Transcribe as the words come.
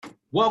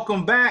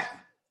Welcome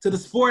back to the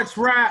Sports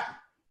Wrap.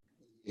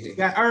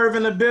 Got Irv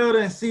in the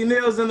building, C.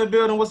 Neal's in the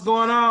building. What's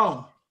going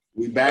on?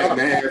 We back,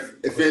 man.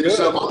 It finished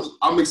up.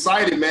 I'm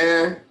excited,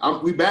 man.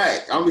 We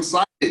back. I'm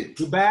excited.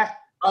 We back.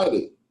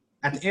 Excited.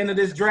 At the end of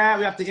this draft,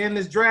 we have to end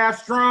this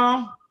draft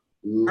strong.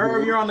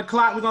 Irv, you're on the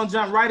clock. We're gonna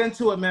jump right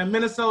into it, man.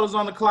 Minnesota's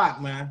on the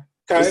clock, man.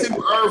 Okay. Let's see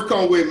what Irv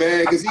come with,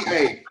 man, because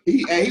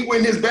he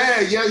win his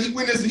bag. Yeah, he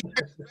win his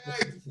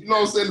bag. You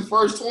know what I'm saying? The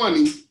first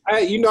 20.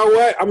 Hey, you know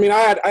what? I mean,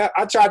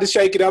 I tried to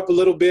shake it up a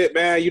little bit,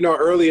 man. You know,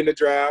 early in the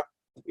draft.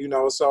 You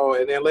know, so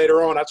and then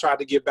later on, I tried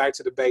to get back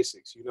to the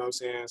basics. You know what I'm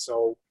saying?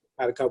 So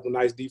had a couple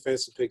nice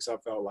defensive picks. I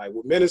felt like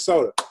with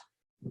Minnesota.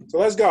 So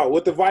let's go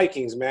with the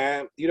Vikings,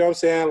 man. You know what I'm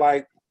saying?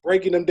 Like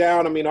breaking them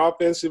down. I mean,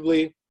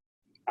 offensively,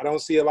 I don't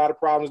see a lot of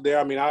problems there.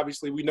 I mean,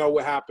 obviously, we know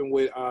what happened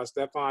with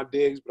Stephon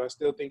Diggs, but I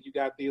still think you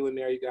got Thielen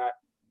there. You got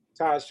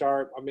Todd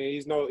Sharp. I mean,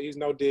 he's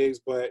no Diggs,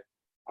 but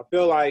I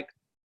feel like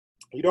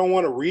you don't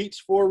want to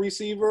reach for a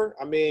receiver.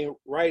 I mean,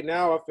 right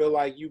now, I feel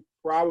like you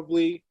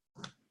probably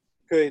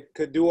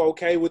could do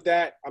okay with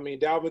that. I mean,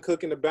 Dalvin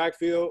Cook in the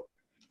backfield,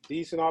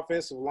 decent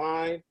offensive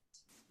line.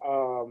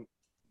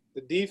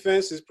 The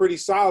defense is pretty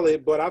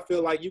solid, but I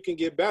feel like you can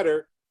get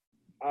better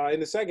in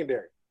the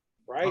secondary,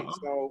 right?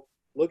 So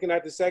looking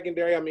at the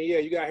secondary, I mean, yeah,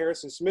 you got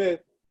Harrison Smith,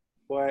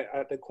 but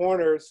at the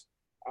corners,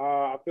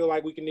 I feel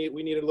like we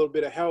need a little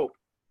bit of help.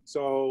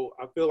 So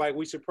I feel like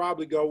we should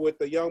probably go with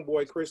the young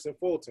boy, Christian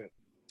Fulton.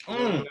 So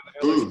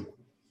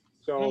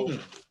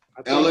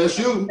I think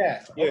LSU.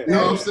 Yeah. You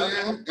know what I'm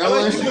saying?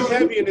 LSU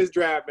heavy in this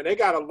draft, man. They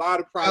got a lot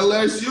of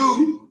prospects.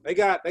 LSU. They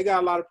got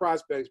a lot of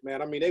prospects,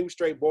 man. I mean, they were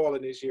straight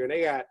balling this year, and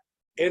they got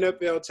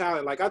NFL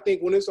talent. Like, I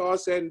think when it's all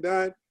said and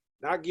done,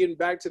 not getting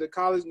back to the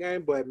college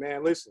game, but,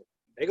 man, listen,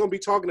 they're going to be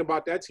talking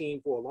about that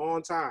team for a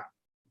long time.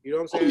 You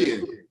know what I'm saying? Yeah.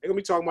 They're going to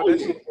be talking about that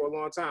team for a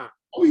long time.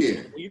 Oh,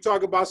 yeah. When you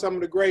talk about some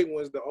of the great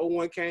ones, the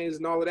 01 Canes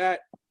and all of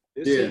that,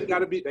 this team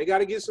they got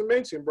to get some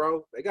mention,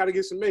 bro. They got to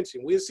get some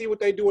mention. We'll see what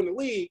they do in the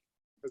league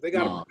because they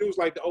got to produce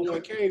like the 01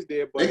 Canes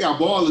did. But they got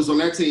ballers on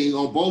that team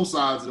on both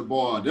sides of the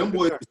ball. Them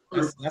boys.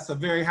 That's a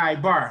very high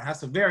bar.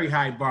 That's a very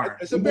high bar.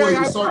 Them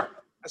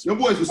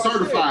boys were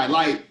certified.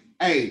 Like,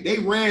 hey, they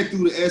ran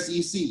through the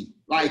SEC.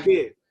 Like,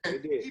 they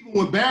did. Even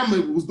when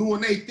Bama was doing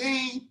their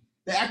thing,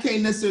 I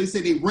can't necessarily say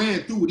they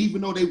ran through it,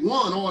 even though they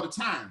won all the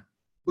time.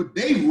 But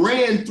they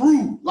ran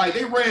through. Like,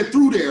 they ran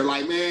through there.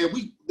 Like, man,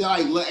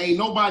 ain't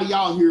nobody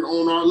out here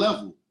on our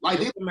level.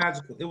 Like, it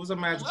was a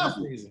magical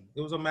season.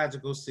 It was a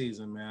magical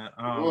season, man.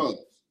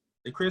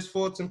 The Chris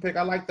Fulton pick,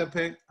 I like that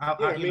pick. I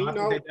think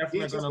they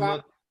definitely gonna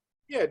look.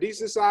 Yeah,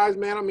 decent size,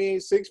 man. I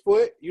mean, 6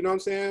 foot. You know what I'm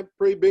saying?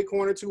 Pretty big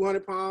corner,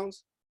 200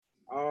 pounds.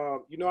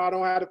 You know, I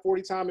don't have the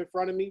 40 time in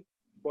front of me,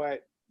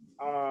 but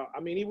I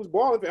mean, he was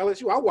balling for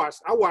LSU.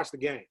 I watched the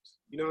games.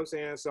 You know what I'm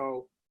saying?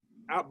 So,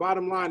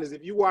 bottom line is,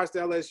 if you watch the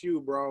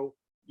LSU, bro,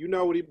 you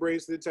know what he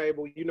brings to the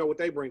table. You know what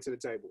they bring to the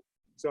table.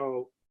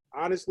 So,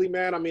 honestly,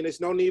 man, I mean, there's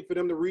no need for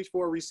them to reach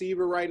for a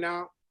receiver right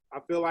now. I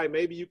feel like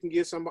maybe you can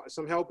get some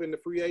help in the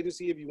free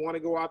agency if you want to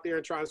go out there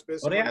and try and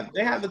spend some money.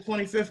 They have the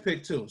 25th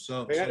pick too.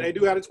 So they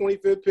do have a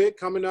 25th pick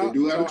coming up.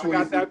 So I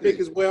got that pick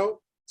as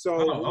well. So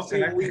we'll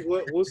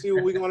see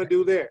what we're going to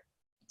do there.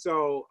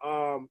 So,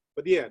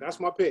 but yeah, that's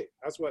my pick.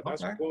 That's going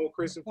with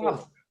Chris and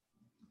Fulton.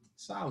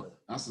 Solid.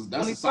 That's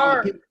a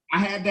solid pick. I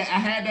had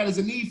that as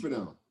a need for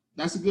them.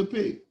 That's a good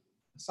pick.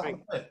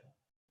 Solid pick.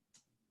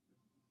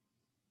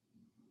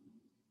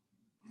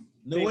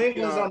 New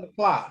England's on the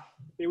clock.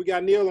 Yeah, we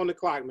got Neal on the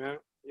clock, man.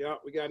 Yeah,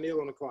 we got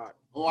Neal on the clock.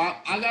 Oh,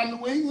 I got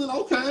New England.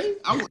 Okay,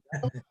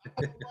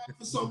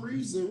 for some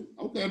reason.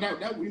 Okay,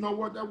 that you know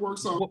what, that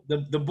works out.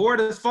 The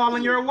board is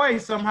falling your way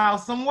somehow,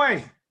 some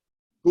way.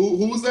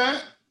 Who's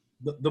that?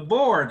 The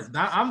board.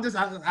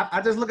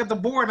 I just look at the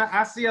board.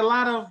 I see a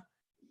lot of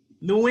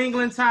New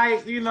England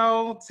type,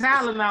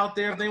 talent out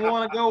there. If they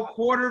want to go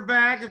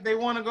quarterback, if they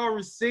want to go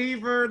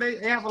receiver, they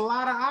have a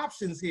lot of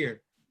options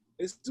here.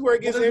 This is where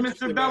it gets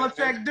interesting. What does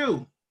Mr. Belichick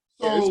do?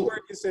 So this is where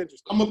it gets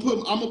interesting. I'm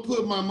gonna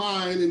put my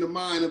mind in the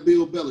mind of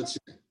Bill Belichick,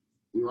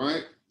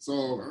 right?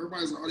 So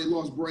everybody's like, they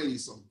lost Brady,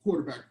 so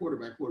quarterback.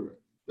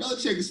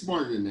 Belichick is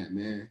smarter than that,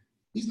 man.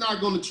 He's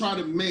not gonna try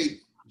to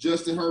make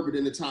Justin Herbert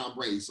into Tom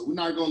Brady, so we're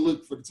not gonna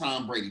look for the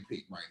Tom Brady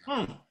pick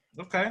right now.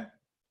 Okay.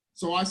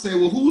 So I say,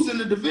 well, who's in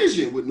the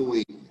division with New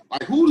England?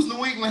 Like, who does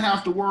New England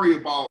have to worry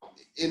about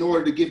in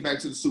order to get back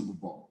to the Super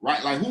Bowl,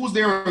 right? Like, who's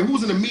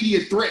an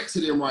immediate threat to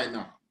them right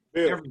now?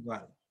 Yeah.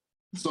 Everybody.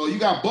 So you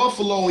got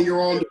Buffalo in your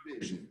own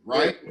division,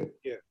 right?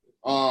 Yeah.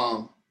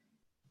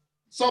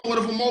 Somewhat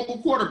of a mobile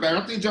quarterback.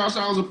 I think Josh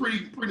Allen's a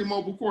pretty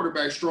mobile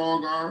quarterback,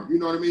 strong arm. You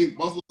know what I mean?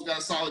 Buffalo's got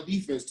a solid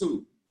defense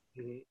too.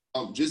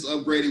 Mm-hmm. Just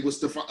upgraded with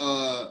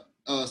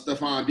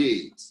Stephon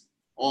Diggs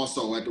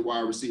also at the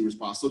wide receiver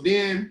spot. So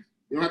then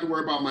you don't have to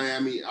worry about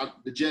Miami.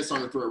 The Jets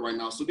on the threat right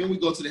now. So then we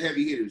go to the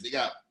heavy hitters. They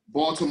got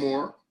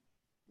Baltimore,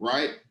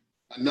 right?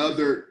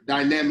 Another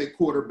dynamic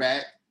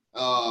quarterback.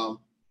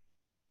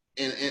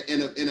 In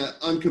an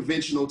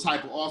unconventional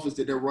type of offense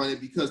that they're running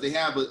because they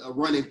have a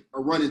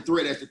running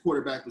threat at the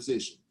quarterback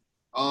position.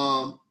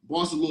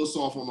 Boston a little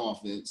soft on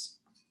offense.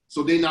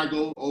 So then I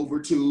go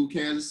over to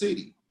Kansas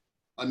City,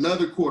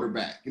 another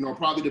quarterback,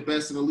 probably the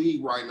best in the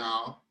league right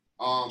now.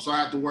 So I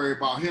have to worry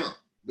about him.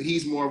 But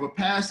he's more of a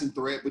passing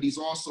threat, but he's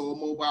also a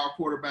mobile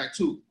quarterback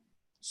too.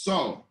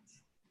 So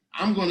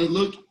I'm going to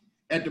look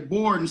at the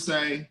board and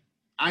say,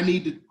 I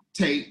need to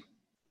take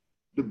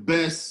the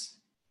best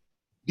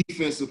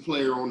defensive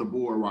player on the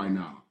board right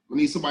now. I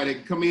need somebody that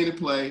can come in and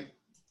play,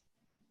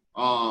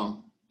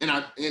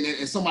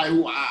 and somebody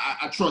who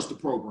I trust the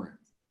program,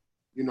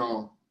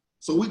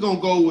 So we're going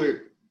to go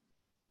with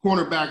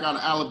cornerback out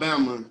of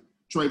Alabama,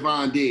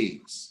 Trayvon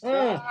Diggs. So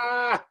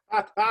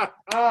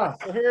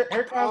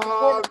here comes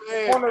the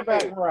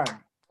cornerback run.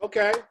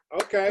 Okay.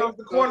 Here comes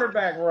the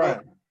cornerback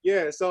run.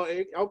 Yeah, so,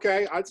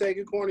 okay, I take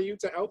a corner, you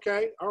take,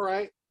 okay, all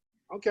right.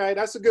 Okay,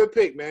 that's a good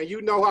pick, man.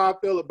 You know how I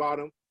feel about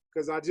him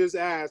because I just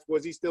asked,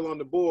 was he still on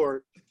the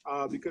board?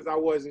 Because I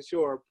wasn't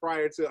sure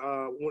prior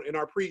to in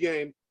our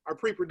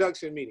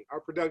pre-production meeting, I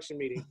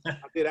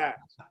did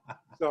ask.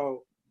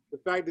 So the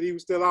fact that he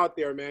was still out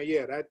there, man,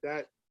 yeah,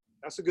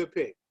 that's a good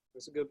pick.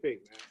 That's a good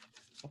pick, man.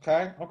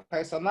 Okay.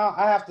 So now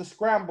I have to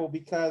scramble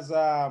because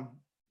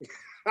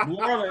New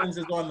Orleans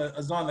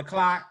is on the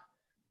clock,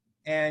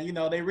 and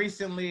they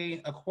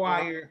recently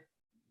acquired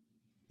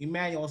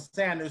Emmanuel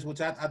Sanders, which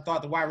I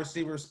thought the wide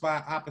receiver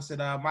spot opposite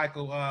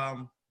Michael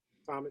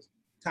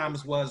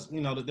Thomas was,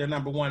 their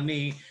number one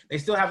need. They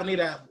still have a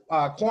need at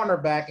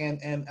cornerback,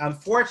 and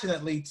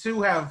unfortunately,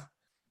 two have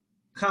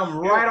come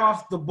right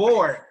off the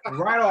board. It's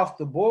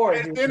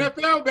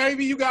NFL,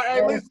 baby. You got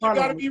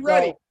to be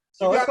ready.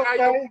 So you got to have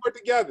your board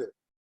together.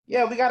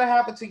 Yeah, we got to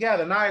have it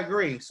together, and I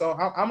agree. So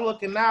I'm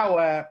looking now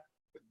at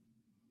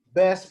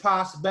best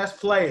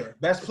player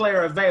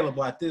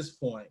available at this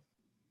point.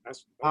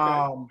 That's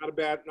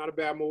okay. Not a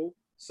bad move.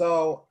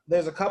 So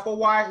there's a couple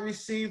wide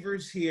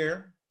receivers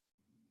here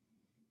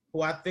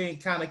who I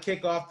think kind of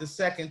kick off the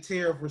second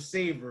tier of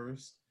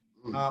receivers.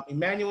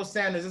 Emmanuel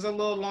Sanders is a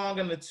little long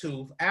in the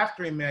tooth.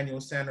 After Emmanuel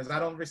Sanders, I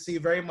don't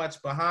receive very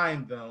much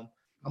behind them.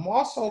 I'm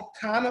also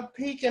kind of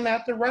peeking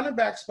at the running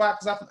back spot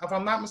because if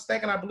I'm not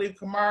mistaken, I believe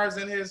Kamara's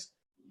in his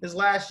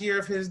last year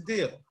of his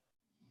deal.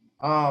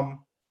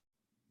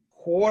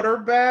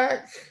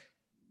 Quarterback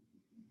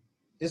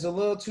is a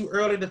little too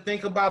early to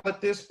think about at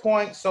this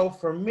point. So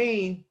for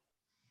me,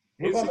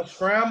 we're going to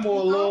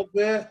scramble a little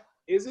bit.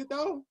 Is it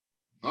though?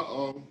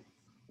 Uh-oh.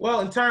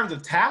 Well, in terms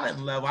of talent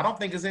level, I don't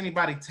think there's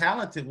anybody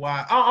talented.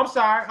 Why? Oh, I'm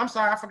sorry.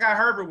 I forgot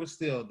Herbert was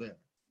still there.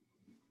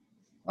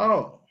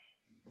 Oh.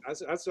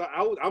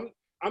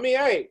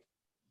 Hey,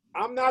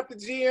 I'm not the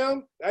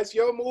GM. That's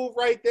your move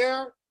right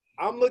there.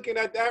 I'm looking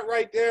at that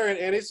right there,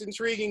 and it's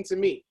intriguing to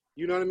me.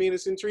 You know what I mean?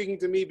 It's intriguing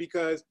to me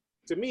because,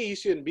 to me, he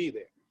shouldn't be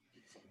there.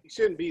 He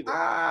shouldn't be there.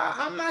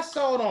 I'm not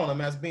sold on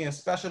him as being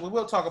special, but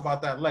we'll talk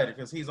about that later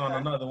because he's on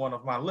another one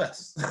of my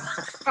lists.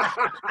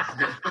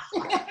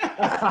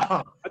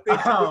 I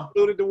think you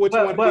alluded to what you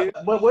want to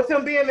get. But with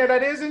him being there,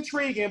 that is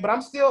intriguing. But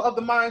I'm still of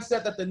the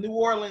mindset that the New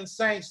Orleans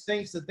Saints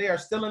thinks that they are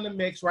still in the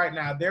mix right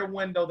now. Their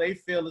window, they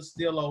feel, is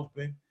still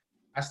open.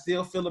 I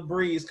still feel a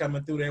breeze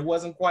coming through there. It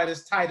wasn't quite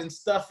as tight and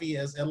stuffy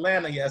as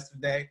Atlanta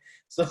yesterday.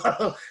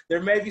 So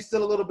there may be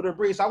still a little bit of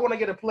breeze. So I want to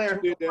get a player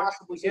who can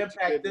possibly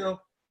impact them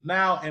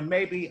now and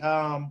maybe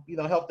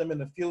help them in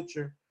the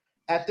future.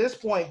 At this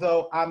point,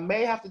 though, I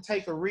may have to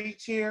take a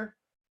reach here,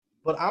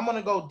 but I'm going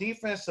to go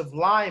defensive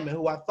lineman,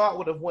 who I thought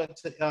would have went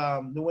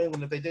to New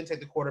England if they didn't take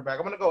the quarterback.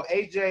 I'm going to go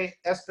A.J.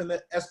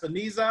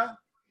 Espinoza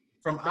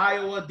from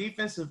Iowa,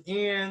 defensive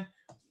end.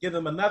 Give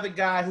them another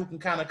guy who can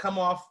kind of come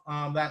off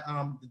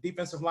the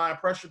defensive line,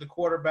 pressure the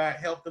quarterback,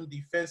 help them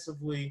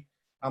defensively.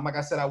 Like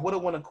I said, I would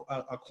have won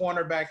a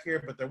cornerback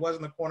here, but there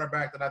wasn't a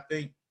cornerback that I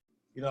think,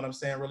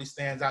 really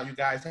stands out. You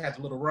guys had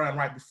a little run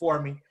right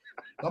before me.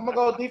 I'm going to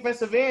go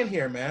defensive end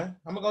here, man.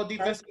 I'm going to go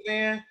defensive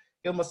end,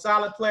 give him a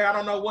solid player. I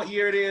don't know what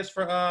year it is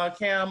for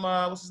Cam,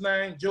 what's his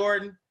name,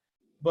 Jordan,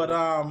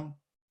 but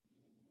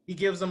he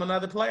gives them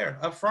another player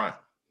up front.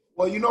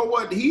 Well, you know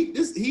what?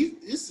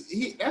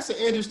 That's an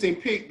interesting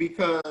pick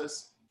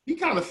because he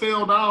kind of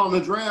fell down on the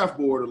draft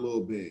board a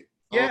little bit.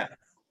 Yeah.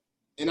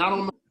 And I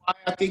don't know why.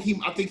 I think he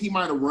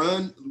might have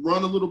run a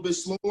little bit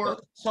slower.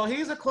 So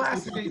he's a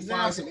classic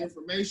example. Find some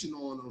information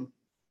on him.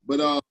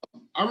 But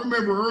I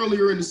remember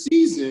earlier in the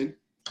season,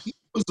 he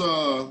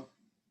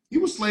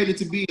was slated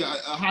to be a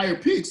higher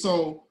pick.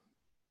 So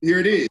here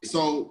it is.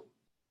 So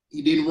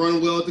he didn't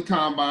run well at the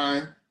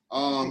combine.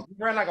 He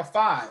ran like a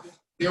 5.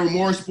 There were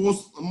more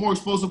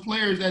explosive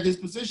players at his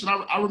position.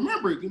 I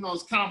remember,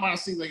 his combine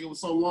seems like it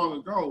was so long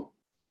ago.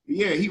 But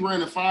yeah, he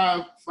ran a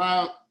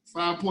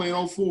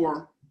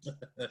 5.04.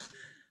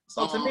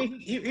 So to me,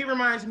 he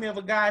reminds me of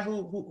a guy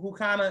who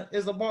kind of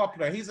is a ball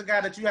player. He's a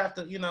guy that you have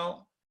to, you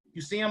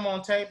see him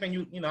on tape and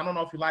I don't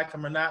know if you like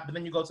him or not, but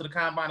then you go to the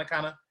combine and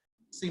kind of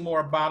see more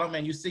about him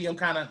and you see him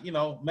kind of,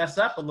 mess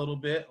up a little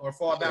bit or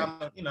fall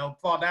down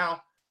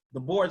the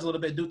boards a little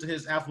bit due to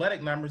his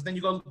athletic numbers. Then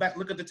you go back,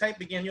 look at the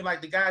tape again. You're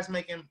like, the guy's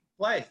making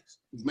plays.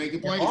 He's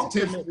making plays.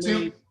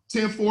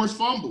 10 forced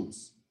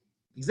fumbles.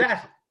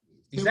 Exactly.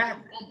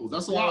 Exactly. Fumbles.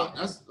 That's a lot.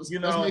 That's You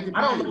that's know, making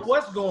I don't know plays.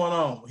 what's going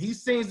on. He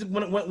seems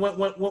when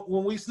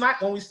we snap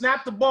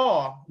the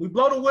ball, we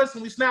blow the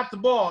whistle, we snap the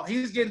ball.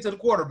 He's getting to the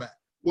quarterback.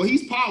 Well,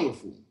 he's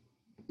powerful.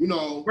 You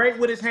know, Great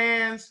with his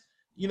hands.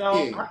 You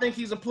know, Yeah. I think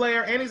he's a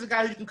player, and he's a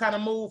guy who can kind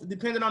of move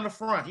depending on the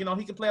front. You know,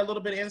 he can play a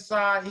little bit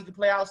inside. He can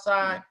play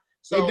outside.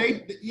 So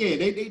they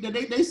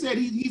said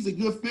he's a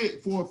good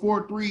fit for a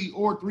 4-3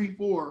 or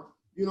 3-4.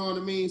 You know what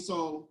I mean?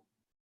 So,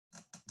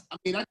 I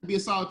mean, that could be a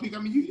solid pick. I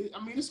mean,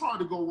 it's hard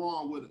to go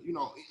wrong with, you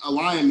know, a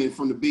lineman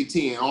from the Big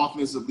Ten,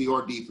 offensively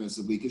or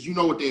defensively, because you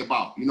know what they're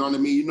about. You know what I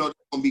mean? You know they're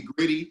gonna be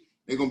gritty,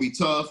 they're gonna be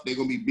tough, they're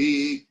gonna be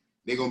big,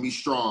 they're gonna be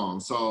strong.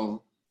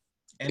 So,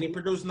 and he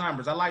produced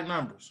numbers. I like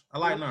numbers.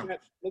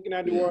 Looking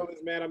at New Orleans,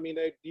 man, I mean,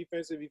 their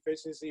defensive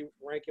efficiency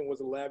ranking was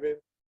 11.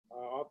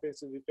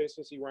 Offensive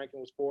efficiency ranking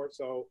was 4.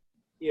 So,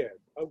 yeah,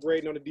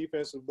 upgrading on the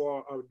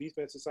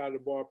defensive side of the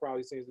ball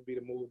probably seems to be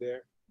the move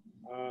there.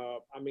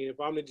 I mean, if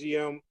I'm the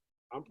GM,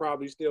 I'm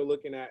probably still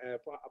looking at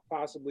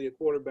possibly a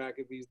quarterback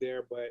if he's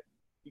there, but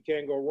you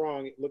can't go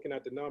wrong looking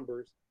at the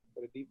numbers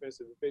for the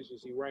defensive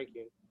efficiency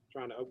ranking,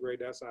 trying to upgrade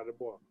that side of the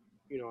ball.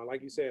 You know,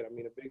 like you said, I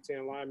mean, a Big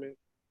Ten lineman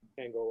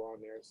can't go wrong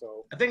there.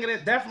 So I think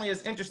it definitely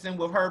is interesting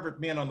with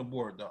Herbert being on the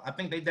board, though. I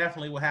think they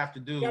definitely will have to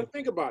do you got to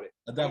think about it.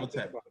 a double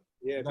tap.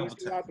 Yeah, if Double he's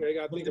still tap. out there, they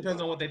got to But it think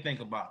depends about on what they think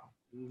about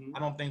him. it. I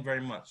don't think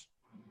very much.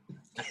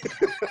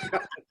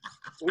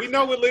 We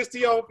know what list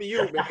he on for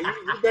you, man.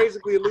 You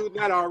basically alluding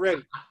that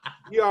already.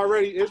 You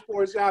already, it's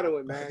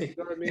foreshadowing, man. You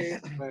know what I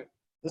mean? But,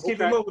 Let's keep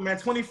it moving, man.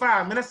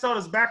 25.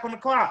 Minnesota's back on the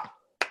clock.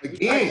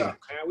 again,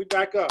 we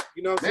back up.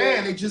 You know what I'm man,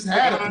 saying? they just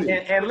had a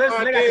pick. And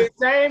listen, they got the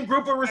same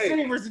group of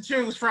receivers to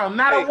choose from.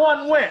 Not a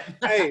one win.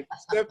 Hey,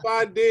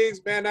 Stephon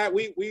Diggs, man, that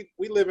we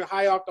living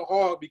high off the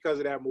hog because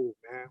of that move,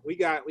 man.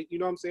 You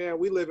know what I'm saying?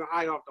 We living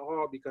high off the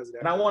hog because of that.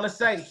 And I want to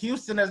say,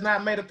 Houston has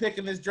not made a pick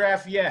in this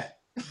draft yet.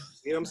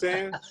 You know what I'm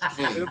saying?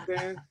 You know what I'm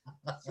saying?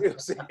 You know what I'm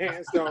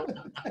saying?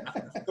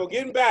 So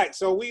getting back,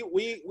 so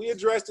we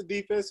addressed the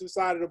defensive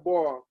side of the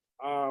ball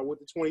with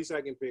the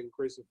 22nd pick,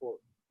 Christian Fulton.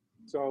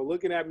 So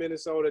looking at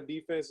Minnesota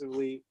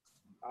defensively,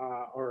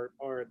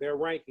 or their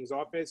rankings,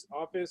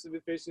 offensive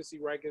efficiency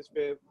rankings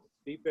 5th,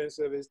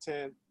 defensive is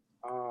 10th,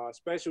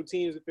 special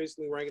teams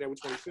efficiency ranking at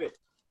 25th.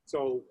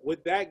 So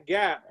with that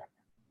gap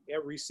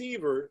at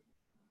receiver,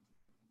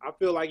 I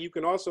feel like you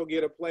can also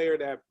get a player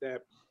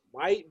that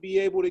might be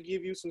able to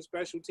give you some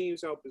special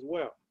teams help as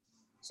well.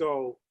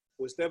 So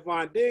with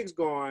Stephon Diggs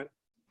gone,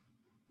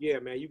 yeah,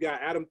 man, you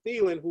got Adam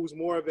Thielen, who's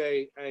more of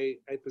a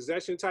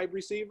possession type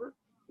receiver,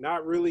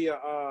 not really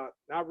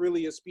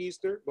a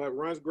speedster, but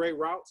runs great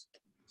routes.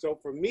 So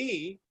for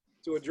me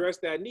to address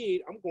that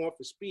need, I'm going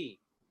for speed,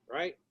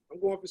 right?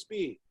 I'm going for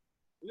speed.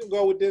 We're gonna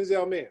go with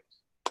Denzel Mims.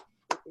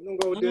 We're gonna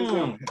go with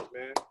Denzel Mims,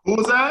 man. Who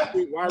was that?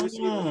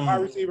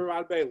 Wide receiver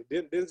out of Baylor,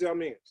 Denzel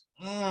Mims.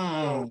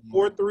 So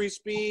 4.3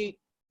 speed.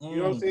 You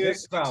know what I'm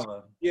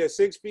saying?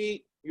 6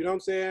 feet. You know what I'm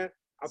saying?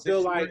 I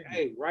feel like,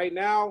 hey, right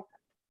now,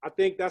 I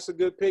think that's a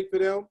good pick for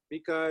them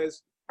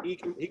because he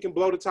can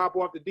blow the top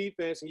off the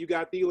defense, and you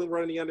got Thielen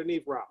running the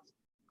underneath routes.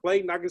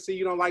 Clayton, I can see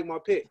you don't like my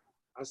pick.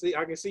 I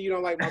can see you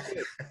don't like my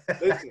pick.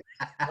 Listen,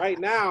 right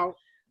now.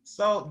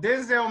 So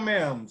Denzel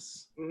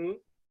Mims,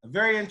 a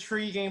very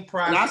intriguing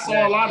prospect. And I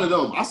saw a lot of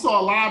them. I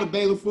saw a lot of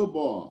Baylor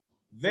football.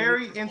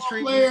 Very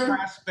intriguing player.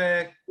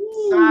 prospect.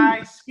 Ooh,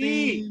 Size,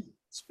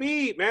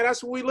 speed, man.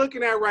 That's what we're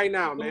looking at right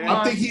now, man.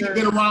 I think he'd have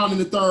been around in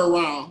the 3rd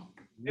round.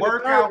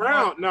 Workout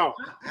round. No.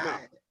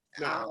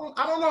 I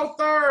don't know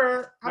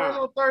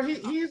third.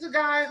 He's a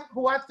guy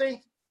who I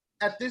think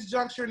at this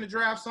juncture in the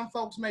draft, some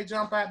folks may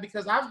jump at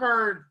because I've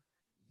heard.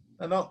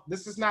 No,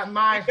 this is not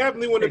my. He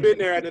definitely wouldn't have been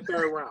there at the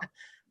 3rd round.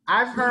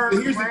 I've heard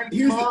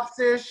Randy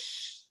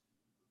Moss-ish.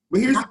 But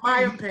here's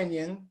my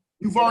opinion.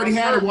 You've already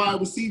had a wide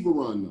receiver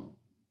run, though.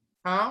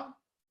 Huh?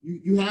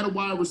 You had a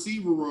wide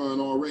receiver run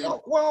already.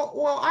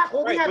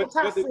 We had the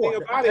top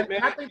 4.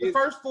 Man, I think the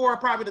first 4 are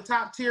probably the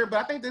top tier, but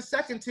I think the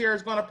second tier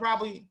is going to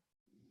probably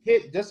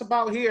hit just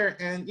about here,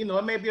 and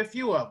it may be a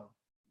few of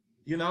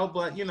them.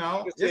 But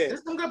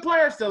there's some good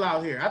players still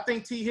out here. I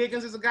think T.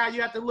 Higgins is a guy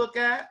you have to look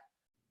at.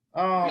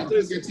 Look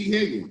at T.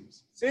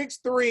 Higgins.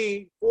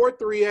 6'3",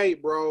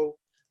 4.38, bro.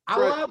 I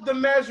love the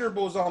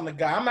measurables on the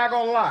guy. I'm not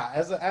gonna lie.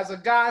 As a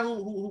guy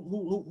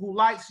who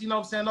likes,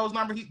 those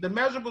numbers, the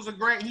measurables are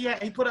great.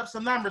 He put up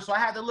some numbers, so I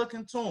had to look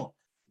into him.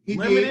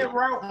 Limited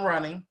route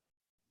running,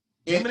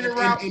 limited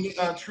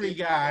route tree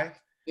guy,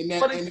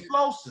 but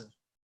explosive.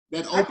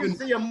 I can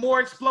see a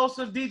more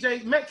explosive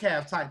DJ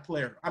Metcalf type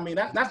player. I mean,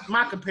 that's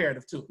my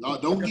comparative too. No,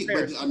 don't get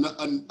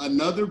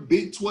another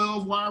Big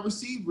 12 wide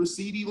receiver,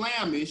 CeeDee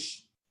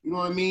Lamb-ish. You know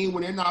what I mean?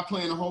 When they're not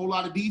playing a whole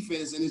lot of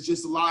defense and it's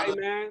just a lot of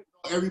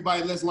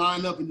everybody, let's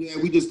line up and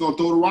we just gonna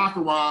throw the rock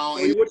around.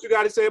 Hey, what you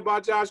got to say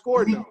about Josh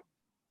Gordon though?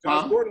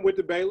 Josh Gordon went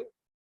to Baylor.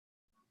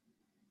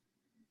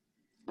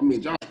 I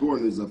mean, Josh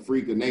Gordon is a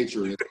freak of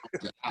nature.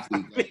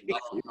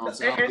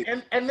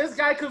 And this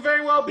guy could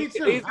very well be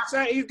too.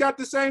 He's got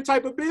the same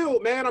type of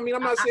build, man. I mean,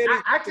 I'm not saying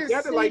I can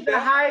see like the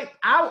height.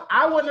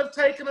 I wouldn't have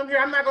taken him here.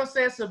 I'm not gonna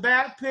say it's a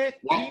bad pick.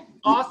 He's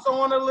also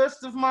on the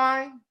list of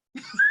mine.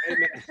 Hey,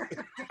 man.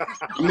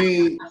 I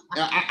mean,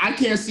 I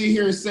can't sit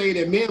here and say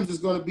that Mims is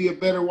going to be a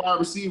better wide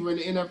receiver in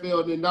the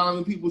NFL than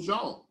Donovan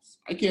Peoples-Jones.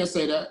 I can't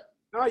say that.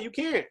 No, you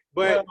can't.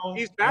 But Well,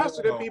 he's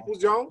faster than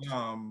Peoples-Jones.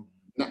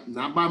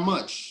 Not by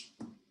much.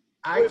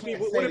 I What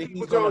can't if say that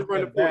he's going to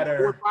be a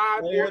better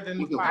player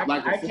than.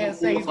 I can't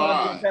say he's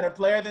going to be a better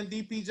player than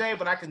DPJ,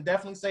 but I can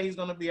definitely say he's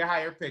going to be a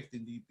higher pick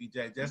than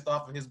DPJ just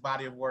off of his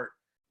body of work.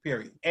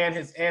 Period, and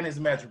his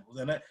measurables,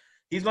 and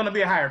he's going to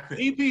be a higher pick.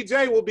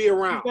 DPJ will be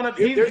around.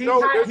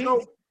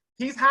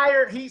 He's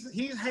higher.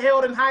 He's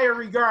held in higher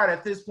regard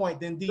at this point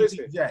than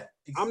DPJ. Listen,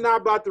 I'm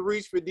not about to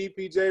reach for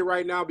DPJ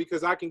right now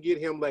because I can get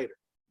him later.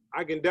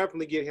 I can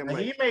definitely get him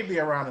later. He may be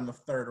around in the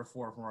 3rd or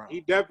 4th round.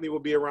 He definitely will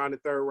be around the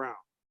 3rd round.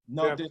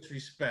 No definitely.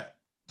 Disrespect.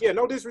 Yeah,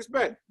 no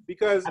disrespect.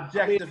 Because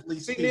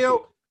objectively speaking,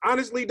 Neil,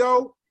 honestly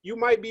though, you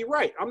might be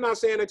right. I'm not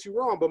saying that you're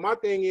wrong, but my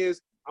thing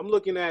is I'm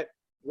looking at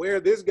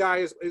where this guy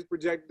is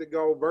projected to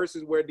go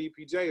versus where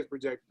DPJ is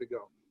projected to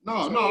go.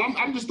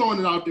 I'm just throwing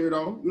it out there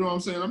though. You know what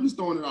I'm saying? I'm just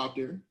throwing it out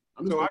there.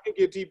 I can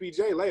get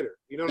DPJ later.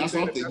 You know what I'm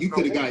saying? That's something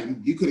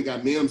you could have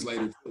got Mims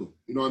later too.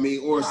 You know what I mean?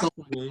 Or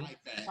something like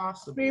that.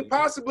 Possibly. I mean,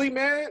 possibly,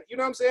 man. You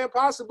know what I'm saying?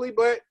 Possibly,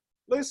 but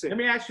listen. Let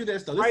me ask you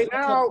this though. Right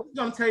now, I'm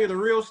gonna tell you the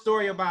real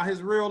story about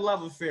his real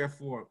love affair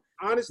for him.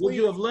 Honestly, would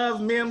you have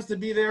loved Mims to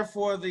be there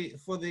for the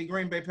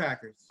Green Bay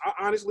Packers?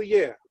 Honestly,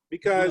 yeah.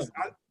 Because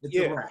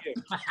yeah,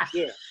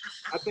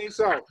 I think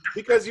so.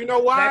 Because you know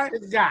why?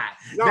 That's his guy.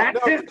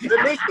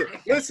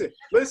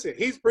 Listen.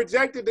 He's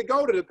projected to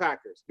go to the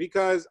Packers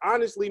because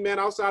honestly, man,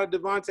 outside of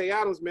Devontae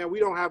Adams, man, we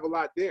don't have a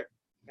lot there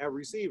at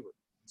receiver.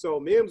 So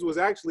Mims was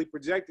actually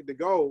projected to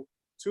go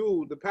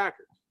to the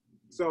Packers.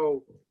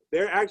 So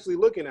they're actually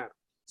looking at him.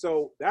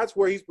 So that's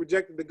where he's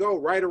projected to go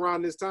right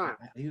around this time.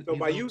 So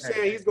by you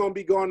saying he's going to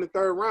be going the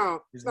 3rd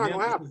round, it's not going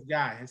to happen.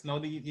 Guy, it's no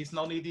need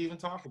to even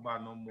talk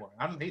about no more.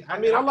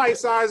 I like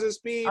size and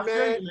speed,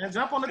 man.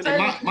 Jump on the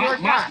table.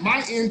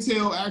 My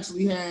intel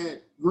actually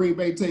had Green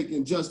Bay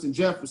taking Justin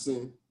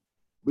Jefferson,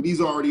 but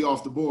he's already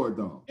off the board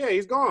though. Yeah,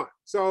 he's gone.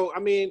 So I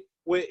mean,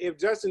 if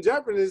Justin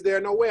Jefferson is there,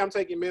 no way I'm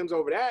taking Mims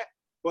over that.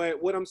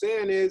 But what I'm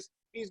saying is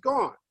he's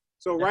gone.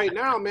 So right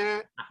now,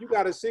 man, you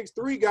got a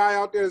 6'3" guy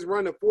out there that's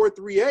running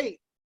 4.38.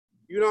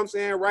 You know what I'm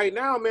saying? Right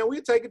now, man,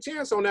 we take a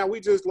chance on that. We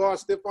just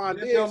lost Stephon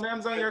Diggs.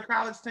 Mims on your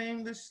college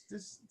team this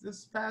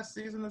past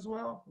season as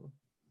well?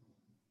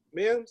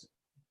 Mims?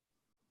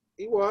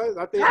 He was.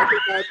 I think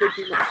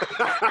he was.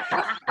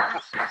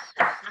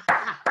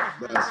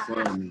 That's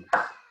funny.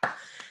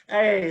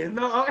 Hey,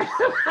 no.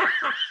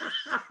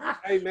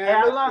 Hey, man. Hey,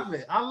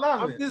 I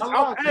love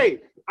it.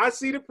 Hey, I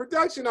see the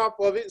production off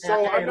of it,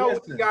 so I know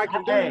what the guy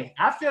can do. Hey,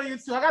 I feel you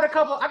too. I got a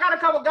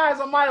couple guys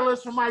on my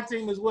list from my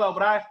team as well,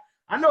 but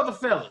I know the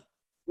feeling.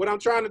 What I'm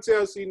trying to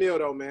tell C. Neil,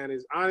 though, man,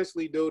 is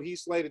honestly, dude,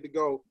 he's slated to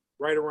go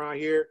right around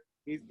here.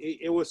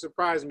 It would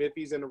surprise me if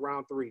he's in the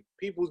round 3.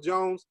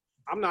 Peoples-Jones,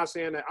 I'm not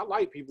saying that. I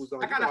like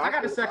Peoples-Jones. I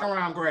got a 2nd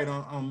round grade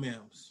on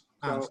Mims.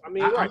 So, I'm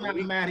not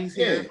mad he's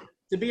here.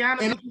 To be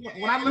honest,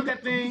 when I look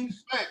at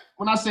things.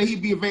 When I say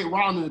he'd be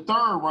around in the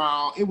 3rd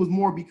round, it was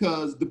more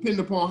because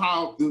depending upon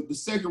how the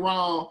 2nd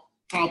round,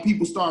 how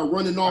people start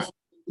running off,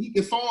 he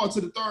could fall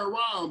to the 3rd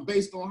round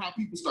based on how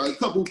people start. A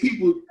couple of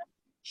people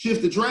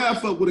shift the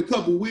draft up with a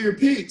couple weird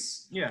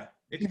picks. Yeah,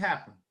 it can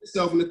happen.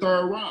 Itself in the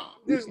 3rd round.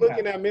 Just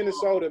looking at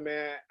Minnesota,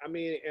 man. I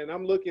mean, and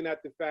I'm looking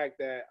at the fact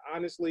that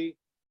honestly,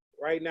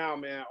 right now,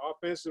 man,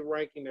 offensive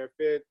ranking, they're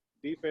 5th,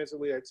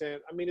 defensively they're 10th.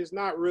 I mean, it's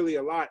not really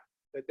a lot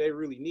that they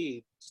really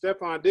need.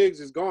 Stephon Diggs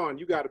is gone.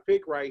 You got a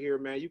pick right here,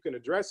 man. You can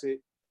address it.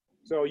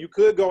 So you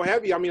could go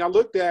heavy. I mean, I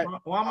looked at.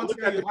 Well, I'm gonna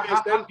tell you,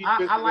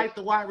 I like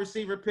the wide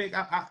receiver pick.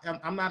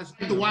 I'm not as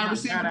the wide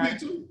receiver pick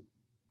too.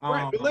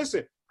 Right, but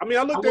listen. I mean,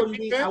 I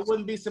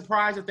wouldn't be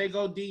surprised if they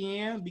go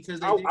DN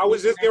because I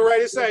was just getting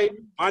ready to say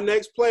my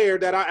next player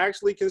that I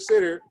actually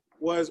considered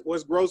was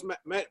Gross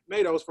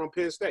Matos from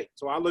Penn State.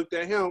 So I looked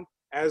at him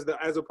as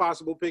a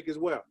possible pick as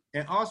well.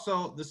 And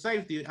also the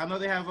safety. I know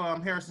they have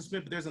Harrison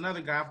Smith, but there's another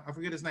guy. I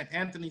forget his name,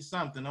 Anthony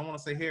something. I want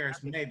to say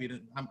Harris.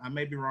 Maybe I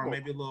may be wrong.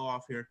 Maybe a little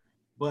off here.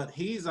 But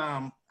he's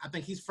I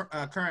think he's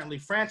currently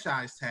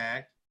franchise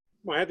tagged.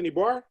 Come on, Anthony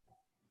Barr?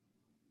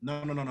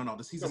 No.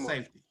 He's a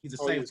safety. He's a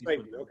safety.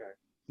 Okay.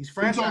 He's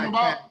franchise talking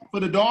about for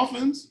the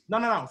Dolphins?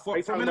 No. For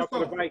Minnesota. For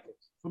the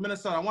Vikings. For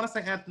Minnesota. I want to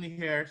say Anthony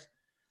Harris.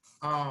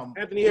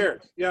 Anthony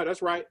Harris. Yeah,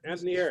 that's right.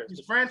 Anthony Harris.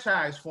 He's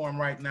franchise for him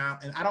right now,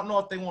 and I don't know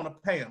if they want to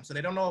pay him. So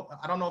they don't know.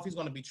 I don't know if he's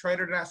going to be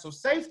traded or not. So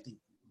safety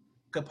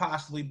could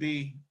possibly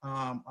be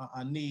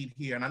a need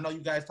here. And I know you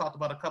guys talked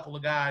about a couple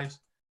of guys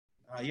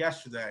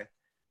yesterday.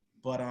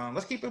 But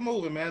let's keep it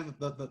moving, man.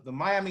 The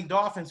Miami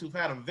Dolphins, who've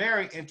had a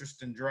very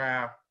interesting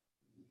draft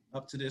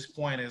up to this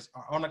point,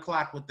 are on the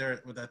clock with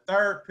their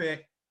 3rd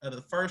pick of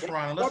the 1st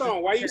round. Hold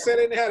on, why you said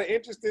they had an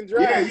interesting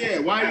draft? Yeah.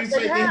 Why are you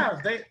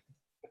saying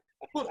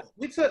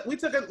we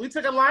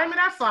took a lineman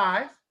at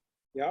 5.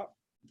 Yep.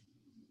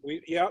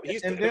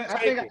 He's and then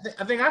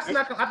I think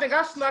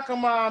I snuck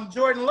him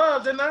Jordan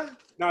Love, didn't I?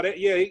 No,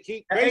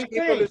 he basically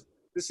for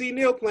the C.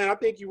 Neal plan. I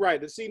think you're right.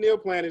 The C. Neal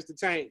plan is to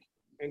tank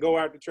and go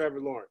after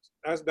Trevor Lawrence.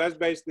 That's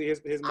basically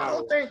his I motto.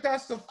 don't think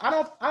that's the. I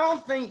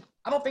don't think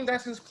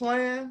that's his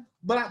plan.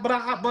 But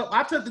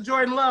I took the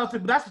Jordan Love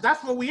pick. But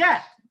that's where we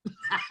at.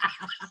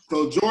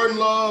 So Jordan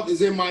Love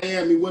is in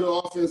Miami with an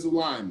offensive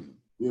lineman.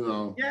 You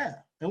know. Yeah,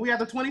 and we had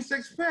the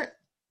 26th pick.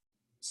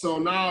 So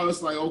now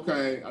it's like,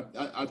 okay,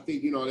 I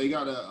think, you know, they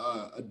got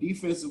a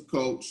defensive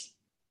coach.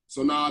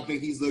 So now I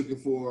think he's looking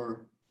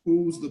for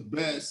who's the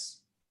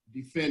best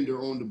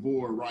defender on the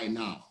board right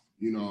now,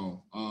 you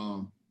know.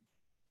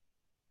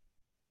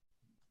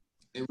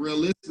 And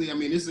realistically, I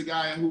mean, this is a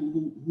guy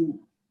who's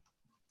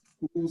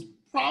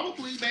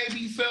probably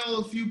maybe fell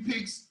a few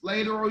picks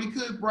later, or he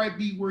could right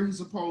be where he's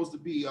supposed to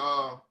be.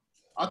 I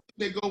think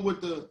they go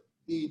with the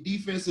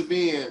defensive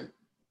end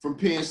from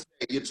Penn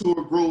State,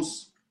 Yetur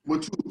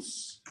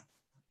Gross-Matos.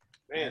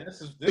 Man, this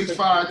is 6'5",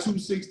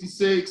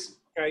 266.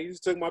 Okay, you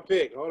just took my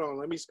pick. Hold on,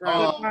 let me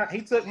scramble.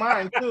 He took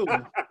mine too.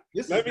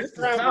 This is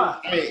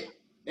tough. Hey,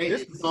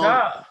 This is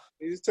tough.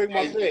 He just took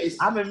my pick.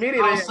 I'm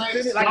immediately as soon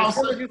as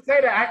you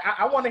say that,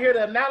 I want to hear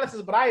the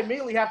analysis, but I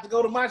immediately have to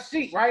go to my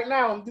sheet right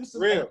now and do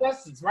some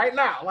contestants right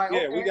now. Like,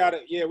 yeah,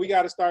 okay. we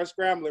gotta start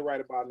scrambling right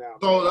about now.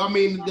 So I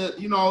mean,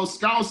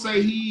 scouts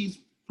say he's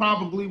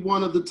probably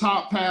one of the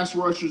top pass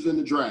rushers in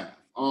the draft.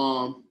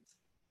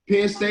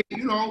 Penn State,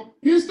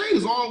 Penn State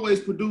has always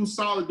produced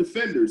solid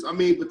defenders. I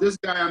mean, but this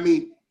guy, I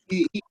mean,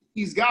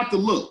 he's got the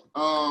look.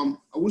 I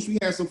wish we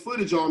had some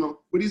footage on him,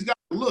 but he's got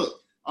the look.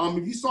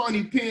 If you saw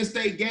any Penn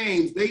State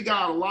games, they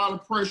got a lot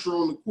of pressure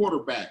on the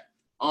quarterback.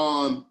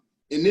 And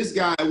this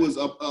guy was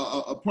a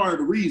part of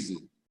the reason.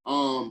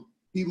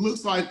 He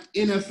looks like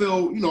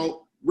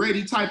NFL,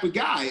 ready type of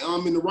guy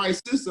in the right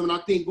system. And I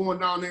think going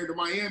down there to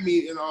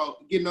Miami and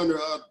getting under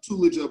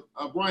tutelage of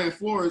Brian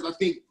Flores, I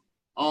think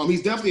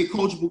he's definitely a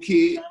coachable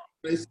kid.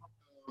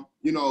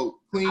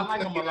 Clean. I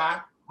like him a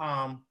lot.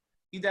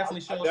 He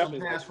definitely showed some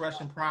pass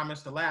rushing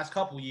promise the last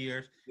couple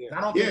years. Yeah. And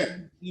I don't think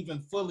he's even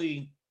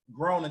fully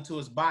grown into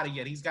his body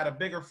yet. He's got a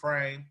bigger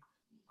frame,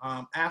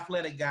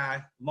 athletic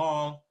guy,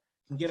 long,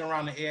 can get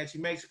around the edge. He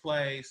makes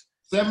plays.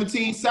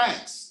 17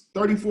 sacks,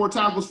 34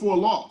 tackles for a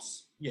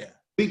loss. Yeah.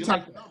 Big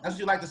time. That's what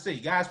you like to see.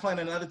 Guys playing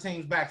in another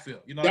team's backfield.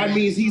 That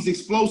means he's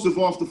explosive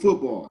off the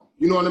football.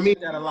 You know what I mean?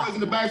 In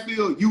the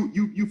backfield,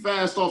 you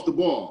fast off the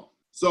ball.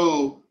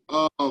 So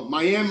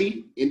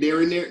Miami, and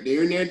they're in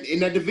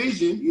that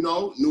division.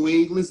 New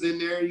England's in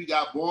there. You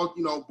got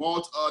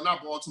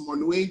not Baltimore,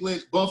 New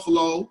England,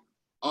 Buffalo.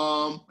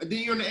 And then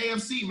you're in the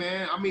AFC,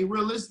 man. I mean,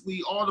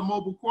 realistically, all the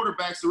mobile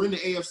quarterbacks are in the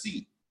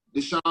AFC.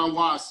 Deshaun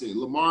Watson,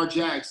 Lamar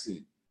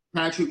Jackson,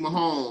 Patrick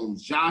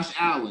Mahomes, Josh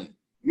Allen.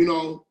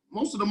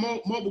 Most of the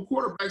mobile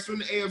quarterbacks are in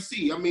the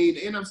AFC. I mean,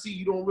 the NFC,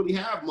 you don't really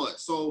have much.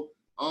 So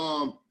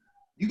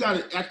you got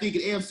to – I think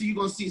in the AFC, you're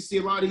going to see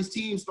a lot of these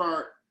teams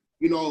start,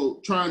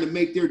 trying to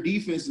make their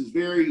defenses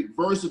very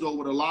versatile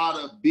with a lot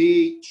of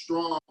big,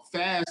 strong,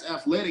 fast,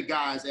 athletic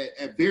guys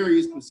at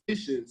various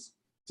positions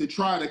to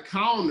try to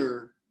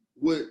counter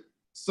what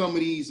some of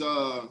these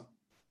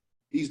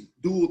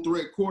dual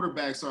threat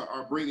quarterbacks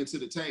are bringing to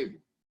the table.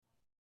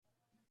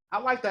 I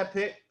like that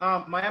pick.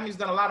 Miami's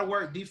done a lot of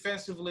work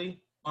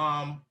defensively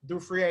through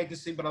free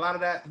agency, but a lot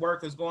of that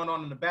work is going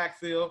on in the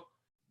backfield,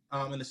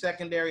 in the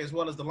secondary, as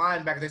well as the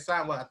linebackers. They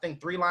signed, I think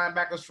 3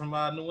 linebackers from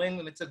New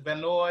England. They took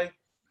Van Noy,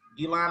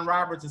 Elon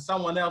Roberts, and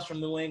someone else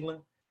from New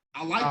England.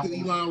 I like the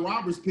Elon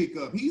Roberts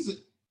pickup.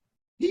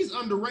 He's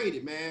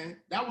underrated, man.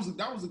 That was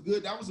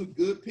a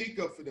good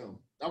pickup for them.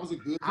 That was a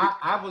good pick.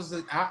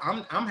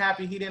 I'm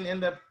happy he didn't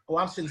end up.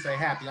 Well, I shouldn't say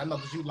happy. I know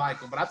that you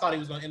like him, but I thought he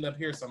was going to end up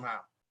here somehow.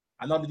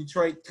 I know the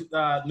Detroit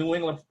New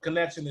England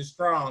connection is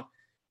strong,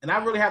 and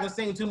I really haven't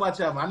seen too much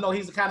of him. I know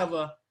he's kind of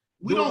a.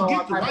 We don't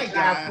get the right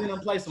guy. I've seen him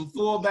play some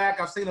fullback.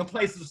 I've seen him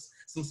play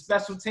some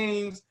special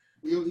teams.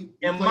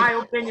 In my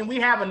opinion, we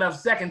have enough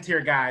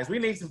second-tier guys. We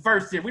need some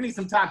first-tier. We need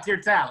some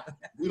top-tier talent.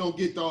 We don't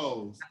get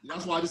those.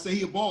 That's why I just say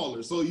he a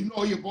baller. So he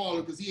a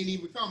baller because he ain't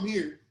even come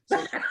here.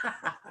 So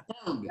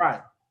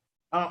right.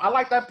 I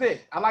like that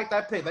pick.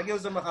 That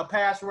gives them a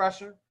pass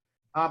rusher.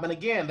 And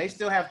again, they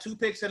still have 2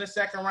 picks in the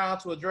second round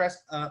to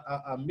address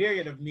a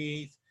myriad of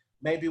needs.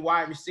 Maybe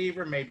wide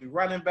receiver, maybe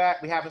running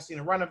back. We haven't seen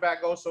a running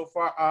back go so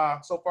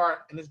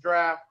far in this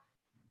draft.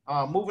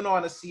 Moving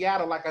on to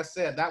Seattle, like I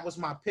said, that was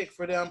my pick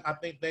for them. I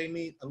think they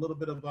need a little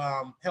bit of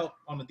help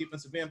on the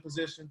defensive end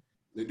position.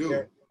 They do.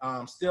 They're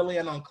still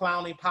in on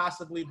Clowney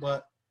possibly,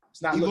 but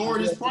it's not. He lowered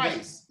his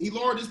price.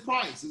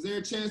 Is there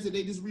a chance that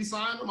they just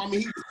re-sign him? I mean,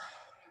 he was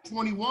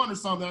 21 or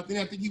something. I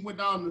think he went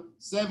down to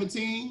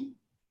 17.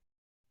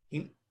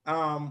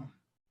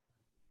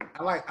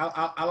 I like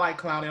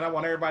Clowney, and I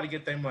want everybody to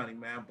get their money,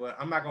 man. But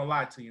I'm not gonna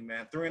lie to you,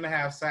 man.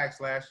 3.5 sacks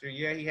last year.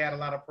 Yeah, he had a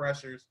lot of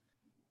pressures.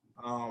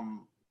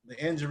 The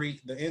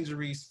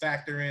injuries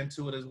factor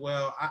into it as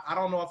well. I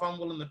don't know if I'm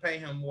willing to pay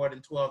him more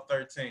than 12,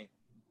 13,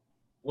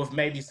 with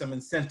maybe some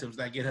incentives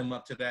that get him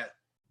up to that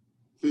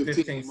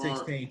 15,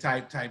 16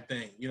 type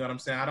thing. You know what I'm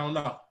saying? I don't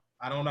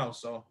know.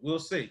 So we'll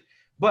see.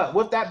 But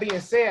with that being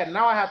said,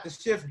 now I have to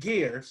shift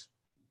gears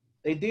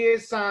They did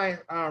re-sign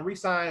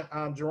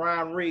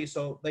Jerron Reed,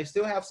 so they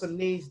still have some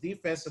needs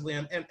defensively.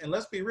 And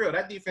let's be real,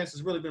 that defense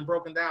has really been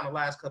broken down the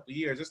last couple of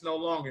years. It's no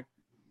longer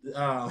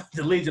the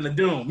Legion of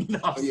Doom. You know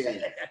what I'm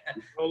saying?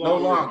 No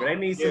longer. They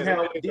need some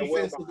help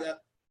defensively.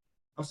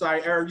 I'm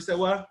sorry, Eric, you said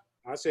what?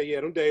 I said, yeah,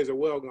 them days are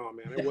well gone,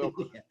 man. They're well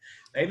gone.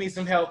 They need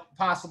some help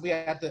possibly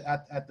at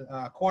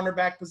the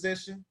cornerback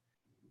position.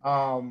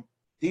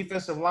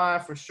 Defensive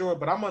line for sure.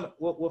 But I'm gonna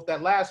with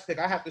that last pick,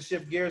 I have to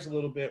shift gears a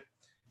little bit.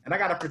 And I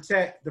got to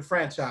protect the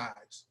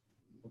franchise,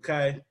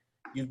 okay?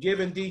 You've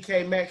given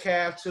DK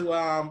Metcalf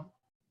to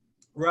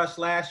Rush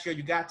last year.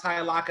 You got Ty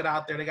Lockett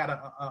out there. They got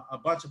a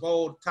bunch of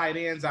old tight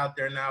ends out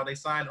there now. They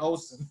signed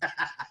Olsen.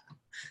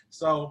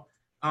 So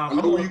I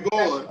know where you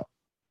going.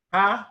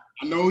 Huh?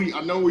 I know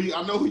who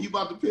you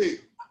about to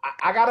pick.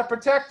 I got to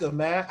protect them,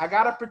 man. I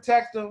got to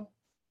protect them.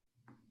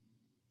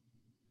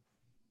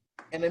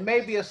 And it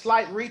may be a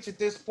slight reach at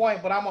this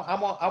point, but I'm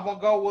gonna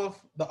go with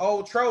the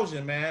old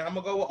Trojan, man. I'm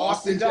gonna go with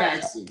Austin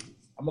Jackson.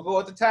 I'm gonna go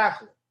with the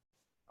tackle.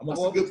 I'm gonna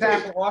go with the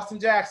tackle, Austin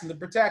Jackson, to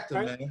protect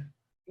him, man. Okay.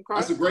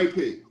 That's a great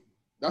pick.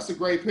 That's a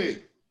great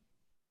pick.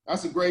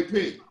 It's a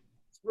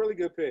really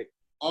good pick.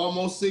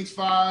 Almost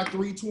 6'5",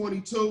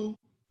 322.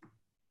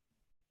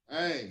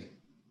 Hey.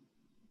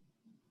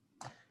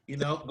 You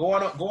know,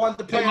 going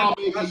to play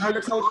under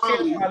Coach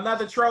Kidd,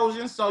 another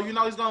Trojan. So, you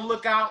know, he's gonna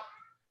look out,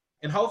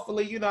 and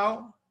hopefully, you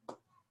know,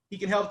 he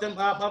can help them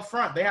up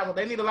front. They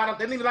need a lot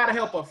of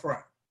help up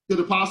front. Could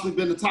have possibly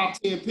been the top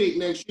 10 pick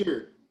next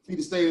year if he'd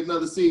have stayed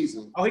another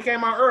season. Oh, he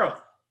came out early.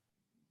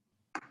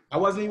 I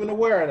wasn't even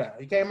aware of that.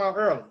 He came out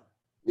early.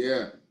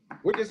 Yeah.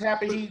 We're just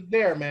happy he's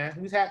there, man.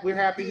 We're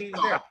happy he's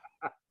there.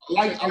 I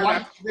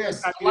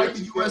like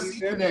the USC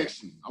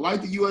connection. I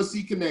like the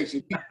USC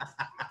connection.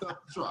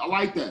 I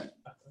like that.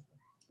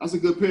 That's a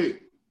good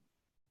pick.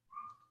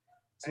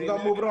 So we're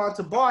gonna move it on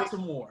to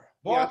Baltimore.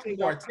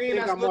 Baltimore team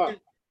that's looking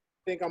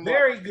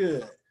very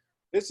good.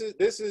 This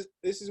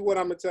is what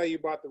I'm gonna tell you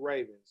about the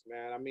Ravens,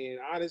 man. I mean,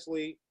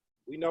 honestly,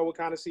 we know what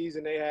kind of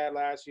season they had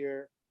last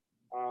year.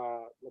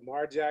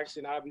 Lamar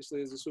Jackson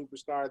obviously is a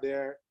superstar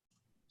there.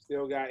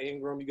 Still got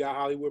Ingram. You got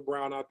Hollywood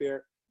Brown out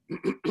there.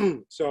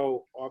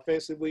 So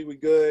offensively, we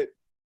good.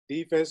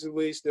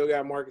 Defensively, still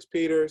got Marcus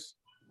Peters.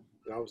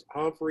 You know,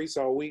 Humphrey.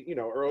 So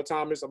Earl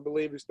Thomas, I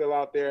believe, is still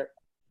out there.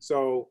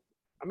 So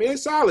I mean,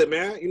 it's solid,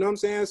 man. You know what I'm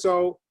saying?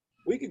 So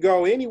we could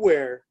go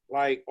anywhere.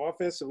 Like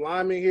offensive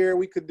lineman here,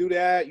 we could do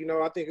that. You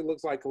know, I think it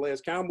looks like Calais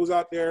Campbell's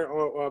out there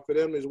for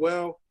them as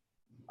well.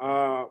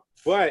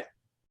 But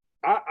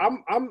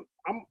I'm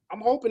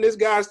hoping this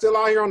guy's still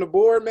out here on the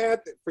board, man.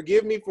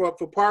 Forgive me for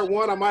part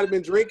one. I might have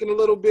been drinking a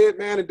little bit,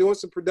 man, and doing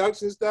some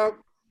production stuff.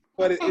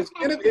 But is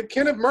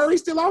Kenneth Murray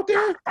still out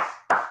there?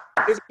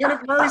 Is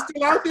Kenneth Murray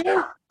still out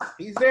there?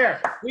 He's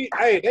there.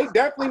 They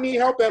definitely need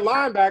help at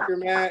linebacker,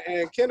 man.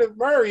 And Kenneth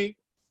Murray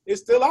is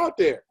still out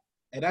there.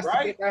 And that's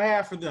right? The pick I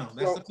have for them.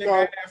 That's the pick I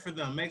have for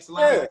them. Makes a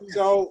lot of sense.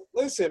 So,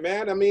 listen,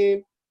 man, I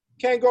mean,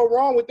 can't go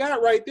wrong with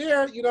that right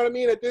there. You know what I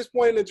mean? At this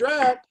point in the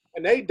draft,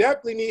 and they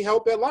definitely need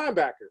help at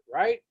linebacker,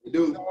 right? They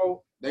do.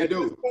 So they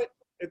do.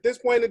 At this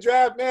point in the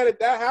draft, man, if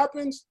that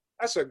happens,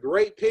 that's a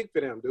great pick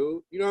for them,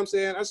 dude. You know what I'm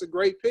saying? That's a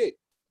great pick.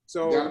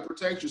 So you got to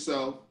protect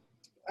yourself.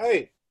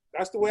 Hey,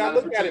 that's the way I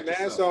look at it, man.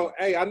 Yourself. So,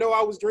 hey, I know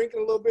I was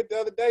drinking a little bit the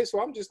other day,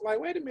 so I'm just like,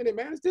 wait a minute,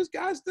 man. Is this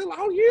guy still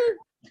out here?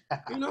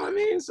 You know what I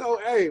mean? So,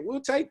 hey, we'll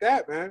take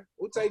that, man.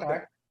 We'll take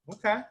that.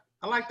 Okay.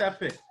 I like that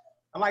pick.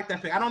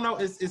 I don't know.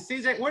 Is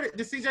CJ –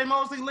 did CJ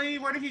Mosley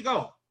leave? Where did he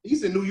go?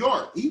 He's in New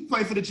York. He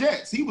played for the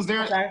Jets. He was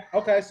there.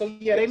 Okay. So,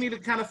 yeah, they need to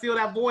kind of fill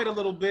that void a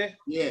little bit.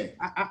 Yeah.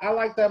 I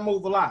like that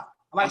move a lot.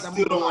 I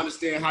still don't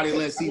understand how they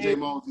let CJ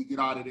Mosley get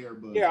out of there.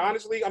 But yeah,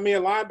 honestly, I mean,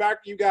 a linebacker,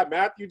 you got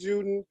Matthew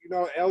Judon,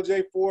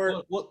 LJ Ford.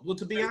 Well,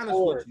 to be honest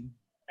with you.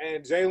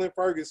 And Jalen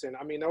Ferguson.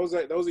 I mean, those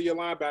are your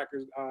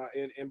linebackers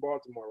in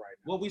Baltimore right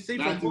now. What we see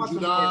Matthew from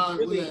Baltimore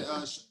really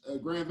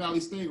Grand Valley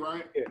State,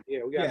 right?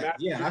 Yeah, we got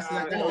Matthew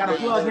Judon. Gotta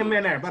plug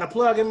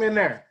him in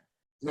there.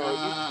 You know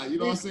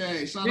what I'm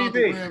saying? Shout out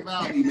to Grand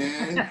Valley,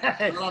 man.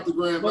 Shout out to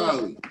Grand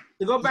Valley.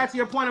 To go back to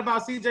your point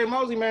about CJ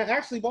Mosley, man,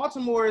 actually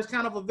Baltimore is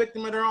kind of a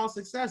victim of their own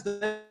success.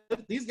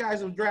 These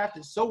guys have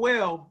drafted so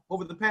well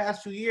over the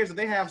past 2 years that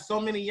they have so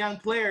many young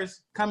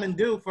players coming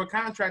due for a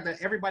contract that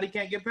everybody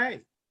can't get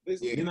paid.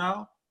 Yeah. You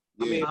know?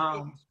 Yeah.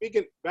 I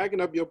mean,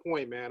 backing up your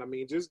point, man. I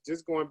mean,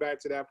 just going back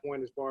to that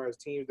point as far as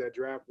teams that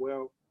draft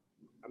well.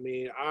 I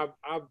mean, I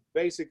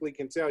basically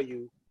can tell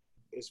you,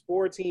 it's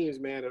 4 teams,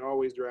 man, that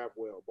always draft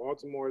well.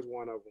 Baltimore is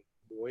one of them.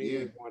 New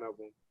England is one of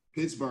them.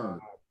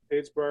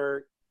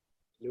 Pittsburgh,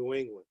 New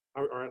England.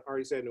 I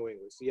already said New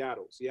England.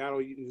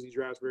 Seattle usually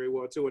drafts very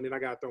well too. And then I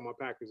got to throw my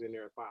Packers in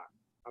there at 5.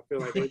 I feel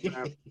like they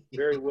draft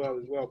very well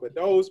as well. But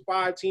those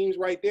 5 teams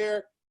right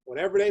there,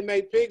 whenever they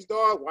make picks,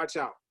 dog, watch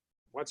out.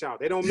 Watch out.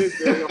 They don't miss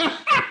very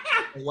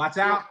often. Watch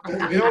out.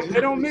 They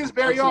don't miss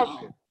very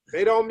often.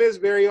 They don't miss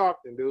very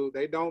often, dude.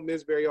 They don't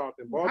miss very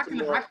often.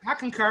 Baltimore. I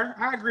concur.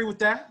 I agree with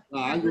that.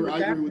 I agree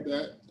with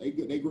that.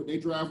 They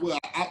draft well.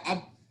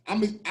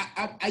 I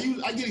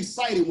get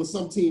excited when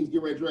some teams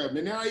get ready to draft. And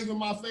they're not even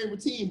my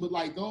favorite team, but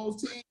like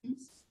those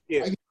teams,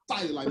 I get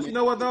excited. Like, But man, you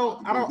know what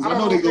though? I don't I know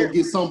know they're gonna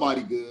get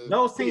somebody good.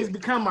 those teams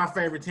become my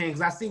favorite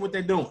teams. I see what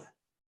they're doing.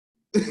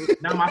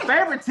 Now my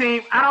favorite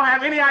team, I don't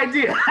have any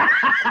idea.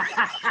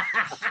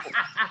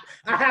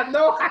 I have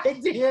no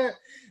idea.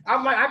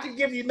 I'm like, I can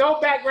give you no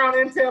background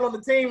intel on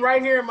the team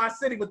right here in my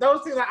city, but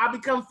those teams, I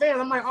become fans.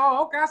 I'm like,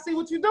 oh, okay, I see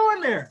what you're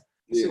doing there.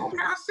 Yeah, Okay,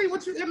 I see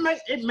what it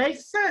makes sense. it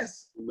makes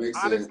sense.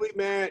 Honestly,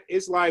 man,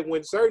 it's like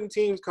when certain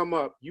teams come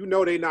up, you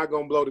know they're not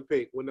gonna blow the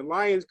pick. When the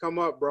Lions come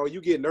up, bro,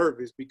 you get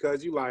nervous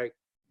because you like,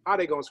 how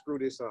they gonna screw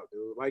this up,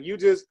 dude? Like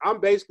I'm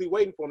basically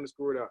waiting for them to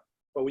screw it up.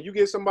 But when you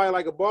get somebody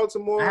like a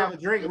Baltimore, I have a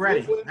drink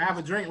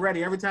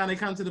ready. Every time they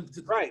come to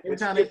the right. every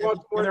time they're on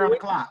the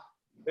clock.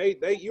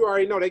 You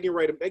already know they get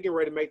ready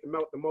to make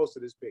the most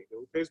of this pick.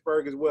 Dude.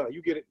 Pittsburgh as well.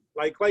 You get it,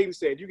 like Clayton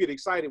said, you get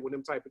excited when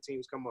them type of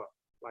teams come up.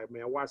 Like,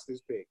 man, watch this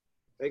pick.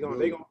 They gonna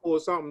pull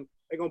something.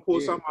 They gonna pull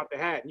something out the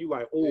hat, and you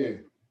like, oh,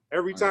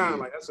 every time,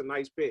 like that's a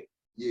nice pick.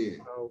 Yeah,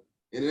 so,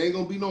 and it ain't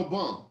gonna be no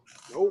bum.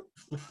 Nope.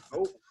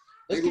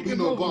 Let's keep it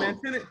moving,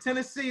 man.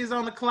 Tennessee is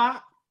on the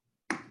clock.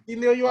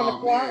 You on the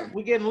clock. Man.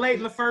 We're getting late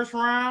in the first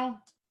round.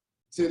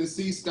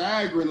 Tennessee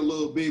staggering a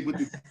little bit with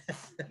the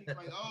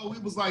like, we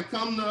was like,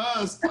 come to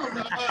us.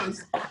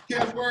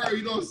 Can't worry,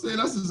 you know what I'm saying?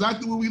 That's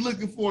exactly what we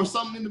looking for.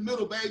 Something in the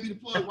middle, baby, to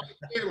plug right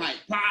there, like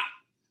pop.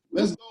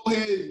 Let's go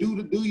ahead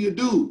and do your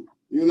do.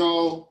 You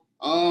know.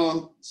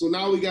 So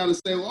now we gotta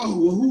say, well,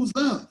 who's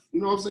left?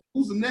 You know what I'm saying?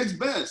 Who's the next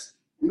best?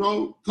 You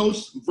know,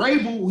 Coach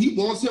Vrabel, he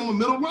wants him a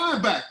middle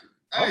linebacker.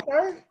 Hey,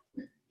 Okay.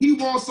 he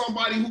wants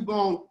somebody who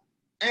gonna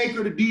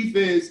anchor the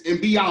defense and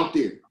be out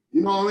there.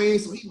 You know what I mean?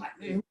 So he's like,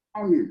 man,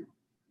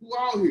 who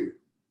out here?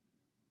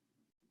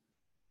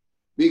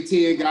 Big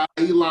Ten guy,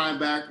 he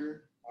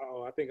linebacker.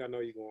 Oh, I think I know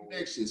you're going.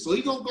 Connection. So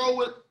he gonna go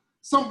with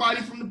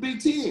somebody from the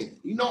Big Ten.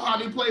 You know how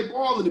they play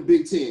ball in the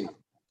Big Ten.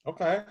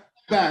 Okay.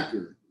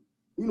 Backer.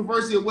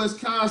 University of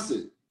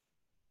Wisconsin.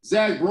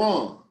 Zach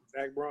Braun.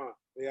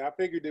 Yeah, I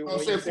figured it. You know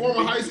what I'm saying?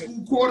 Former high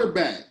school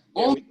quarterback.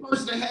 Only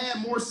person that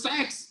had more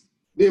sacks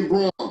than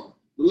Braun the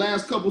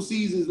last couple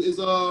seasons is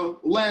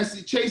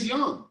Chase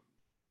Young.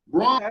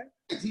 Braun,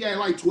 he had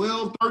like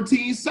 12,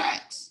 13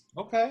 sacks.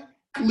 Okay.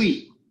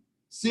 Athlete.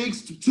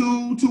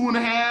 6'2",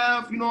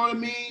 2.5, you know what I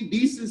mean?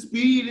 Decent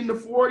speed in the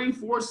 40,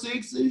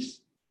 4.6-ish.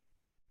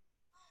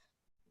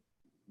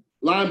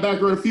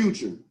 Linebacker of the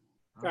future.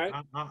 Okay.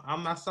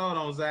 I'm not sold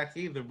on Zach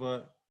either,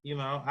 but you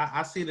know,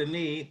 I see the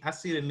need.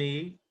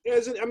 Yeah,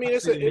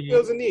 it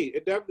feels a need.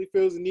 It definitely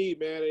feels a need,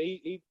 man. And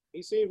he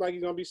seems like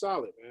he's gonna be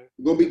solid, man.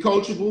 He's gonna be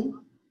coachable.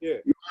 Yeah.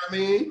 You know what I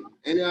mean?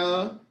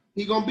 And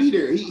he gonna be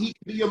there. He can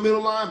be a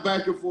middle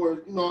linebacker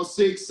for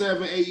 6,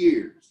 7, 8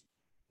 years.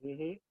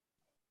 Mm-hmm.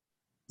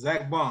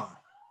 Zach Bond.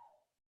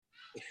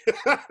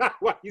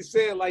 Why you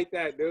say it like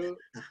that, dude?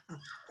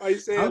 Why you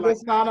say it like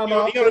that?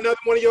 No. You on another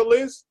one of your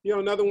lists? You on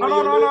another one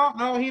of your lists?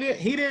 No.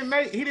 He didn't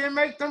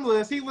make them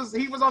lists. He was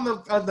on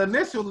the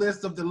initial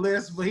list of the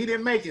list, but he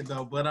didn't make it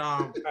though. But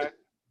I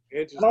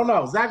don't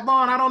know. Zach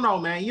Bond, I don't know,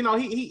 man. You know,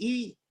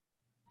 he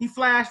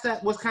flashed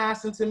at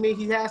Wisconsin to me.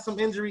 He has some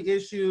injury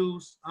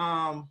issues.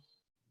 I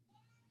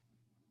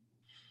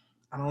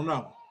don't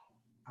know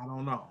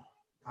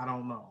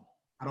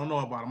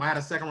about him. I had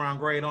a second round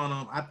grade on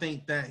him. I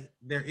think that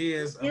there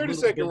is near the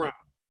second round.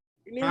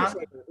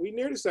 We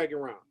near the second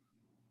round.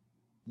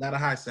 Not a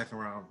high second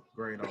round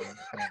grade on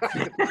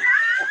him.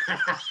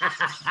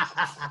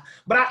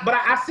 but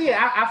I see it.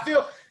 I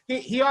feel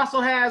he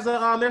also has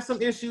there's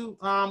some issue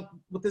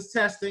with his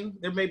testing.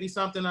 There may be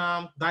something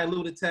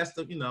diluted test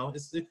of,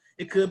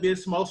 it could be a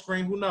smoke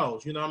screen. Who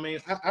knows? You know what I mean?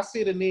 I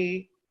see the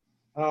need.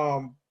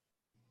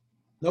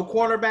 No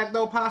cornerback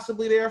though,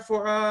 possibly there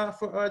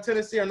for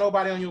Tennessee, or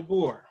nobody on your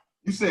board.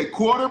 You said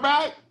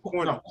quarterback?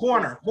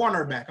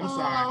 Cornerback. I'm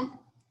sorry.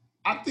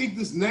 I think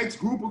this next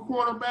group of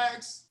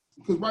cornerbacks,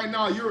 because right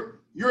now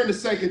you're in the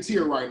second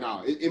tier right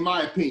now, in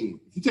my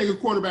opinion. If you take a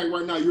quarterback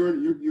right now,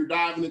 you're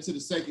diving into the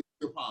second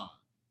tier pond.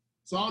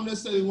 So I don't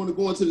necessarily want to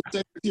go into the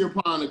second tier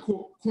pond of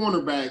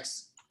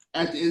cornerbacks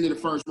at the end of the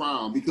first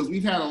round, because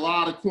we've had a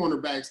lot of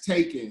cornerbacks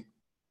taken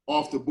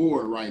off the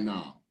board right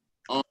now.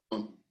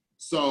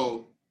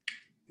 So.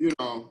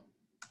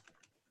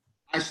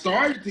 I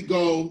started to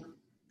go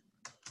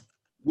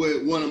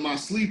with one of my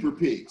sleeper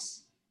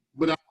picks,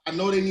 but I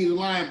know they need a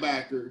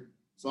linebacker,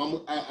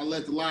 so I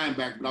let the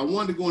linebacker. But I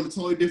wanted to go in a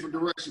totally different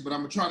direction, but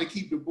I'm gonna try to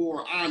keep the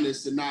board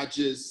honest and not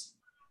just.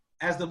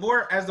 As the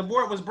board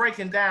was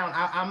breaking down,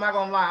 I'm not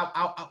gonna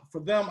lie.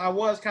 For them, I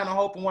was kind of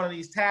hoping one of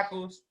these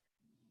tackles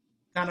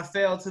kind of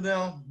fell to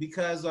them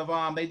because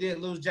of they did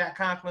lose Jack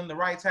Conklin, the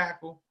right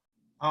tackle,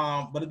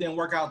 but it didn't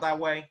work out that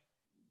way.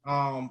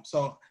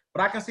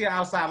 But I can see an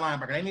outside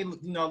linebacker. They need,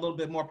 a little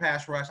bit more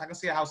pass rush. I can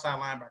see an outside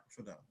linebacker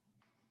for them.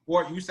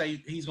 Or you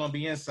say he's going to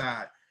be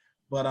inside.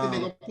 But I think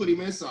they're going to put him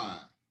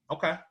inside.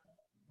 Okay.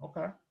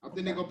 I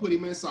think they're going to put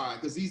him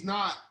inside because he's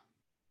not,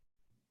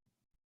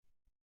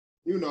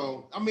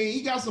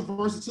 he got some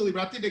versatility,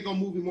 but I think they're going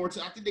to move him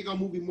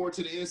more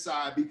to the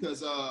inside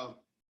because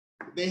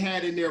they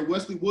had in there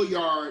Wesley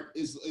Woodyard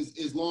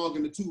is long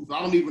in the tooth. I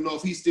don't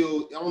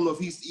know if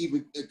he's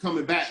even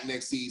coming back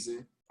next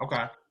season.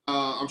 Okay.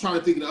 I'm trying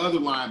to think of the other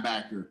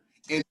linebacker,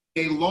 and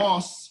they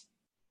lost.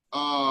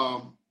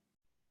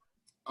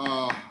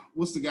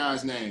 What's the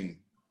guy's name?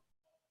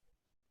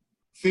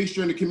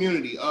 Fixture in the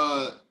community.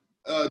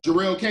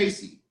 Jarrell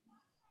Casey.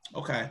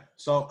 Okay,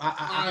 so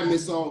I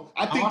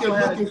think they're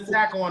looking for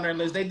tackle on their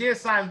list. They did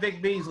sign Vic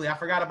Beasley. I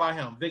forgot about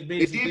him. Vic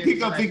Beasley. They did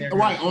pick up Vic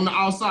right on the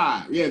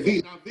outside. Yeah,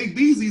 Vic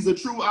Beasley's a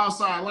true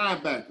outside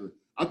linebacker.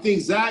 I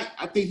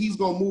think he's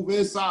gonna move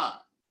inside.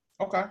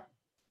 Okay.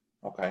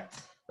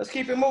 Let's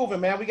keep it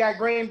moving, man. We got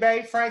Green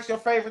Bay. Frank's your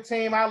favorite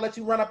team. I'll let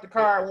you run up the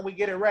card when we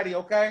get it ready,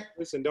 okay?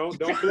 Listen, don't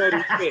blow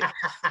this pick.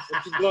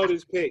 Don't you blow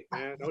this pick,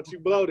 man. Don't you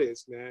blow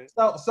this, man.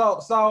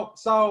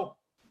 So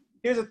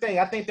here's the thing.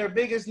 I think their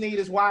biggest need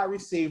is wide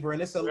receiver,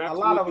 and it's a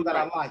lot of them that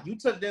I like. You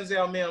took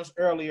Denzel Mims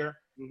earlier.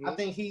 Mm-hmm. I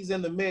think he's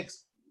in the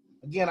mix.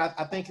 Again,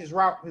 I think his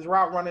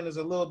route running is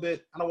a little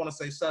bit, I don't want to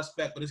say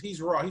suspect, but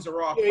he's raw. He's a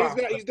raw. Yeah,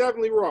 he's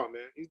definitely raw,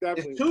 man. He's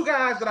definitely. There's two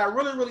guys that I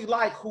really, really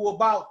like who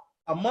about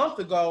a month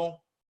ago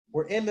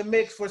were in the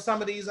mix for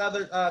some of these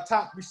other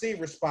top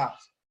receiver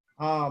spots.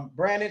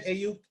 Brandon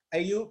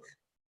Ayuk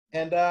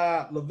and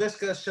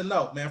Laviska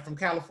Shenault, man, from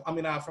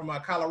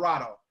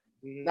Colorado.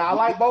 Mm-hmm. Now I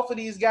like both of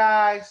these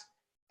guys,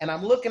 and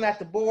I'm looking at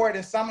the board,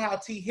 and somehow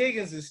T.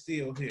 Higgins is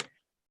still here.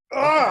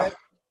 Okay?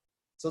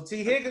 So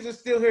T. Higgins is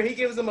still here. He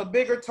gives them a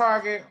bigger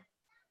target,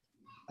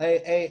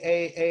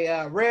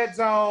 a red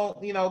zone,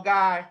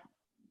 guy.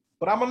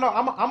 But I'm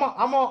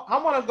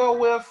gonna go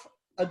with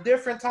a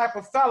different type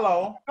of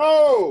fellow.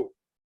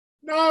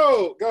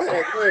 No, go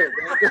ahead.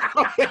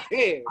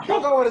 I'm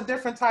gonna go with a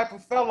different type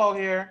of fellow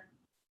here,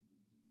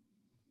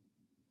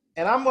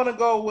 and I'm gonna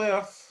go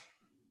with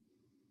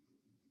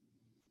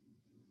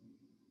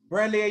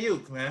Brandon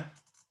Ayuk, man.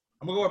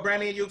 I'm gonna go with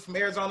Brandon Ayuk from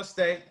Arizona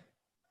State,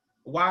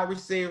 wide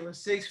receiver,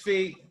 6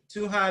 feet,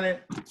 200,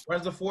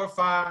 runs a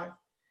 4.5.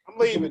 I'm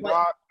leaving,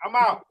 dog. I'm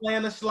out.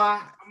 Playing the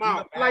slot. I'm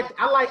out.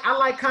 I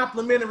like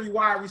complimentary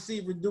wide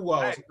receiver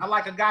duos. Hey. I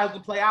like a guy who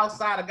can play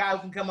outside, a guy who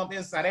can come up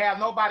inside. They have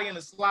nobody in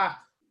the slot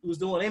who's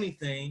doing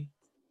anything.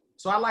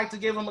 So I like to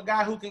give him a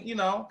guy who can,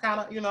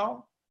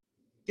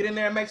 get in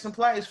there and make some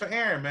plays for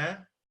Aaron,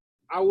 man.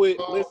 I would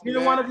listen.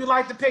 Either one of you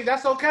like to pick,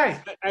 that's okay.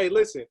 Hey,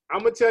 listen, I'm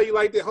gonna tell you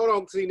like this. Hold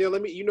on, see now,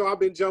 I've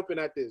been jumping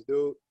at this,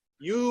 dude.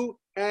 You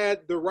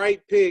had the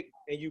right pick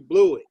and you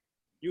blew it.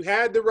 You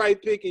had the right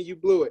pick and you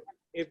blew it.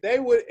 If they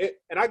would,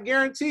 and I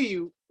guarantee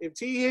you, if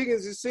T.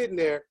 Higgins is sitting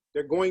there,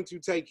 they're going to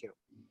take him.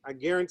 I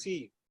guarantee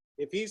you.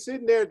 If he's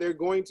sitting there, they're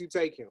going to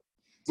take him.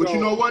 But you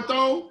know what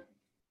though?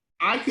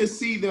 I could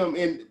see them,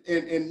 and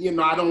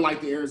I don't like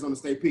the Arizona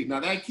State pick.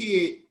 Now that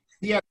kid,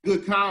 he had a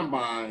good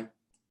combine,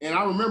 and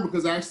I remember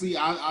because actually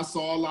I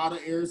saw a lot of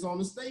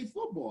Arizona State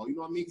football. You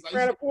know what I mean? He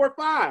ran a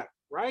 4.5,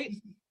 right?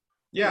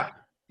 Yeah.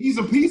 He's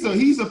a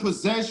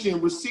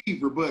possession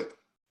receiver, but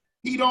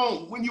he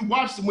don't. When you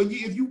watch them, when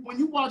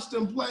you watch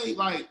them play,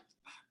 like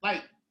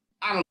I'm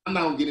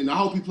not gonna get in. I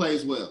hope he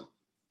plays well.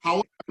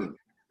 However,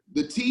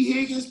 the T.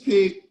 Higgins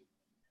pick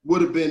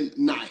would have been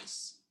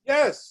nice.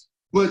 Yes.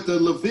 But the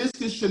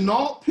Laviska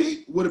Shenault pick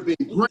would have been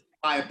great, in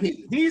my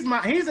opinion. He's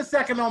a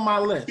second on my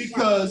list.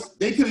 Because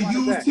they could have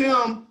used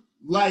him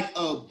like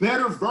a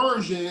better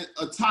version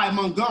of Ty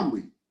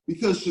Montgomery.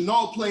 Because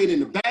Shenault played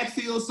in the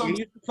backfield. He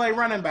used to play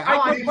running back.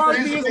 Mike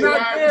McCarthy is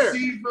not there.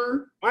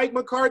 Receiver. Mike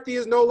McCarthy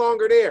is no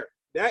longer there.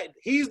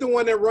 He's the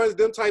one that runs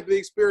them type of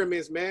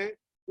experiments, man.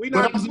 We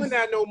not doing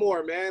that no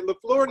more, man.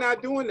 LaFleur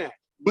not doing that.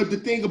 But the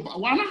thing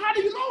about how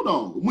do you know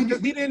though?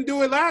 Because he didn't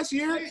do it last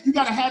year. You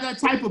got to have that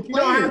type of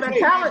player. You don't have that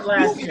talent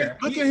last year.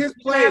 Look at his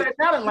plays.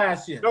 Talent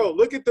last year. No,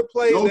 look at the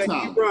plays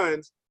he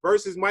runs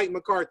versus Mike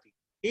McCarthy.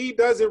 He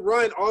doesn't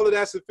run all of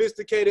that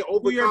sophisticated,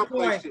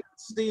 overcomplex shit.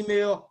 Steve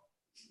Neal,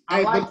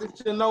 I like the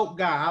Shenault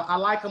guy. I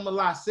like him a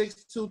lot.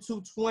 6'2",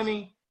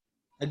 220.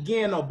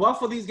 Again, though,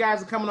 both of these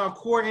guys are coming off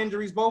core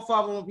injuries. Both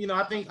of them,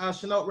 I think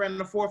Shenault ran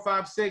in a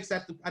 4.56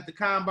 at the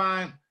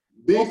combine.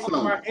 Both of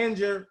them are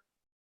injured.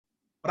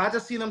 But I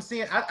just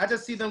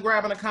see them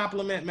grabbing a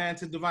compliment, man,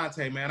 to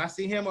Devontae, man. I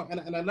see him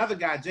and another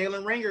guy,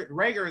 Jalen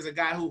Reagor is a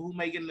guy who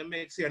may get in the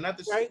mix here.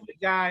 Another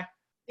guy.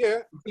 Yeah.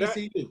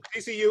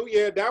 TCU,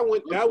 yeah, that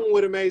one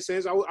would have made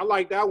sense. I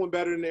like that one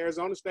better than the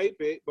Arizona State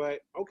pick, but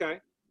okay.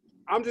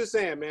 I'm just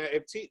saying, man,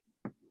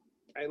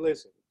 hey,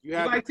 listen. You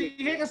like T.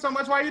 Higgins so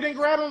much, why you didn't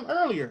grab him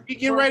earlier? He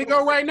getting ready to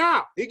go right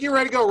now. He getting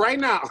ready to go right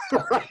now.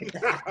 He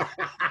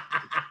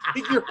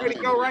getting ready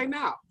to go right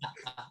now.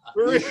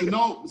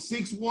 Shenault,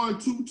 6'1",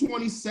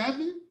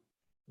 227.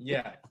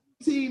 Yeah.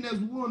 The team that's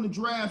willing to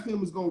draft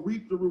him is going to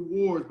reap the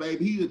rewards,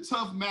 baby. He's a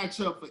tough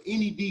matchup for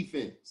any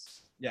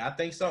defense. Yeah, I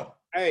think so.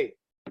 Hey.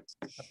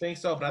 I think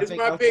so, but I think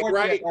my pick,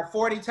 right? At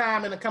 40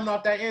 time and coming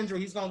off that injury,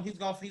 he's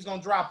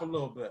gonna drop a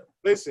little bit.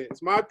 Listen,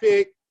 it's my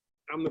pick.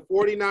 I'm the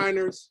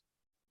 49ers.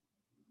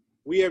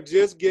 We have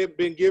just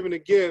been given a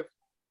gift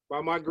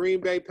by my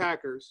Green Bay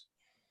Packers,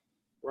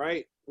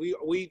 right?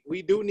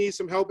 We do need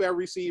some help at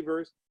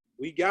receivers.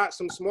 We got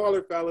some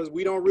smaller fellas.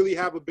 We don't really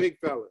have a big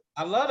fella.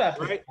 I love that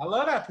pick. Right? I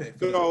love that pick.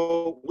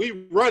 So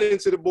we run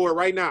into the board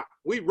right now.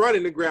 We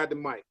running to grab the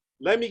mic.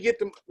 Let me get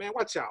them. Man,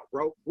 watch out,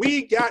 bro.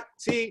 We got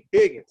T.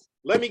 Higgins.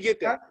 Let me get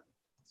that.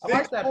 I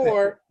like that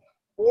 6'4",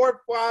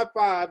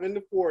 4.55 in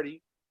the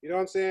 40. You know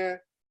what I'm saying?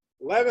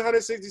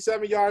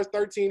 1,167 yards,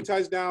 13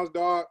 touchdowns,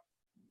 dog.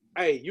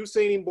 Hey, you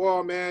seen him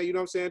ball, man. You know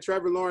what I'm saying?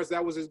 Trevor Lawrence,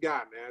 that was his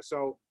guy, man.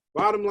 So,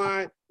 bottom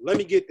line, let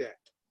me get that.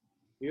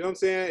 You know what I'm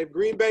saying? If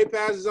Green Bay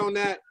passes on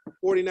that,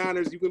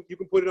 49ers, you can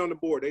put it on the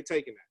board. They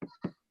taking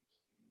that.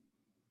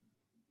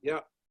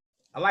 Yep.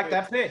 I like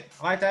that pick.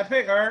 I like that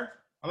pick, Irv.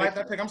 I like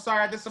that pick. I'm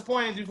sorry I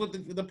disappointed you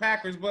with the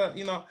Packers, but,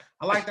 you know,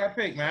 I like that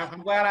pick, man.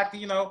 I'm glad I can,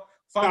 you know,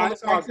 fumble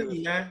it's all the team,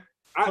 good. man.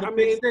 I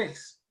mean,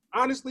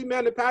 honestly,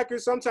 man, the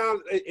Packers,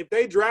 sometimes if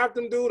they draft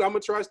them, dude, I'm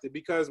going to trust it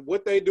because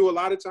what they do a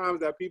lot of times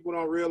that people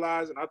don't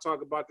realize, and I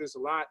talk about this a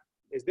lot,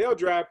 is they'll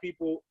draft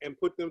people and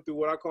put them through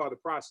what I call the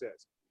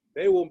process.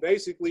 They will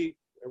basically,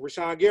 and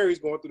Rashawn Gary's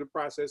going through the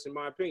process, in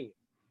my opinion.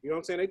 You know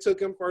what I'm saying? They took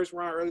him first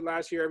round early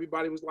last year.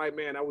 Everybody was like,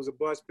 man, that was a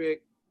bust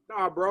pick.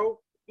 Nah, bro,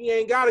 he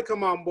ain't got to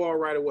come on ball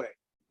right away.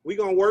 We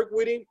going to work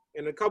with him.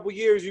 In a couple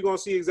years, you're going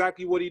to see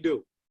exactly what he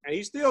do. And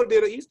he still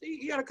did it.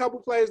 He had a couple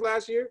plays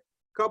last year,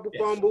 couple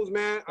fumbles,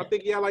 man. I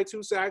think he had like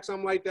 2 sacks,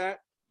 something like that.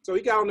 So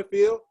he got on the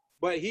field,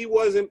 but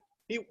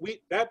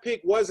that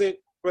pick wasn't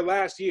for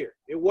last year.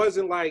 It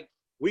wasn't like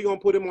we going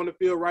to put him on the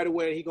field right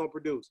away and he going to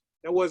produce.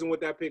 That wasn't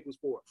what that pick was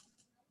for.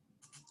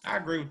 I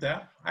agree with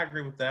that.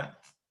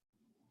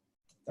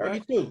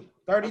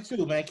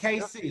 32, man.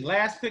 KC,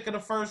 last pick of the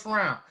first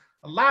round.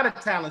 A lot of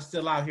talent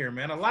still out here,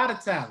 man. A lot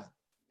of talent.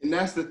 And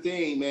that's the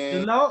thing,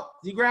 man. Shenault?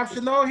 You grab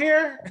Shenault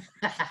here?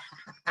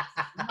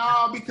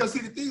 No, because see,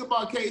 the thing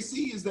about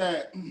KC is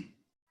that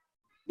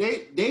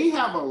they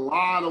have a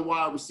lot of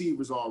wide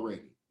receivers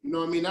already. You know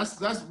what I mean?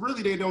 That's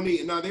really they don't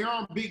need. Now, they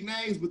aren't big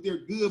names, but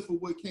they're good for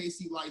what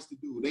KC likes to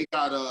do. They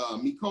got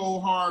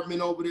Mecole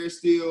Hardman over there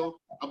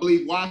still. I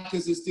believe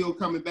Watkins is still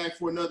coming back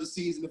for another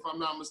season, if I'm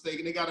not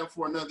mistaken. They got him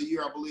for another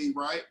year, I believe,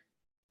 right?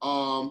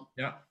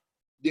 Yeah.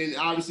 Then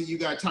obviously you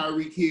got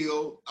Tyreek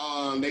Hill.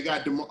 They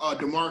got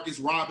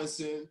Demarcus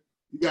Robinson.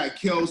 You got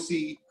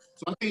Kelsey.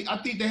 So I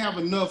think they have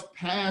enough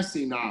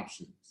passing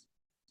options.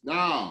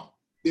 Now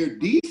their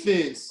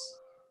defense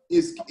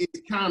is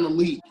kind of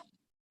leaky.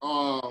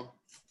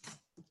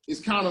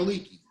 It's kind of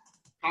leaky.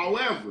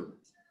 However,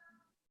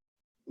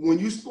 when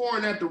you're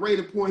scoring at the rate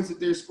of points that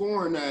they're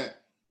scoring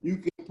at, you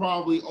can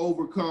probably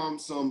overcome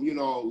some,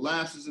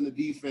 lapses in the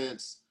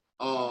defense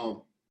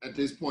at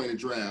this point in the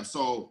draft.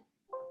 So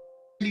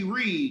Andy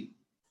Reid,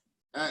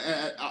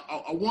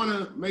 I want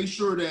to make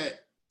sure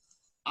that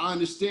I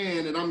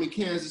understand that I'm in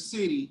Kansas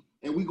City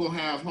and we're going to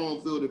have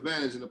home field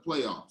advantage in the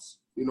playoffs.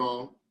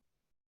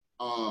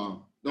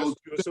 Those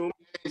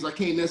games, I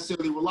can't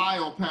necessarily rely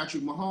on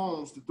Patrick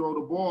Mahomes to throw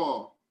the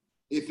ball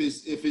if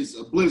it's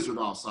a blizzard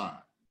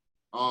outside.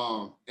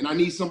 And I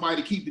need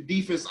somebody to keep the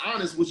defense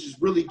honest, which is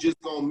really just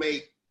going to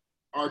make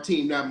our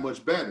team that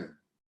much better.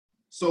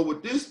 So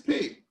with this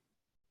pick,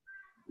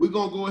 we're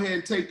going to go ahead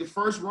and take the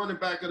first running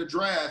back of the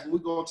draft, and we're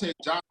going to take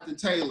Jonathan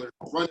Taylor,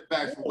 running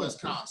back from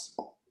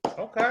Wisconsin.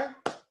 Okay.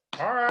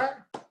 All right.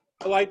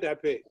 I like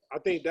that pick. I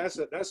think that's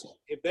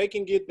if they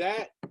can get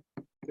that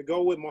to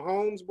go with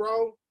Mahomes,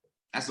 bro.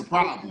 That's a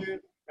problem.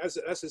 That's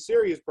a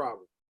serious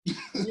problem.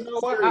 You know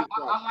what?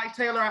 I like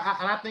Taylor,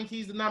 and I think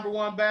he's the number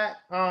one back.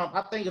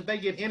 I think if they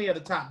get any of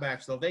the top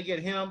backs, though, if they get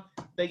him,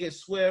 if they get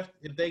Swift,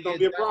 if they get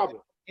be a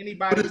problem.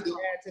 Anybody to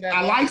add to that.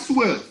 I like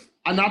Swift.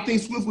 And I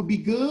think Swift would be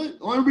good.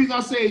 The only reason I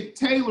say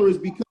Taylor is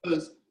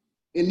because,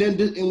 and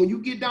when you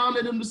get down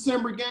to them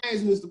December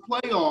games and it's the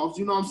playoffs,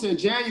 you know what I'm saying,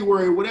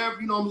 January, whatever,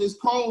 it's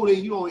cold and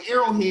you on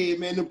Arrowhead,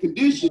 man, them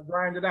conditions.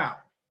 Grind it out.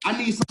 I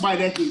need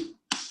somebody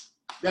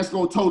that's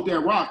going to tote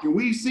that rock. And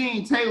we've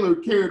seen Taylor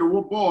carry the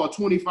ball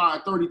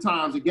 25, 30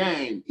 times a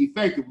game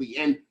effectively.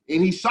 And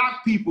he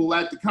shocked people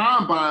at the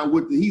combine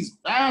he's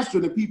faster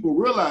than people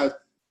realize.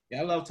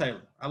 Yeah, I love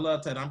Taylor.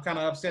 I'm kind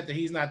of upset that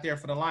he's not there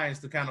for the Lions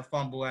to kind of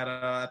fumble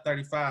at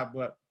 35,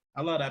 but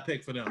I love that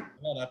pick for them.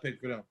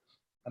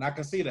 And I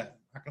can see that.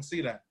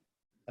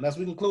 And as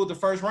we conclude the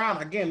first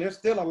round, again, there's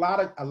still a lot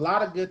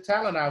of good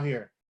talent out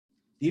here.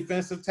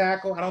 Defensive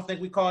tackle. I don't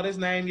think we called his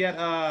name yet.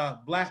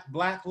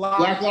 Blacklock.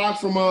 Blacklock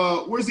from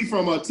where's he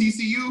from?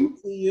 TCU.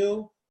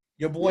 TCU.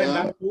 Your boy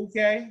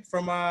Madubuike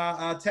from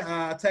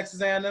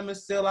Texas A&M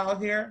is still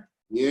out here.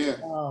 Yeah.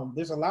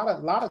 There's a lot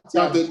of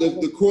talent.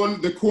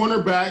 The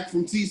cornerback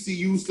from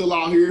TCU still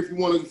out here. If you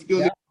want to still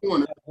get the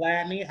corner.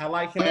 Gladney, I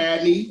like him.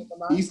 Gladney,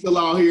 he's still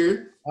out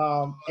here.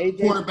 AJ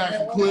cornerback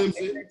from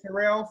Clemson. AJ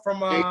Terrell from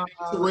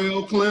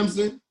Terrell,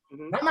 Clemson.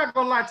 I'm not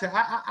gonna lie to you.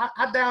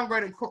 I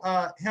downgraded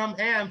him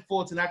and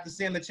Fulton after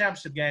seeing the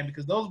championship game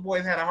because those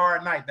boys had a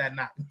hard night that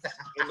night.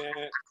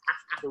 And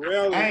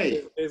Terrell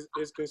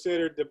is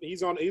considered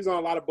he's on a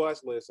lot of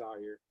bus lists out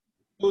here.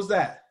 Who's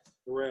that?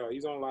 Terrell.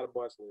 He's on a lot of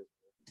bus lists.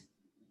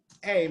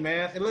 Hey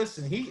man,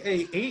 listen, he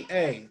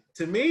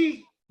to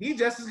me, he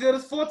just as good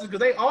as Fulton because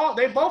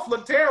they both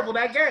look terrible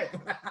that game.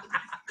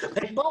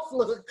 They both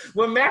look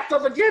when matched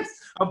up against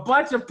a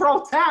bunch of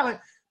pro talent,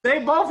 they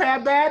both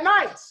had bad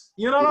nights.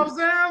 You know what I'm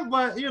saying?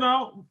 But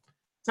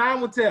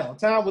time will tell.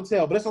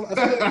 But it's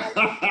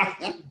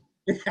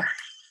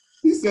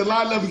He said a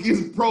lot of them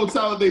against pro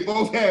talent, they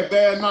both had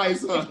bad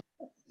nights, huh?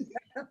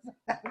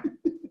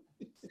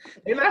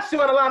 They're not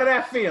showing a lot of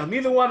that film.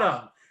 Neither one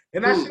of them.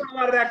 They're not showing a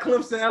lot of that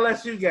Clemson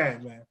LSU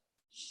game, man.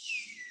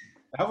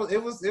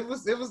 It was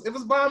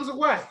bombs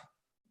away.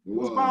 It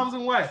was bombs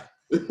away.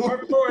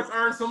 Mark Lawrence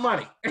earned some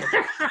money.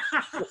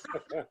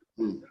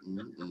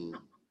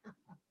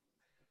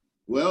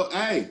 Well,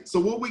 hey, so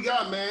what we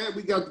got, man?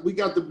 We got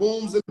the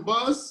booms and the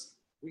bus.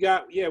 We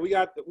got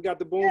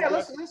the boom. Yeah,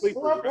 let's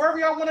wherever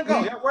y'all want to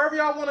go. Yeah, wherever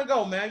y'all want to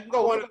go, man. You can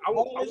go. I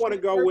want to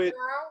go with.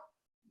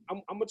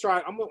 I'm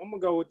gonna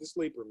go with the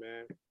sleeper,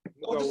 man.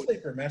 Go with the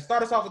sleeper, man.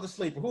 Start us off with the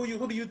sleeper.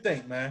 Who do you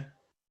think, man?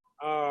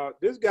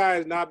 This guy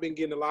has not been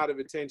getting a lot of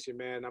attention,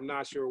 man. I'm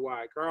not sure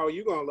why. Carl,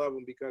 you're gonna love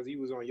him because he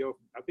was on your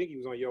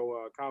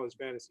college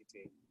fantasy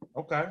team.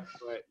 Okay.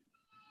 But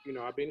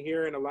I've been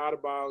hearing a lot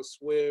about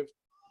Swift.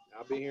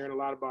 I've been hearing a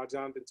lot about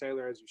Jonathan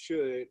Taylor, as you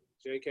should.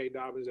 J.K.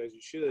 Dobbins, as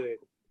you should.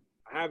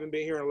 I haven't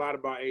been hearing a lot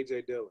about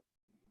A.J. Dillon.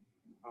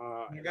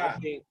 I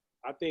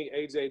think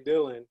A.J.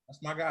 Dillon.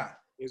 That's my guy.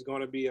 Is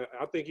going to be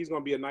I think he's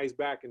going to be a nice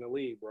back in the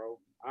league, bro.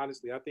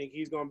 Honestly, I think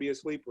he's going to be a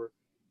sleeper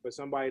for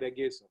somebody that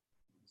gets him.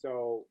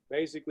 So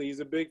basically, he's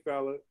a big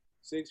fella,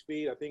 6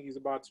 feet. I think he's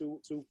about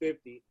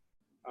 250.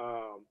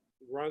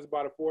 Runs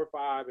about a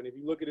 4.5. And if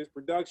you look at his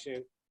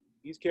production,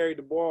 he's carried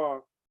the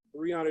ball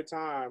 300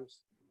 times,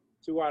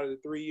 2 out of the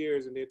 3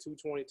 years, and then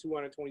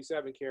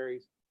 227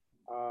 carries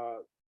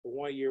for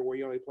 1 year where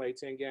he only played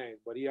 10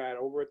 games. But he had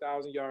over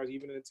 1,000 yards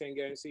even in a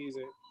 10-game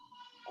season.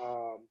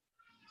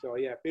 So,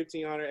 yeah,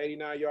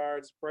 1,589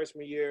 yards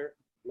freshman year,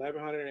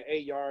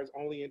 1,108 yards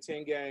only in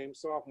 10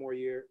 games sophomore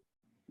year,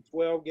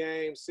 12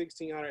 games,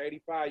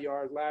 1,685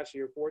 yards last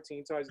year,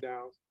 14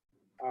 touchdowns.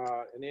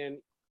 And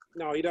then,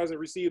 no, he doesn't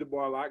receive the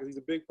ball a lot because he's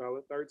a big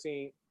fella,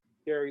 13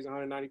 carries,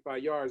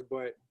 195 yards.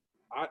 But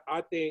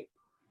I think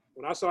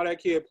when I saw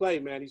that kid play,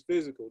 man, he's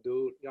physical,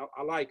 dude.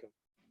 I like him.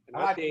 And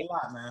I like him a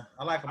lot, man.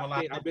 I like him a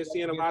lot. I've been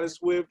seeing a lot of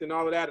Swift and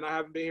all of that, and I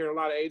haven't been hearing a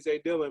lot of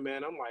A.J. Dillon,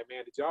 man. I'm like,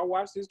 man, did y'all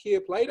watch this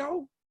kid play,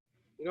 though?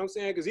 You know what I'm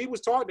saying? Because they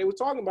was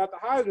talking about the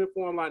Heisman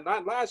for him, like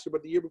not last year,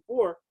 but the year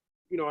before,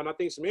 and I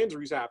think some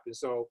injuries happened.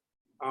 So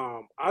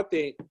I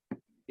think,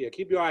 yeah,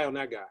 keep your eye on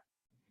that guy.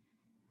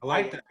 I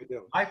like that.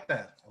 I like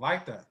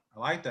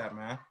that,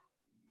 man.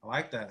 I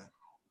like that.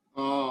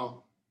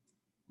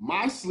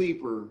 My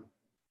sleeper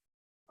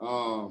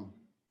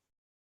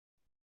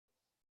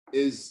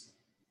is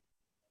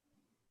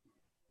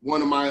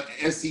one of my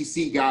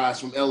SEC guys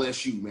from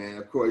LSU, man.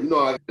 Of course, you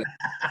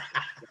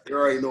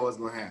already know what's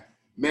gonna happen.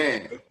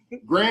 Man,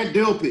 Grant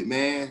Delpit,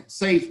 man,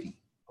 safety.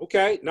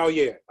 Okay. No,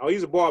 yeah. Oh,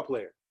 he's a ball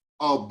player.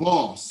 A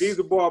boss. He's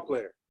a ball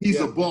player. He's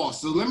a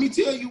boss. So let me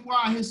tell you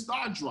why his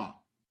start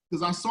dropped.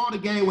 Because I saw the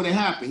game when it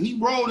happened. He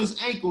rolled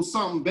his ankle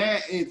something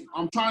bad, and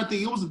I'm trying to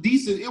think. It was a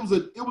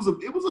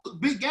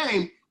big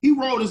game. He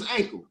rolled his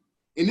ankle,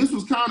 and this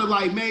was kind of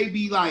like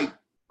maybe like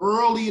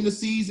early in the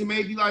season,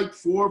 maybe like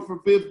 4th or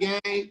 5th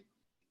game,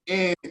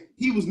 and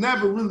he was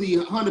never really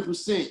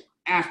 100%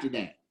 after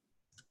that.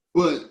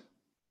 But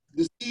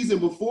the season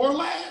before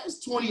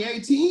last,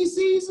 2018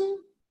 season,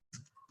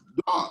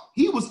 dog,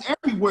 he was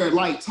everywhere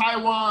like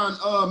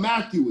Tyrann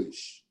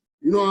Matthew-ish.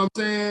 You know what I'm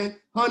saying?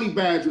 Honey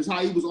Badgers, how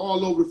he was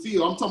all over the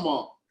field. I'm talking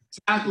about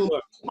tackles,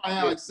 probably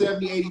had like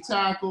 70, 80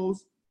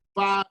 tackles,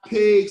 5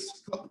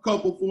 picks,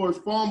 couple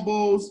forced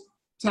fumbles,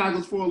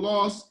 tackles for a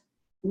loss.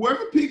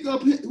 Whoever picks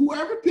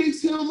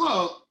him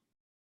up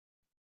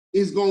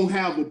is gonna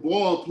have a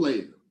ball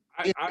player.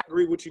 I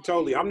agree with you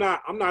totally. I'm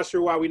not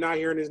sure why we're not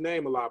hearing his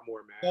name a lot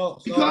more, man.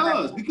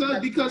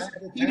 Because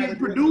he didn't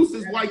produce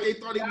as like they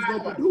thought he was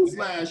gonna produce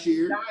last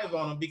year. Dive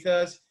on him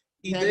because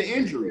he had an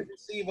injury.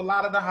 Receive a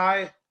lot of the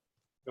hype.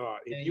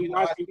 If you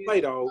watch him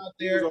play though,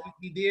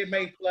 he did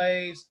make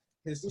plays.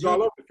 His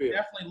all over the field.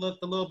 Definitely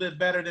looked a little bit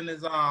better than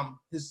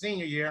his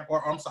senior year,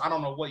 or I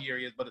don't know what year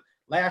he is, but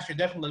last year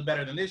definitely looked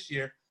better than this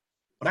year.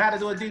 But I had to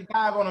do a deep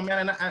dive on him,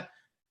 man, and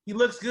he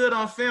looks good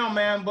on film,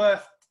 man,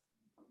 but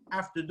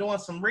after doing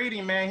some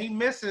reading, man, he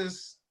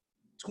misses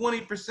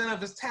 20%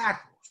 of his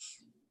tackles.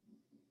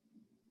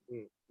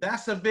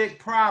 That's a big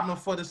problem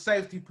for the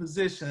safety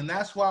position. And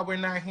that's why we're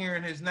not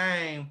hearing his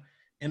name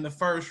in the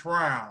first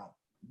round.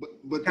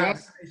 But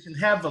that's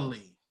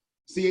heavily.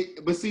 See, is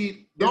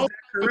that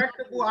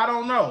correctable? I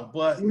don't know,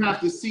 but you have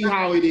to see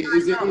how it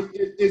is.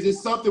 Is it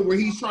something where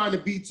he's trying to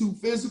be too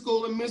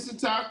physical and missing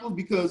tackles?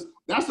 Because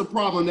that's a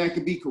problem that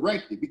can be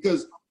corrected.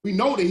 Because we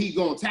know that he's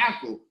gonna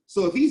tackle.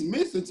 So if he's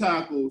missing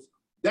tackles,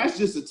 that's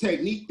just a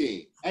technique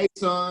thing. Hey,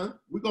 son,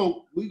 we're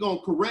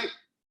gonna correct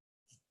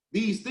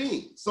these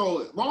things.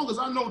 So as long as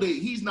I know that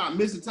he's not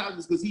missing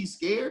tackles because he's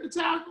scared to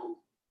tackle,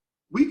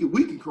 we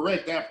can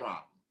correct that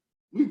problem.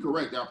 We can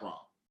correct that problem.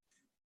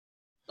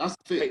 That's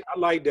the fit. Hey, I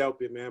like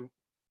Delpit, man.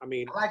 I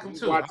mean, I like him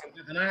too.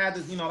 And I had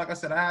to, like I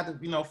said, I had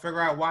to,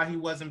 figure out why he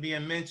wasn't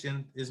being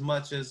mentioned as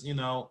much as,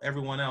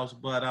 everyone else.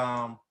 But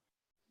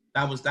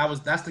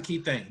that's the key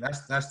thing.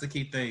 That's the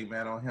key thing,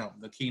 man, on him.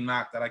 The key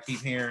knock that I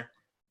keep hearing.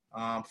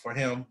 for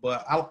him.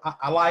 But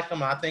I like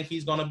him. I think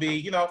he's going to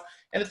be,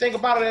 and the thing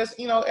about it is,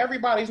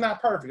 everybody's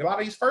not perfect. A lot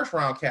of these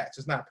first-round cats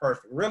is not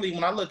perfect. Really,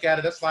 when I look at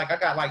it, it's like I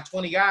got like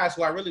 20 guys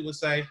who I really would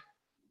say,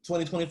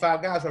 20,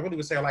 25 guys who I really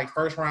would say are like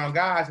first-round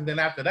guys. And then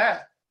after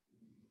that,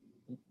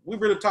 we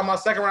really talking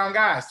about second-round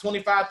guys.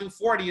 25 through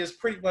 40 is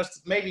pretty much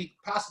maybe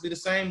possibly the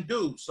same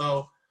dude.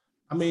 So,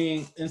 I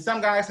mean, and some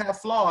guys have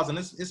flaws, and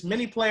it's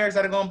many players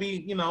that are going to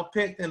be,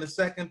 picked in the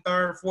second,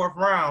 third, fourth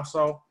round.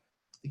 So,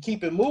 to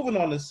keep it moving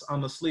on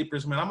the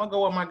sleepers, man, I'm going to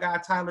go with my guy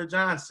Tyler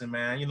Johnson,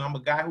 man. I'm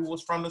a guy who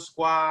was from the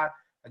squad,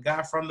 a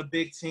guy from the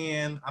Big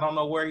Ten. I don't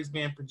know where he's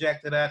being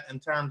projected at in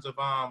terms of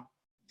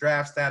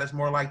draft status,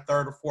 more like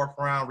third or fourth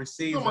round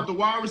receiver. You want the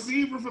wide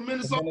receiver from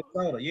Minnesota?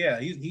 Yeah,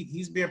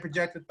 he's being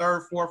projected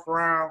third, fourth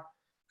round.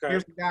 Okay.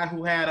 Here's the guy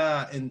who had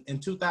in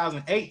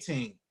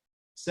 2018,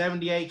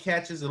 78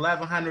 catches,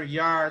 1,100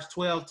 yards,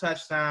 12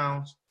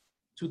 touchdowns.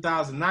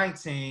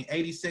 2019,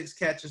 86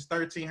 catches,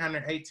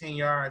 1,318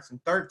 yards, and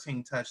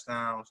 13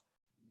 touchdowns,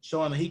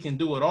 showing that he can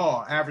do it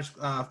all. Average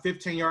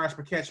 15 yards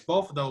per catch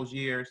both of those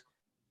years.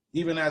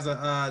 Even as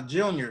a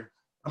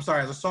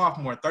as a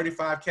sophomore,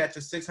 35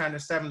 catches,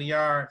 670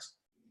 yards,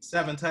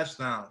 7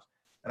 touchdowns.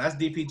 And that's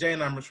DPJ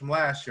numbers from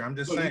last year. I'm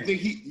just saying. Do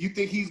you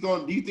think he's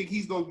gonna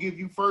give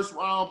you first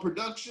round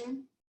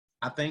production?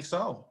 I think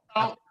so.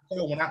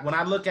 When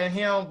I look at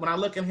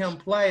him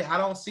play, I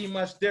don't see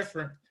much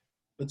different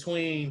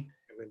between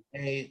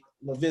a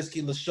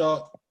Laviska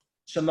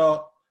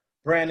Shenault,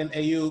 Brandon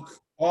Ayuk,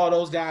 all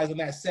those guys in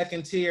that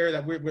second tier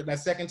that we're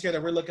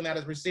looking at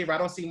as receiver. I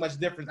don't see much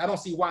difference. I don't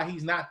see why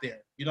he's not there.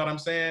 You know what I'm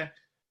saying?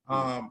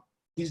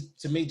 He's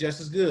to me just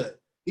as good.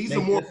 He's a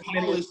more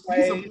polished,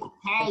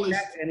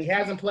 and he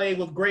hasn't played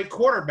with great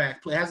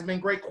quarterback play. Hasn't been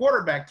great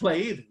quarterback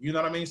play either. You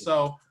know what I mean?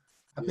 So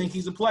I think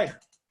he's a player.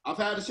 I've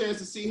had a chance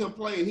to see him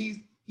play, and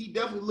he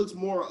definitely looks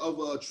more of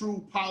a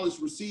true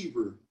polished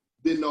receiver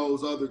than those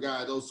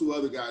two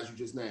other guys you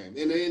just named.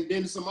 And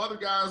then some other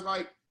guys,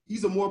 like,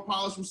 he's a more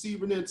polished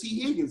receiver than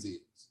T. Higgins is.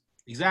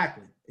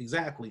 Exactly.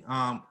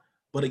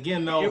 But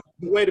again, though.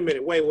 Wait a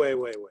minute. Wait.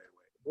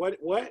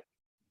 What?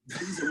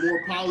 He's a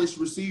more polished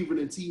receiver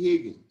than T.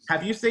 Higgins.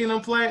 Have you seen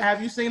him play,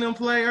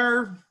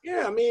 Irv?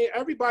 Yeah, I mean,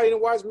 everybody that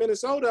watched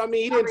Minnesota, I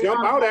mean, he didn't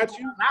jump out at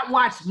you. Not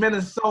watch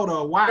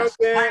Minnesota. Watch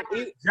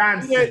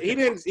Johnson. He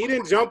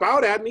didn't jump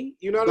out at me.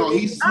 You know what I mean?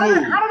 He's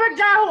smooth. How did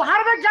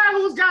that guy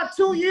who's got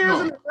 2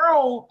 years in a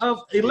row of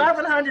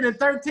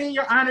 1,113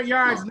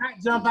 yards not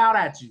jump out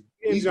at you?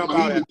 He didn't jump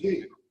out at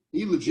me.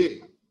 He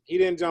legit. He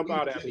didn't jump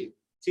out at me.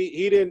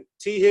 T.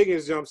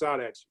 Higgins jumps out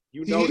at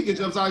you. T. Higgins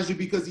jumps out at you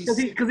because he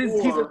played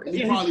for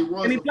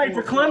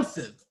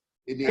Clemson.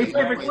 He played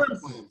for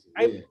Clemson.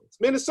 Hey,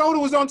 Minnesota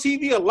was on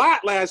TV a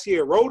lot last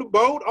year. Rode the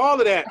boat, all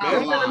of that,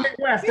 man.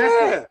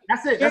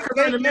 That's it.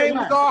 The game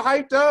was all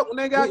hyped up when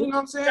they got, you know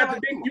what I'm saying?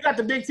 You got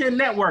the Big Ten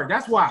Network.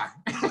 That's why.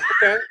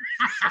 Okay.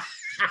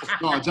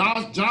 No,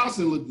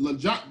 Johnson is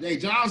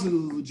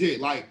legit.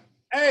 Like,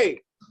 hey,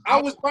 I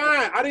was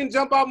fine. I didn't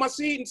jump out my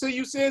seat until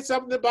you said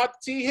something about the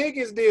T.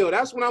 Higgins deal.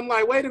 That's when I'm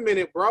like, wait a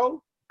minute,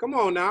 bro. Come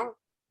on now.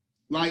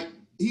 Like,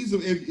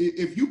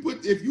 if you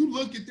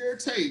look at their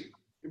tape,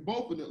 in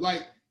both of them,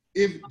 like,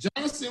 if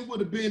Johnson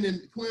would have been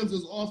in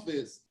Clemson's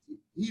offense,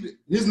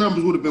 his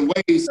numbers would have been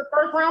way. He's a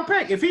first round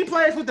pick. If he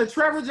plays with the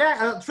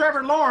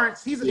Trevor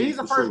Lawrence, he's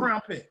a first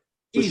round pick.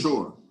 For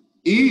sure.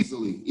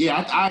 Easily.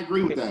 Yeah, I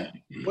agree with that.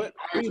 What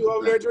you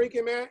over there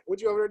drinking, man? What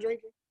you over there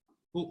drinking?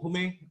 Who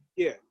me?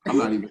 Yeah. I'm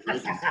not even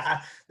drinking.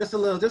 Just a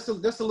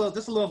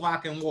little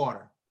vodka and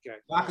water. Okay.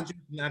 Vodka juice,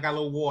 and I got a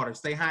little water.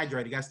 Stay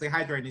hydrated. You gotta stay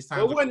hydrated these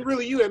times. It wasn't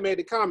really you that made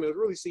the comment. It was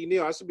really C.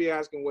 Neil. I should be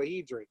asking what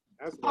he drinks.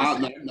 I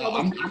don't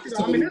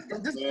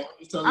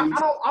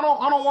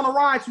want to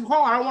ride too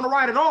hard. I don't want to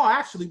ride at all,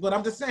 actually. But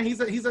I'm just saying he's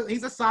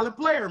a solid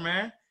player,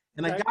 man,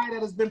 and a guy that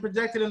has been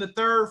projected in the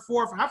third,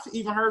 fourth. I've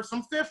even heard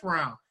some fifth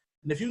round.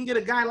 And if you can get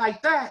a guy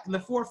like that in the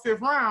fourth,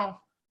 fifth round,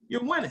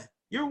 you're winning.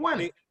 You're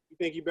winning. You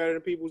think you're better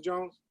than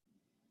Peoples-Jones?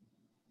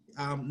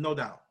 No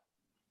doubt.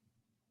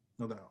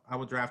 No doubt. I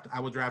would draft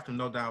him,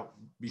 no doubt.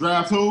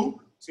 Draft who?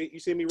 See, you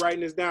see me writing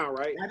this down,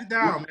 right? Write it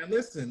down, man.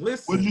 Listen.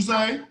 What'd you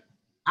say?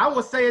 I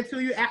will say it to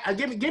you.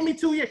 Give me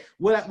 2 years.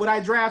 Would I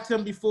draft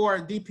him before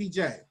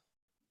DPJ?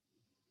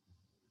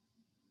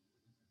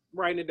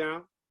 Writing it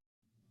down.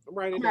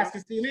 I'm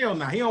asking Steve Neal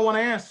now. He don't want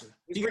to answer.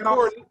 He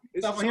don't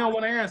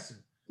want to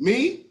answer.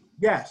 Me?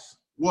 Yes.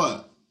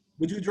 What?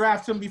 Would you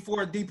draft him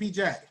before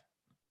DPJ?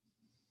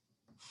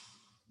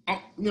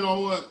 You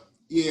know what?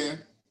 Yeah.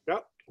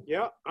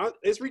 Yep.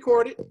 It's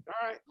recorded. All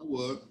right. I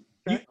would.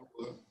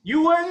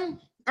 You wouldn't,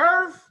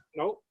 Irv?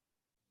 Nope.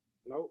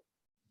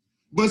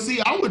 But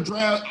see, I would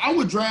draft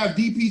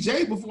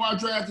DPJ before I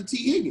drafted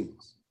T.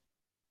 Higgins.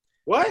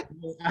 What?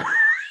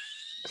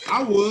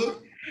 I would.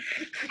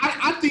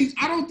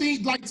 I don't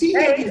think like T.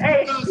 Higgins.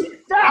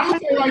 I'm gonna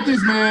say like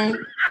this, man.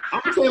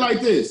 I'm gonna say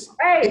like this.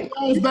 Hey, it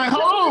goes back.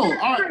 Hold on.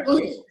 All right, go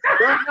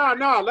ahead.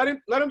 No. Let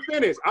him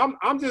finish. I'm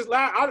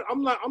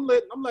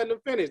letting him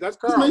finish. That's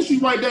Carl. Just make sure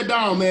you write that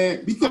down,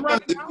 man. Because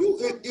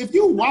if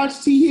you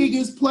watch T.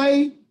 Higgins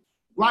play,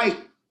 like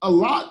a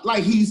lot.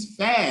 Like he's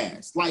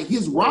fast. Like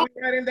his route.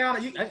 Writing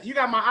down. You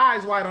got my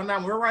eyes wide on that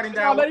one. We're writing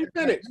down. Let him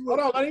finish. Hold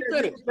on, let him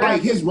finish.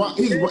 Like his route.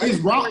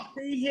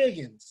 T.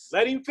 Higgins.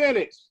 Let him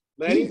finish.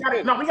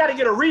 No, we got to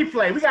get a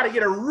replay. We got to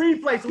get a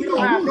replay so we don't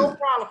have no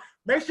problem.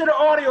 Make sure the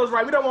audio is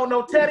right. We don't want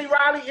no Teddy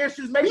Riley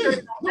issues. Make sure.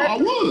 No, I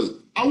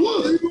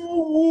would. You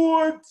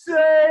would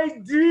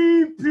take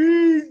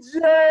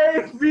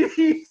DPJ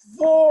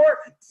before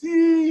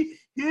T.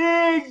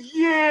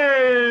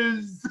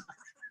 Higgins.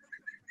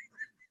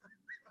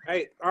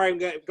 Hey, all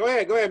right, go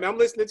ahead, man. I'm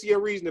listening to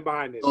your reasoning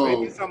behind this.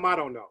 Maybe it's something I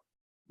don't know.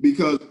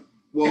 Because,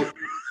 well,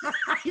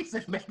 he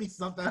said maybe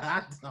something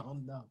I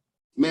don't know.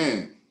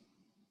 Man,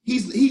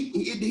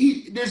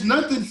 he there's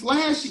nothing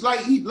flashy.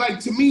 Like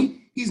to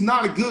me, he's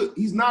not a good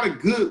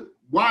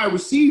wide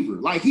receiver.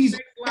 Like he makes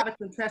a lot of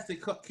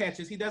contested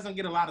catches. He doesn't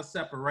get a lot of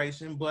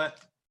separation, but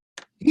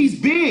he's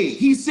big.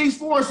 He's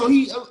 6'4", so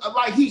he's had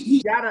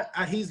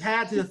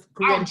to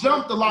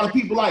outjumped a lot of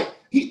people. Like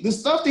the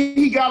stuff that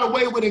he got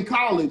away with in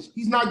college,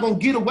 he's not gonna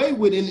get away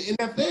with in the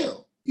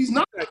NFL. He's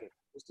not.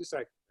 Just a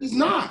second. He's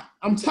not.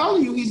 I'm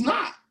telling you, he's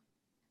not.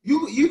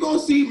 You gonna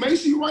see? Make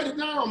sure you write it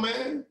down,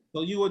 man.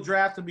 So you would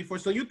draft him before.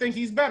 So you think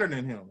he's better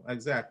than him?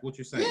 Exactly what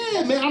you're saying.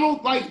 Yeah, man. I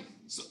don't like.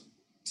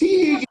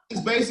 T. Higgins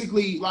is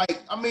basically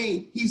like, I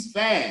mean, he's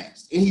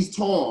fast and he's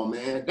tall,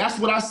 man. That's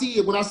what I see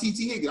when I see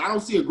T. Higgins. I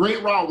don't see a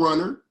great route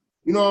runner.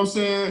 You know what I'm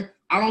saying?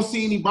 I don't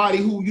see anybody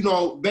who,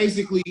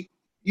 basically,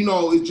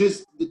 is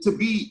just to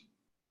be.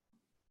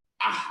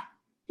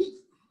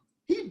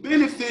 He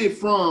benefited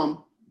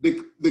from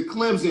the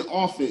Clemson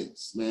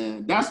offense,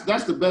 man.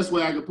 That's the best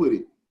way I could put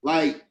it.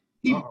 Like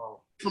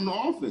from the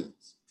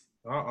offense.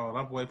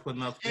 That boy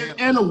putting up film.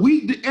 And a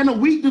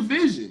weak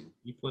division.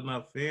 You putting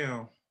up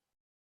film.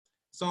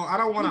 So I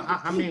don't want to.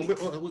 I mean,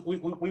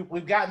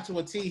 we've gotten to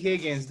a T.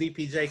 Higgins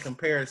DPJ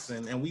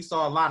comparison, and we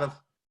saw a lot of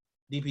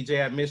DPJ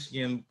at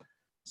Michigan.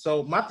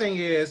 So my thing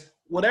is,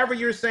 whatever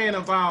you're saying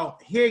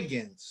about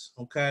Higgins,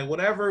 okay,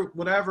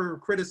 whatever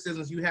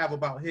criticisms you have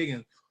about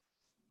Higgins,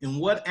 in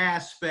what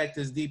aspect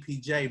is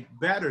DPJ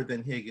better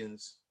than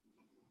Higgins?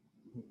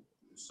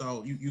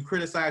 So you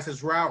criticize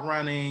his route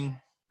running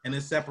and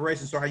his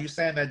separation. So are you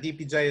saying that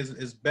DPJ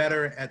is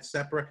better at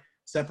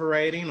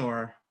separating,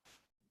 or?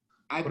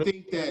 I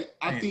think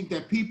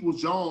that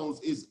Peoples-Jones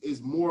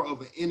is more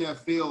of an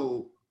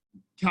NFL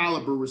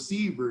caliber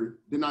receiver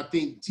than I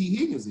think T.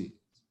 Higgins is.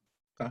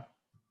 Okay.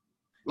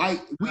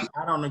 Like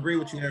I don't agree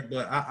with you there,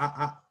 but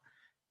I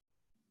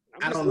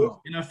don't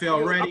know.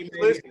 NFL ready,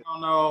 maybe.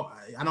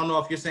 I don't know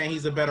if you're saying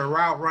he's a better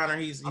route runner.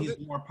 He's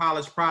more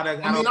polished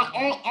product.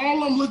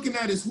 All I'm looking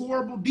at is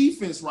horrible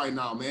defense right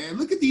now, man.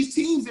 Look at these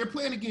teams they're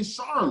playing against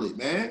Charlotte,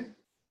 man.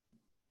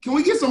 Can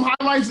we get some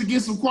highlights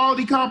against some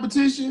quality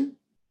competition?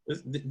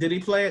 Did he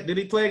play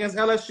against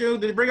LSU?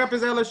 Did he bring up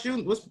his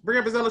LSU? Let's bring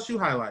up his LSU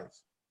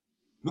highlights.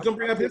 We can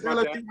bring up his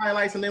LSU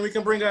highlights, and then we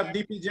can bring up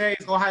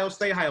DPJ's Ohio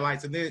State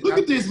highlights. And then look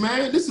at this,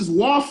 man. This is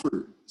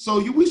Wofford. So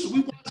we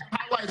want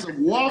highlights of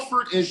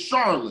Wofford and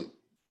Charlotte.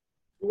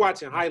 We're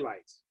watching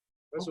highlights.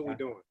 That's what we're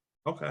doing.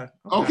 Okay.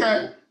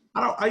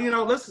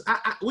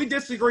 We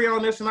disagree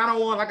on this, and I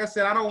don't want, like I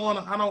said, I'm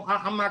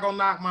not gonna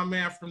knock my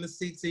man from the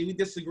CT. We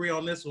disagree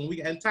on this one.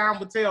 And time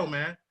will tell,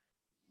 man.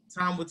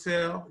 Time will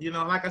tell.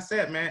 Like I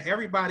said, man,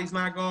 everybody's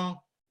not going,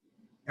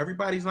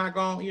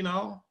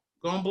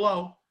 gonna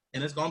blow.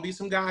 And it's gonna be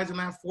some guys in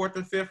that 4th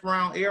or 5th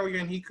round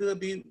area, and he could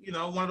be,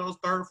 one of those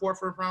 3rd,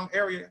 4th, 5th round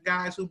area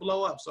guys who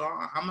blow up. So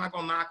I'm not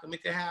gonna knock him.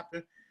 It could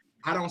happen.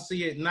 I don't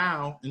see it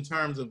now in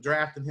terms of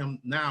drafting him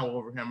now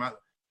over him. I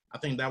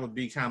think that would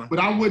be kind of. But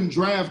I wouldn't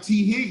draft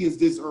T. Higgins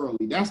this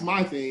early. That's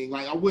my thing.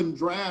 Like I wouldn't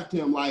draft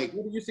him. Like.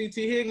 Where do you see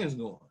T. Higgins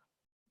going?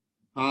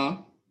 Huh?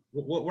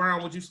 What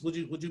round would you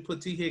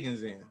put T.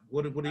 Higgins in?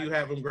 What do you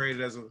have him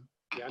graded as a?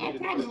 I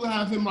probably would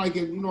have him like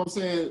in,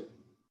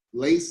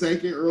 late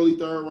 2nd, early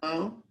 3rd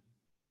round.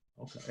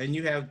 Okay, and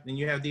you have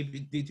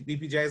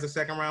DPJ as a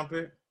 2nd round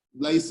pick.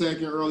 Late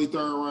 2nd, early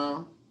 3rd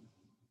round.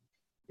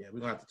 Yeah, we're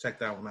gonna have to check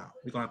that one out.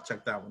 Man.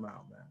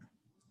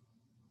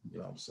 You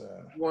know what I'm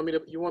saying? You want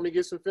me to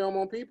get some film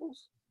on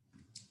Peoples?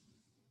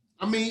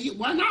 I mean,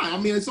 why not? I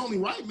mean, it's only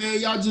right, man.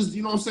 Y'all just,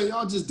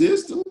 y'all just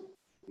dissed him.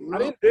 I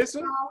didn't diss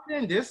him. No, we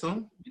didn't diss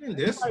him. You didn't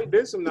diss him.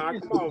 Diss him now.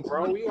 Come on,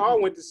 bro. We all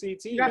went to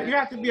CT. You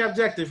have to be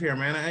objective here,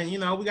 man. And we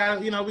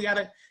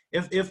gotta.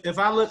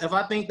 If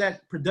I think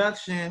that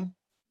production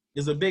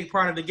is a big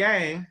part of the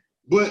game,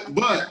 but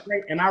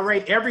I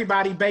rate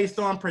everybody based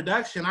on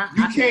production.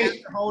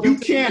 You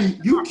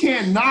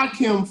can't knock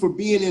him for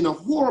being in a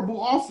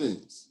horrible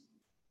offense.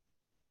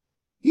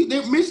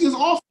 Michigan's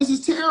offense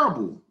is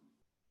terrible.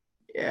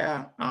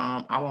 Yeah,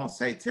 I won't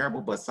say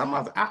terrible, but some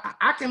of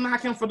I can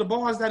knock him for the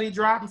balls that he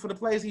dropped and for the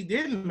plays he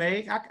didn't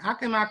make. I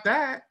can knock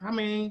that. I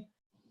mean,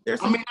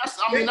 that's a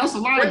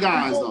lot of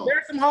guys though.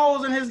 There's some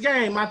holes in his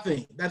game, I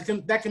think,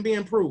 that can be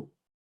improved.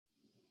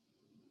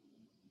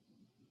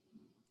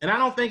 And I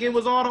don't think it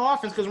was all the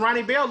offense because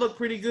Ronnie Bell looked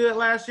pretty good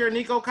last year.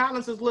 Nico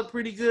Collins has looked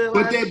pretty good.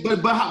 But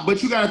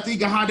you got to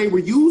think of how they were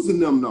using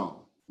them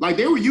though. Like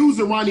they were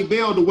using Ronnie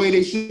Bell the way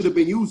they should have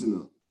been using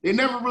them. They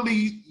never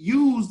really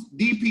used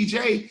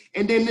DPJ.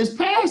 And then this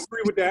I past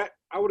agree with that.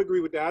 I would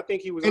agree with that. I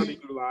think he was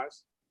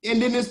underutilized.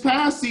 and then this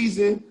past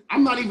season,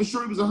 I'm not even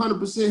sure he was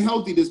 100%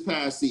 healthy this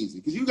past season.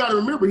 Because you got to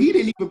remember, he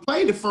didn't even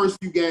play the first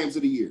few games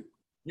of the year.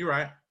 You're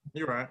right.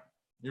 You're right.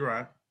 You're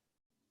right.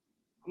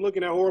 I'm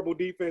looking at horrible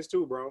defense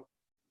too, bro.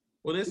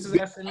 Well, this is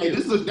SMU. Hey,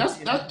 this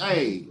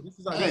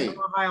is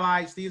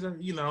highlights. These are,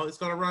 it's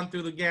going to run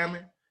through the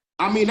gamut.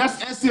 I mean,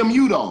 that's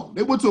SMU though.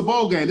 They went to a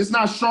bowl game. It's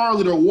not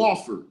Charlotte or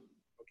Wofford.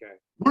 Okay.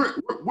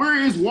 Where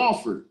is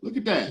Wofford? Look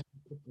at that.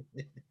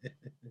 You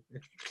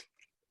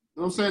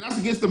know what I'm saying? That's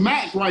against the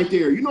MAC right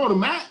there. You know the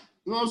MAC?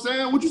 You know what I'm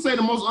saying? Would you say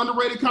the most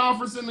underrated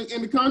conference in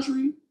the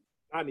country?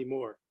 Not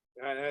anymore.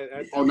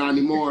 Not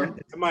anymore.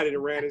 Somebody that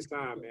ran his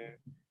time, man.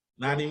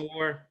 Not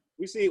anymore.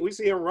 We see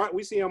him run.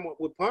 We see him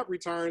with punt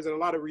returns and a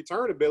lot of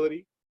return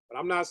ability, but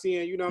I'm not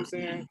seeing. You know what I'm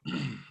saying?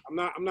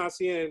 I'm not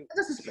seeing. I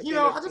just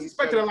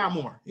expected a lot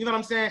more. You know what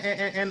I'm saying?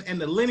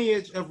 And the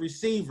lineage of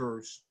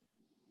receivers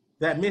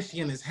that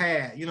Michigan has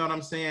had. You know what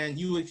I'm saying?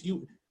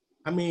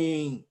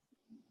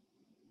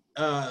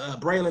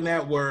 Braylon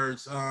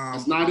Edwards.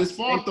 It's not his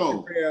fault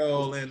though.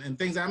 And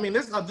things. I mean,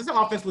 this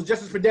offense was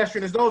just as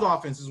pedestrian as those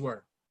offenses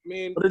were. I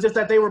mean, but it's just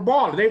that they were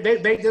balling.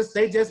 They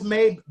just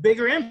made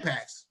bigger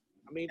impacts.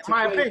 I mean, in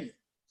my opinion.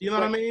 You know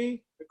what I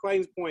mean? To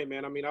Clay's point,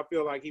 man. I mean, I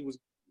feel like he was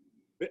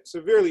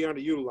severely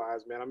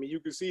underutilized, man. I mean, you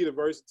could see the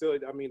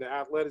versatility. I mean, the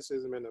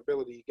athleticism and the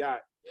ability he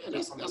got.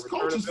 Yeah, that's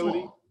coach's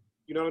fault.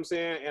 You know what I'm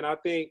saying? And I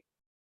think,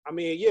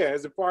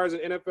 as far as an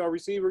NFL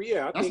receiver,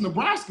 I think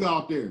Nebraska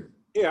out there.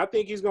 Yeah, I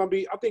think he's gonna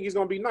be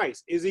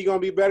nice. Is he gonna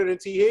be better than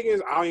T.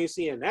 Higgins? I ain't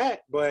seeing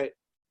that, but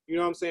you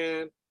know what I'm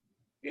saying?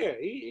 Yeah,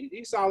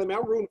 he's solid, man.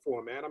 I'm rooting for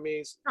him, man. I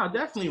mean,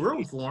 definitely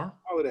rooting for him.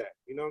 All of that,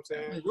 you know what I'm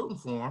saying? Definitely rooting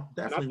for him.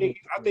 Definitely.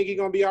 I think he's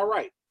gonna be all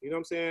right. You know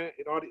what I'm saying?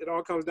 It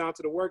all comes down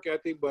to the work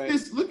ethic. But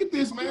look at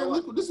this, man.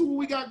 Look, this is what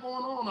we got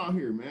going on out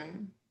here,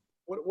 man.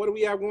 What do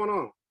we have going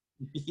on?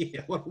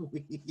 Yeah, what do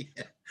we?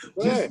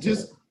 Yeah.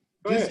 Just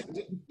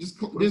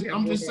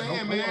I'm just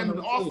saying, man.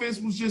 The offense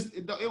was just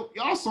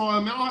y'all saw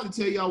it, man. I don't have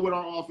to tell y'all what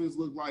our offense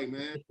looked like,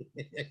 man.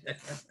 You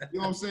know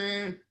what I'm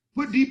saying?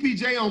 Put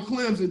DPJ on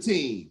Clemson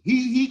team.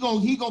 He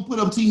gonna put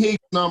up T. Higgins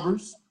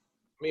numbers.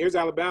 I mean, here's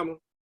Alabama.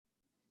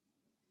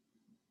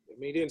 I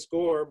mean, he didn't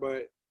score,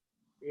 but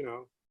you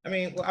know.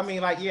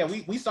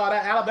 We saw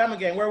that Alabama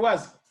game. Where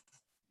was he?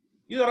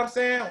 You know what I'm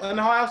saying? In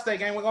the Ohio State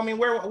game. I mean,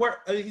 where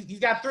he's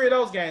got 3 of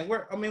those games.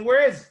 Where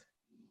is he?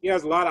 He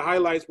has a lot of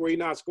highlights where he's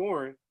not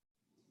scoring.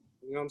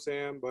 You know what I'm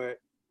saying?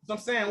 But I'm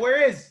saying,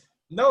 where is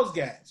he? Those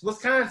guys?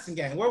 Wisconsin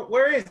game.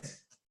 Where is he?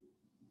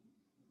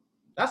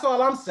 That's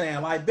all I'm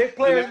saying. Like big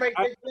players make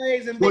big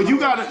plays. And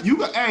DPJ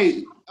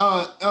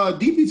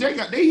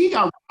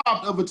got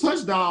robbed of a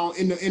touchdown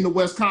in the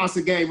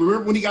Wisconsin game.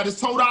 Remember when he got his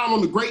toe down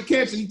on the great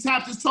catch and he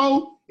tapped his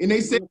toe and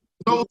they said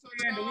no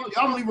touchdown?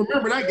 Y'all don't even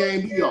remember that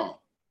game, do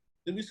y'all?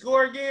 Did we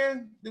score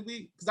again?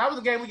 Because that was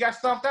the game we got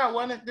stumped out,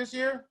 wasn't it, this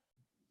year?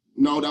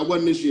 No, that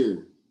wasn't this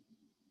year.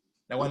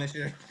 That wasn't this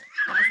year.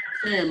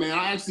 Man,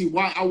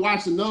 I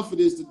watched enough of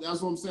this.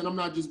 That's what I'm saying. I'm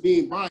not just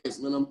being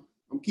biased, man.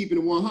 I'm keeping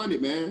it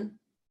 100, man.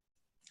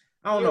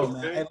 I don't know,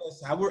 man. Hey,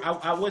 listen,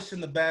 I wish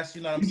him the best.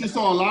 You know what I'm saying? You just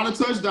saw a lot of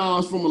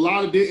touchdowns from in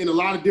a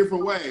lot of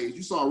different ways.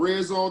 You saw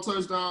red zone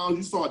touchdowns.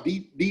 You saw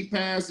deep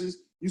passes.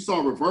 You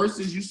saw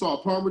reverses. You saw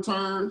punt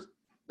returns.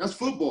 That's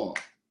football.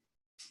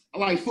 I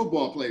like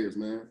football players,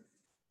 man.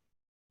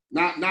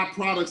 Not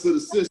products of the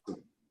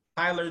system.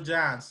 Tyler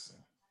Johnson.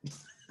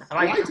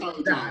 I like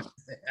Tyler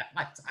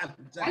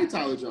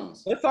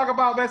Johnson. Let's talk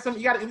about, man.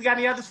 We got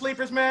any other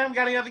sleepers, man? We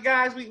got any other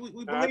guys we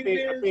believe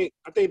in?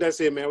 I think that's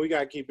it, man. We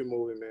gotta keep it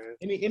moving, man.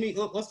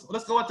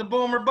 Let's go with the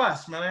boom or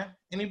bust, man.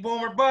 Any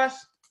boom or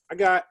bust?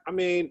 The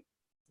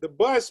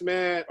bust,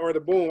 man, or the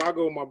boom. I'll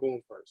go with my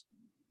boom first.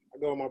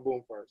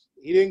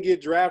 He didn't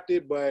get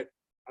drafted, but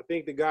I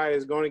think the guy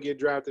is going to get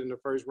drafted in the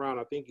first round.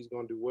 I think he's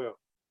going to do well.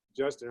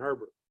 Justin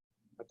Herbert.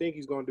 I think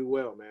he's going to do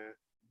well, man.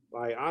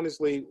 Like,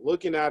 honestly,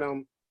 looking at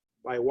him,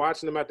 like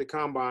watching him at the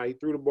combine, he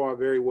threw the ball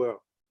very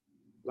well.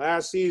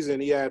 Last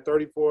season, he had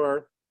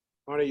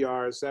 3,400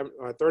 yards,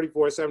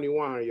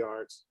 7,100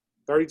 yards,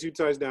 32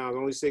 touchdowns,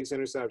 only 6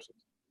 interceptions.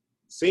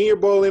 Senior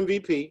Bowl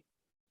MVP.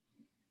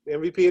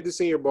 MVP at the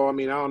Senior Bowl. I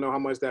mean, I don't know how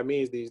much that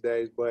means these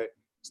days, but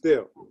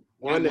still.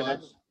 Won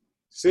that.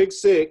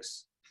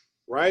 6'6",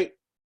 right?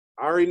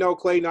 I already know,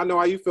 Clayton. I know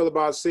how you feel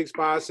about 6'5",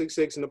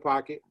 6'6" in the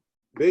pocket.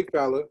 Big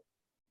fella.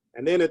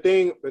 And then the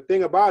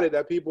thing about it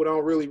that people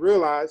don't really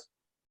realize,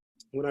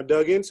 when I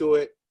dug into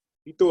it,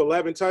 he threw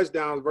 11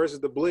 touchdowns versus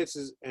the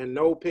blitzes and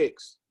no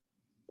picks,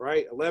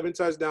 right? 11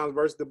 touchdowns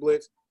versus the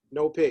blitz,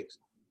 no picks.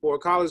 For a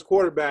college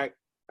quarterback,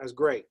 that's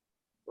great,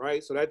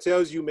 right? So that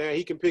tells you, man,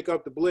 he can pick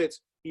up the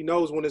blitz. He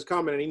knows when it's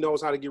coming, and he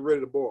knows how to get rid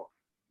of the ball.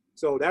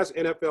 So that's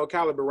NFL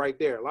caliber right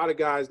there. A lot of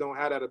guys don't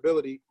have that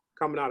ability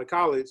coming out of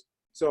college.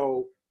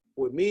 So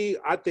with me,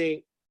 I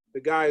think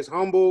the guy is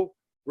humble,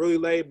 really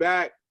laid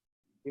back.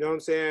 You know what I'm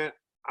saying?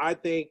 I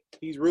think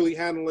he's really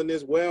handling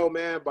this well,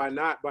 man,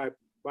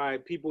 by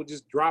people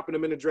just dropping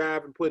him in the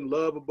draft and putting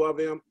love above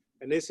him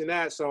and this and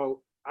that.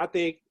 So I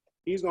think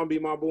He's gonna be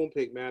my boom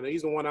pick, man.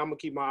 He's the one I'm gonna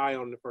keep my eye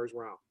on in the first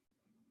round.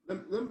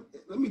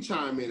 Let me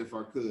chime in if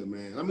I could,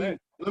 man.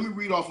 Let me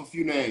read off a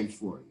few names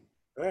for you.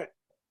 All right.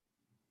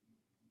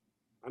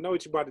 I know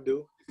what you're about to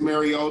do.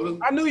 Mariota.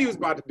 I knew you was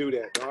about to do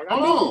that, dog.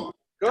 Hold on.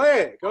 Go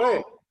ahead.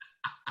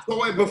 So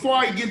wait, before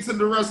I get to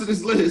the rest of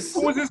this list.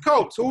 Who was his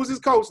coach? Hold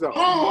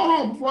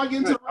on. Before I get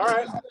into the All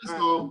rest of this list,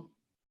 though.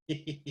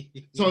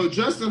 So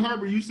Justin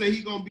Herbert, you say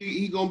he gonna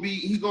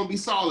be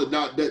solid.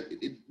 Now,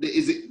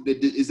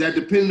 is that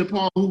dependent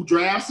upon who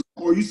drafts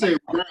him, or you say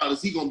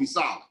regardless he gonna be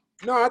solid?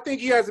 No, I think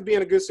he has to be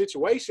in a good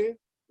situation.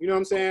 You know what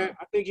I'm saying?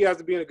 I think he has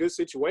to be in a good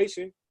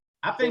situation.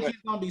 I think he's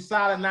gonna be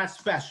solid, not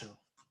special.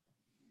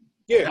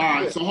 Yeah.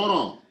 All right. So hold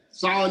on.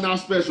 Solid, not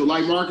special.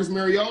 Like Marcus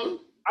Mariota.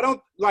 I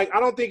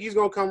don't think he's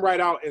gonna come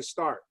right out and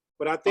start.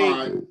 But I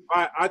think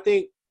I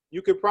think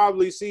you could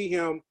probably see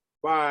him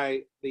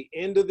by the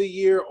end of the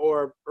year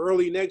or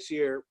early next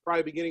year,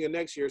 probably beginning of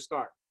next year,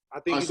 start. I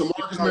think. All right, so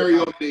Marcus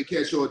Mariota didn't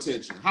catch your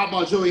attention. How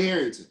about Joey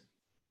Harrington?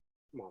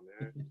 Come on,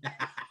 man.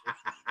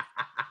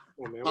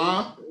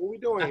 What we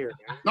doing here,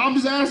 man? No, I'm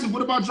just asking.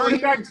 What about Joey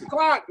Turning back Harrington? the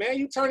clock, man.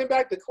 You turning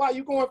back the clock.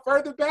 You going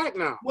further back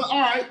now. Well,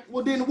 all right.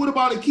 Well, then what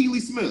about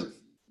Akili Smith?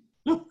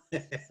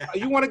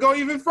 You want to go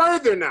even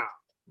further now.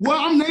 Well,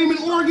 I'm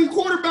naming Oregon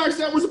quarterbacks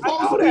that were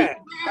supposed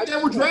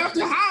that were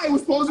drafted high. It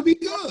was supposed to be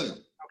good.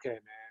 Okay, man.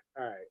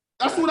 All right.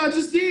 That's what I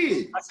just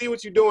did. I see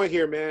what you're doing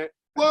here, man.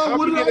 Well,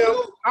 what did I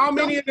do? How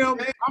many of them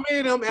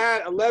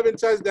had 11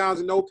 touchdowns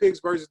and no picks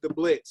versus the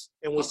Blitz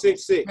and was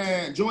 6'6"?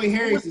 Man, Joey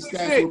Harrington's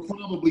stats were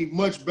probably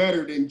much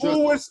better than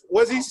just.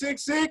 Was he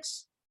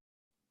 6'6"?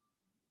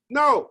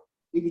 No.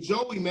 He was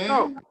Joey, man.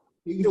 No.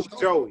 It was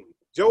Joey.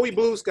 Joey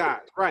Blue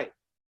Skies, right.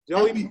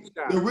 Joey Blue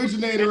Skies. The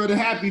originator of the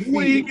Happy Feet.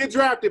 Who did he get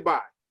drafted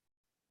by?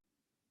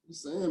 I'm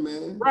saying,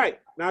 man. Right.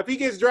 Now, if he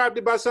gets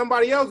drafted by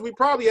somebody else, we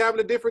probably having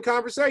a different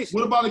conversation.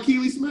 What about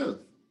Akili Smith?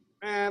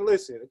 Man,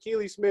 listen,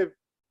 Akili Smith,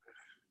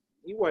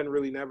 he wasn't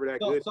really never that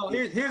good. So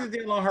here's the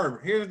deal on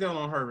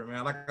Herbert.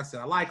 Man. Like I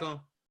said, I like him.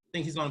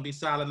 Think he's going to be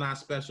solid, not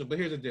special. But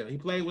here's the deal. He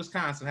played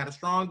Wisconsin, had a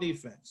strong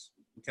defense,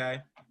 okay?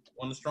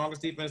 One of the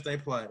strongest defense they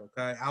played,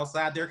 okay?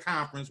 Outside their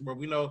conference, where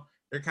we know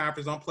their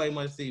conference don't play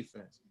much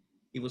defense.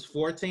 He was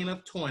 14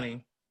 of 20,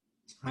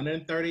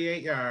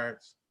 138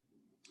 yards,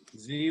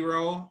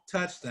 0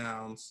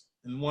 touchdowns,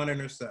 and 1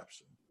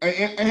 interception.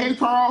 Hey,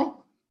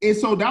 Carl, and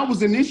so that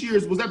was in this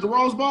year's, was that the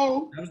Rose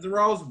Bowl? That was the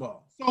Rose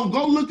Bowl. So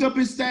go look up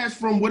his stats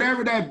from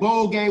whatever that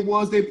bowl game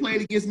was they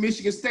played against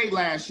Michigan State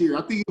last year.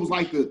 I think it was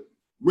like the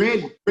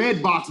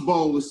Red Box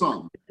Bowl or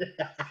something.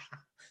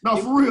 No,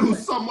 for real, it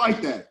was something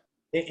like that.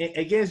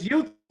 Against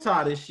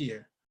Utah this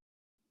year,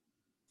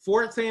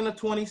 14 of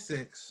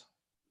 26,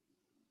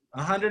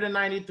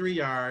 193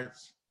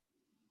 yards,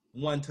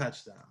 1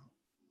 touchdown.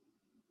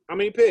 How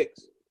many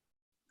picks?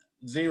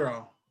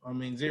 0. I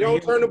mean, 0. You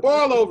don't turn the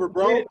ball over,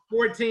 bro.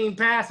 14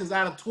 passes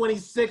out of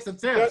 26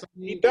 attempts.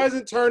 He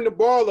doesn't turn the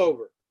ball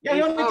over. Yeah,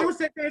 he only threw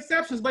 6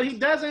 interceptions, but he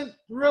doesn't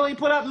really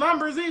put up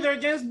numbers either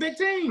against big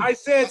teams. I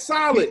said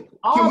solid.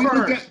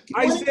 Auburn.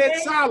 I said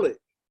solid.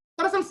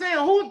 That's what I'm saying.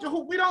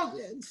 Who we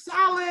don't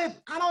solid.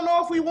 I don't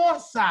know if we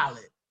want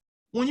solid.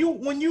 When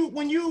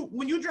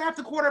you draft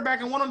a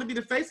quarterback and want him to be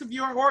the face of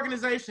your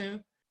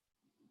organization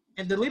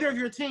and the leader of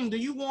your team, do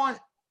you want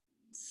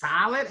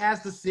solid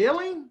as the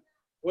ceiling?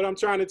 What I'm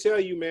trying to tell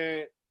you,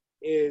 man,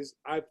 is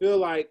I feel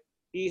like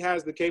he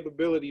has the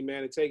capability,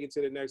 man, to take it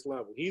to the next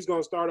level. He's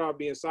going to start off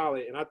being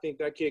solid, and I think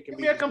that kid can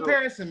be. Give me a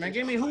comparison, man.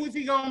 Give me who is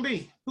he going to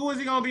be? Who is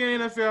he going to be in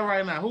the NFL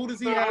right now? Who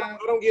does he have? I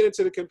don't get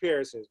into the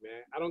comparisons,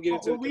 man. I don't get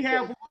into we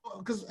have,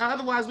 because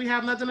otherwise we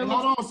have nothing to lose.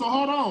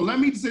 Hold on. Let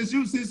me,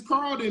 since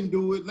Carl didn't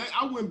do it,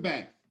 I went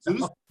back. So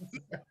this,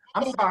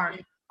 I'm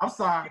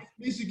sorry.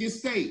 Michigan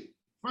State.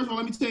 First of all,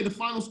 let me tell you, the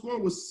final score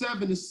was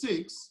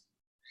 7-6.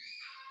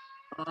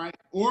 All right,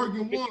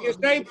 Oregon won. Michigan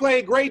State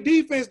played great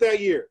defense that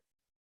year.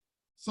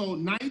 So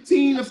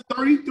 19 of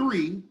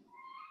 33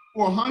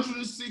 for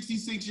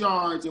 166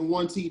 yards and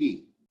 1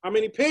 TD. How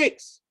many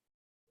picks?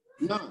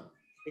 None.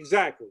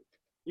 Exactly.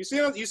 You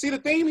see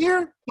the theme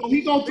here? So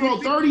he gonna throw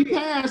 30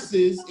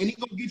 passes and he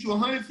gonna get you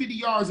 150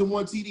 yards and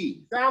 1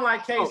 TD. Sound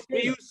like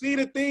KC. You see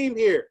the theme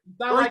here?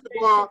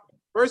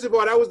 First of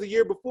all, that was the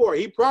year before.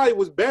 He probably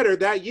was better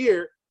that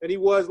year than he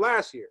was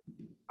last year.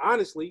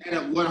 Honestly,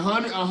 and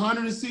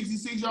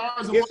 166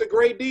 yards against a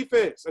great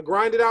defense, a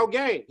grinded out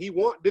game. He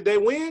won. Did they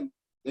win?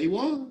 They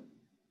won.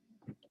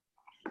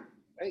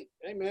 Hey,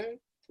 man.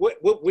 What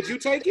would you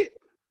take it?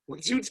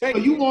 Would you take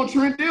it? You want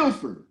Trent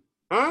Dilfer?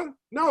 Huh?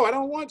 No, I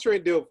don't want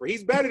Trent Dilfer.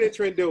 He's better than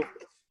Trent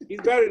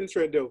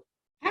Dilfer.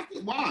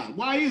 Why?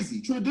 Why is he?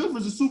 Trent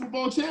Dilfer's a Super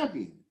Bowl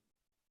champion.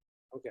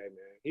 Okay,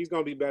 man. He's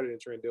gonna be better than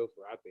Trent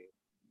Dilfer, I think.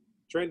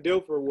 Trent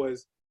Dilfer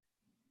was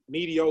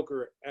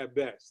mediocre at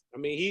best. I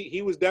mean,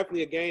 he was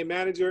definitely a game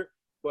manager,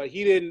 but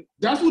he didn't.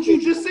 That's what you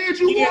just said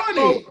you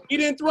wanted. He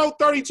didn't throw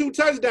 32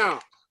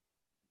 touchdowns.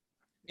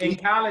 In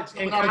college?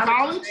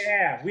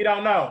 Yeah, we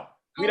don't know.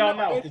 We don't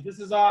know. This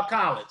is all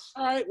college.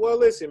 All right. Well,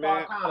 listen,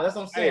 man. That's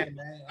what I'm saying,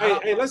 man.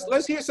 Hey,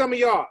 let's hear some of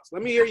y'all.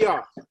 Let me hear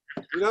y'all.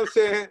 You know what I'm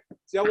saying?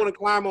 See, I want to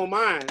climb on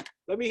mine.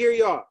 Let me hear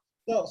y'all.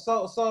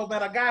 So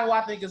man, a guy who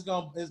I think is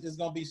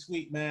gonna be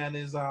sweet, man,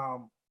 is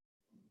the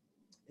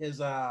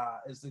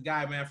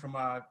guy, man, from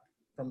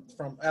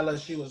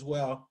LSU as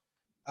well.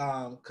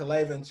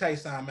 Kalavin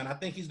Chason, man. I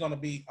think he's gonna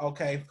be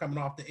okay coming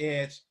off the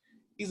edge.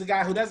 He's a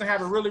guy who doesn't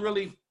have a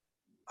really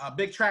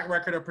big track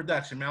record of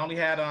production, man. Only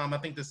had I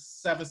think the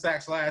 7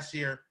 sacks last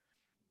year.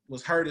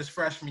 Was hurt his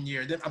freshman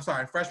year.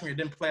 Freshman year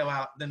didn't play a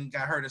lot. Then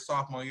got hurt his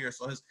sophomore year.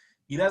 So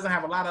he doesn't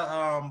have a lot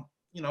of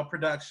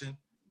production,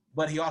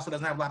 but he also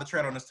doesn't have a lot of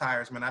tread on his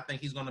tires, man. I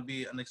think he's going to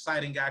be an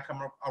exciting guy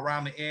coming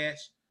around the edge.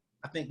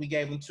 I think we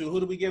gave him to who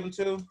did we give him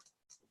to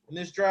in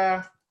this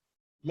draft?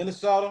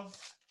 Minnesota.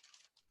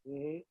 Mm-hmm.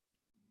 You know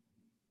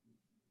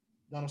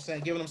what I'm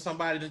saying? Giving them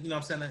somebody to,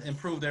 to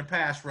improve their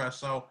pass rush.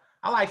 So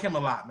I like him a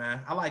lot,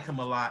 man. I like him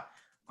a lot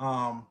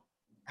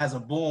as a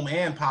boom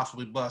and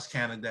possibly bust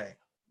candidate.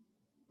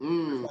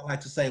 I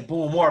like to say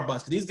boom or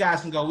bust. These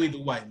guys can go either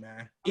way,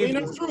 man. I mean,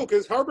 that's true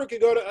because Herbert he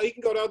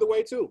can go the other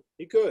way too.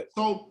 He could.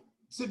 So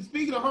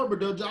speaking of Herbert,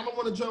 though, I don't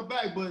want to jump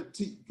back, but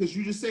because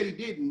you just said he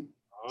didn't.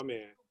 Oh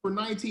man. For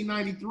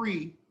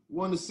 1993,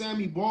 won the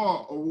Sammy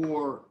Ball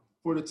Award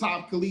for the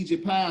top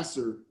collegiate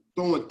passer,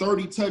 throwing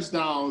 30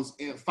 touchdowns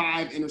and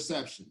 5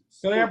 interceptions.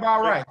 So they're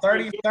about right.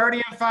 30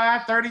 and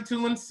 5,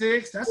 32 and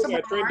 6. That's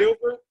about Trent right.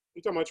 Dilfer?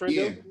 You talking about Trent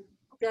Yeah. Dilfer?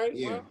 Okay.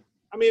 Yeah. Well,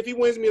 I mean, if he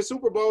wins me a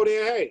Super Bowl,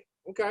 then hey,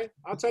 okay,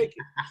 I'll take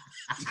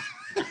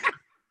it.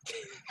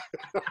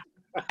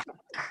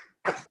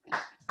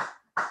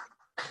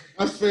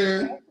 That's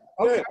fair.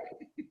 Okay.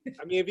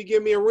 I mean, if you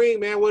give me a ring,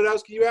 man, what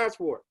else can you ask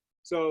for?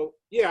 So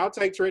yeah, I'll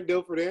take Trent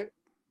Dilfer then.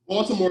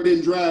 Baltimore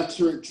didn't draft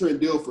Trent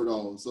Dilfer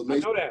though, so I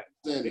make know that.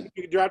 sure You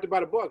get drafted by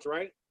the Bucks,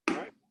 right?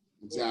 Right.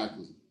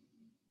 exactly.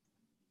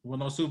 Well,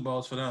 no Super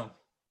Bowls for them.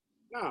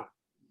 Nah.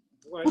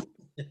 What?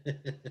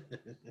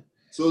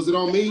 So is it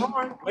on me?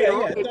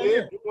 Yeah,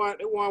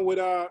 They won with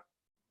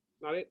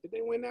no, did they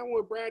win that one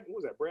with Brad? Who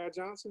was that? Brad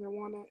Johnson that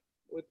won that?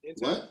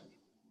 What?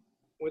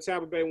 When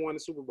Tampa Bay won the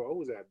Super Bowl, who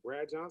was that?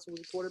 Brad Johnson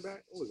was the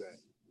quarterback? Who was that?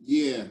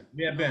 Yeah.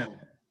 Yeah, Ben.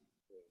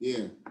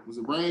 Yeah. Was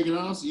it Brad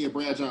Johnson? Yeah,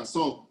 Brad Johnson.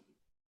 So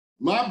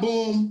my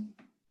boom,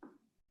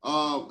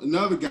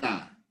 another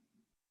guy.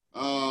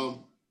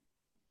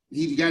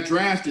 He got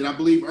drafted. I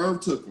believe Irv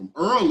took him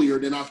earlier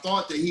than I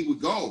thought that he would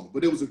go,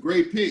 but it was a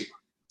great pick.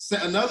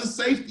 Another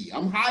safety.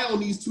 I'm high on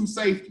these 2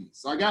 safeties.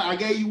 So I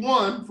gave you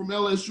one from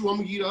LSU. I'm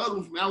gonna give you the other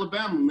one from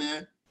Alabama,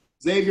 man.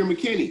 Xavier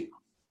McKinney.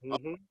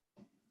 Mm-hmm.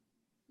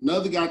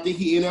 Another guy, I think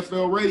he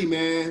NFL ready,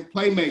 man.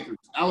 Playmakers.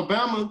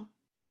 Alabama,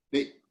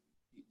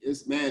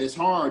 it's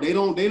hard. They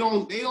don't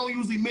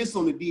usually miss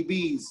on the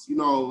DBs.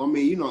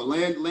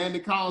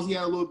 Landon Collins, he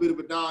had a little bit of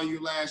a down year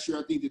last year.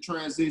 I think the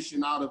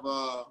transition out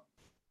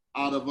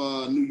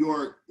of New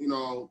York,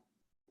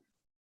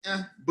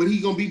 but he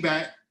gonna be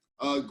back.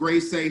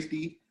 Great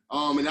safety.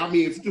 And I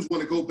mean, if you just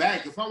want to go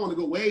back, if I want to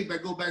go way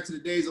back, go back to the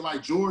days of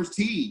like George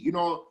T.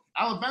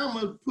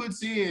 Alabama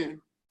puts in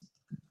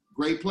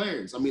great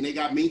players. I mean, they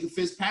got Minka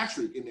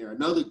Fitzpatrick in there,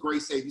 another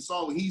great safety. You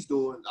saw what he's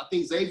doing. I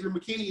think Xavier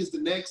McKinney is the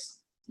next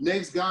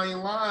guy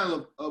in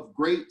line of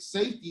great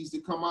safeties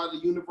to come out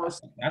of the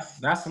university.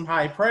 That's some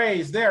high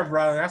praise there,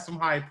 brother. That's some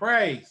high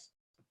praise.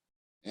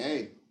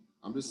 Hey,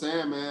 I'm just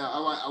saying, man.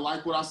 I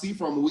like what I see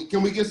from him.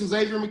 Can we get some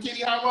Xavier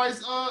McKinney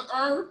highlights,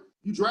 Irv?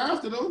 You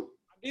drafted him.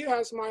 I did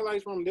have some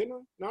highlights from him, didn't I?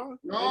 No.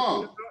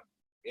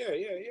 Yeah.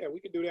 We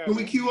could do that. Can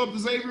we cue up the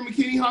Xavier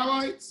McKinney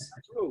highlights?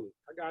 Absolutely.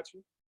 I got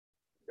you.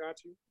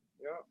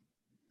 Yeah.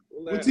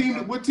 What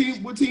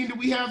team do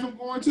we have him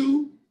going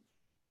to?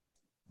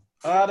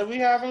 Do we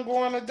have him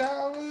going to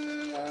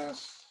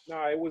Dallas?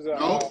 No, it was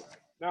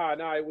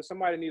No. It was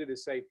somebody that needed a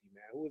safety,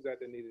 man. Who was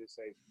that needed a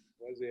safety?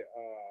 Was it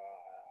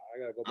I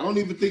gotta go back. I don't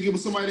even think it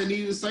was somebody that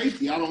needed a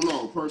safety. I don't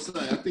know per se.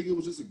 I think it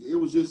was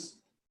just.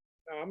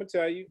 No, I'm gonna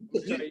tell you.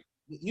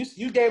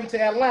 You gave him to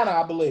Atlanta,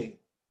 I believe.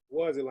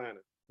 Was Atlanta?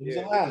 It was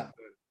Atlanta.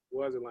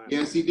 Was Atlanta?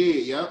 Yes, he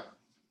did. Yep.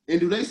 And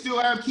do they still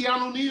have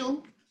Keanu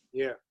Neal?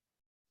 Yeah.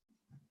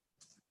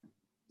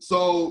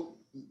 So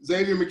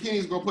Xavier McKinney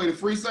is gonna play the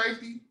free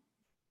safety.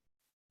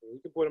 We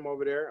can put him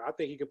over there. I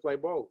think he can play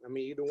both. I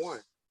mean, either one,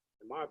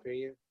 in my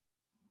opinion,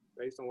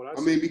 based on what I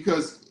see. I mean,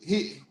 because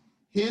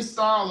his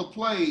style of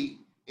play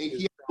and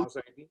Keanu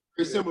safety.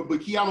 very similar, but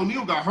Keanu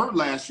Neal got hurt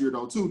last year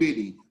though too, did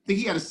he? I think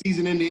he had a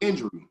season-ending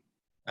injury.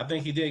 I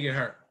think he did get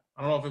hurt.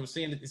 I don't know if it was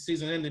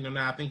season ending or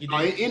not. I think he did.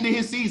 It ended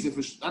his season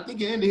I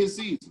think it ended his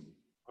season.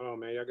 Oh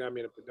man, y'all got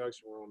me in the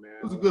production room, man.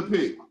 It was a good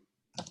pick,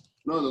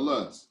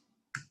 nonetheless.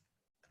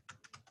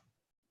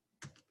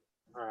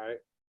 All right.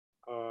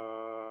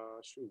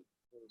 Shoot.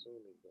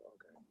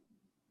 Okay.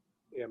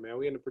 Yeah, man,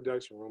 we in the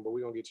production room, but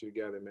we're gonna get you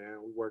together, man.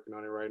 We're working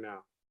on it right now.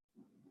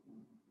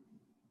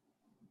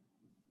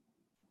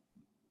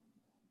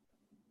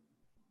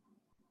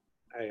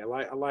 Hey, I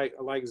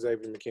like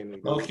Xavier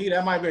McKinney. Okay,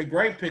 that might be a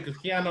great pick because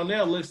Keanu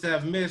Neal looks to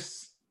have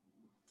missed.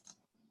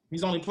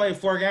 He's only played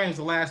 4 games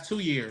the last 2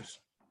 years.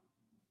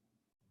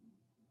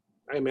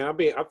 Hey, man,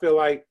 I feel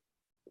like,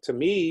 to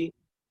me,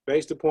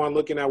 based upon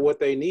looking at what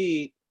they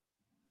need,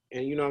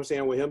 and you know what I'm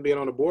saying, with him being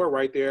on the board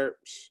right there,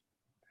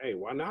 hey,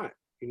 why not?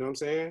 You know what I'm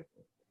saying?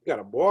 You got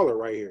a baller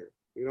right here.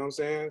 You know what I'm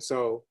saying?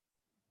 So,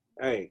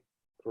 hey,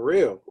 for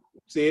real,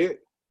 see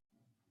it?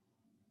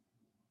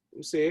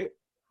 You see it?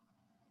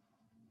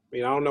 I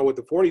mean, I don't know what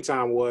the 40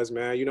 time was,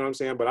 man. You know what I'm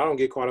saying? But I don't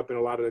get caught up in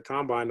a lot of the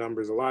combine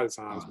numbers a lot of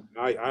times.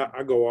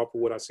 I go off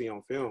of what I see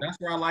on film. That's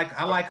where I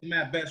like him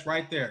at best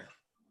right there.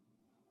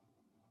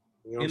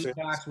 You know what I'm In the saying?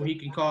 box where he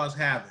can cause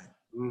havoc.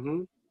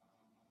 Mm-hmm.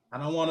 I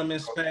don't want him in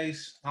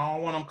space. I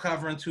don't want him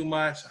covering too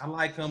much. I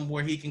like him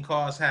where he can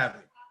cause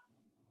havoc.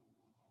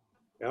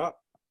 Yeah.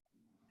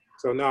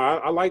 So no,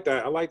 I like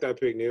that. I like that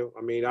pick, Neil.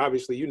 I mean,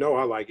 obviously, you know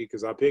I like it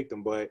because I picked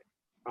him, but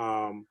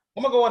I'm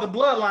gonna go with the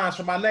bloodlines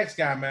for my next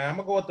guy, man. I'm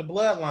gonna go with the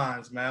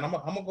bloodlines, man. I'm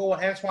gonna go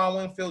with Antoine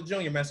Winfield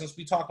Jr., man. Since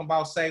we talking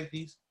about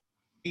safeties,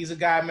 he's a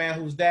guy, man,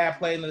 whose dad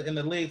played in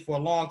the league for a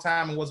long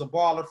time and was a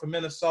baller for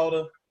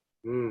Minnesota.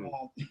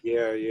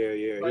 Yeah. Right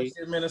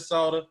here in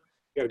Minnesota.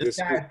 He This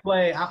guy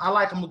play. I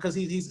like him because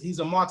he's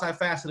a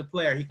multifaceted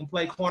player. He can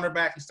play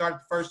cornerback. He started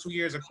the first 2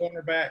 years at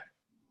cornerback,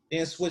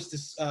 then switched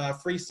to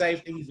free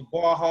safety. He's a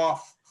ball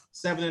hawk.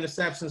 7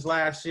 interceptions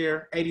last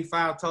year,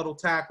 85 total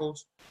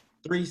tackles,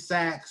 3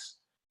 sacks.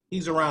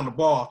 He's around the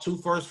ball. 2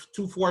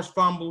 forced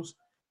fumbles.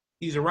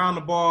 He's around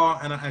the ball,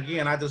 and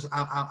again, I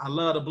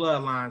love the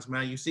bloodlines,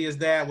 man. You see, his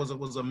dad was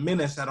a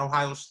menace at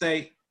Ohio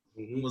State.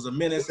 Mm-hmm. He was a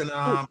menace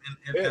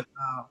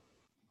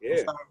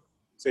yeah.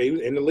 So he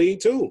was in the league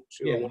too.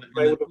 Sure,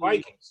 play with the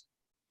Vikings.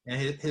 And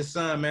his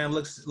son, man,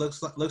 looks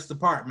the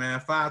part,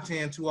 man.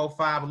 5'10",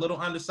 205, a little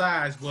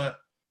undersized, but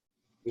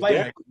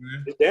playmaker,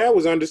 man. His dad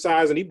was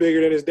undersized and he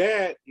bigger than his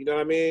dad. You know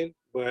what I mean?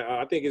 But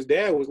I think his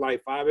dad was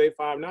like 5'8",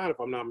 5'9", if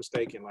I'm not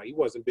mistaken. Like he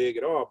wasn't big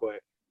at all, but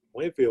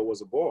Winfield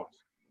was a boss.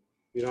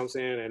 You know what I'm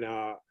saying?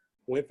 And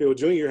Winfield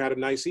Jr. had a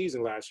nice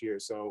season last year,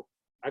 so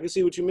I can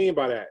see what you mean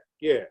by that.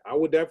 Yeah, I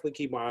would definitely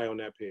keep my eye on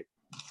that pick.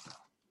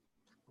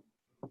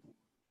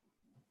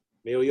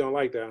 Neil, you don't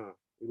like that, huh?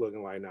 You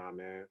looking like, nah,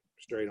 man.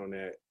 Straight on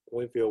that.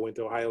 Winfield went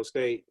to Ohio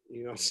State.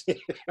 You know what I'm saying?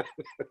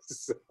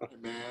 So.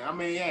 Man, I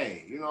mean,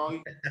 hey, you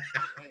know,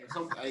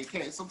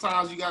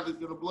 sometimes you got the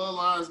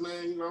bloodlines,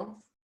 man, you know.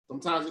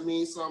 Sometimes it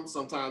means something,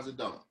 sometimes it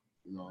don't,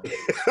 you know.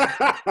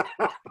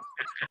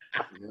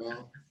 You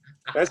know?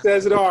 That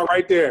says it all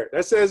right there.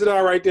 That says it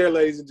all right there,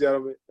 ladies and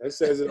gentlemen. That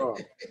says it all.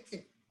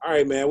 All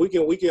right, man. We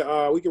can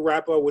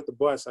wrap up with the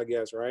bus, I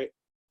guess, right?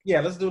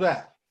 Yeah, let's do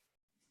that.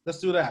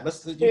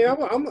 Yeah,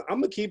 I'm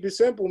gonna keep it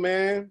simple,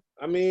 man.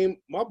 I mean,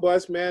 my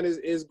bus, man,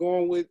 is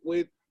going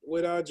with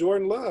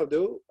Jordan Love,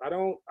 dude. I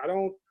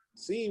don't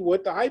see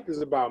what the hype is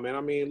about, man.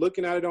 I mean,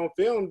 looking at it on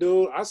film,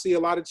 dude, I see a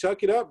lot of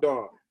chuck it up,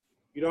 dog.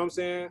 You know what I'm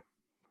saying?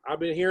 I've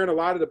been hearing a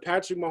lot of the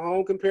Patrick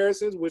Mahomes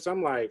comparisons, which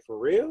I'm like, for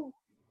real?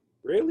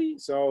 Really?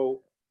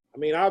 So, I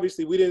mean,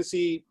 obviously we didn't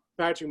see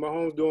Patrick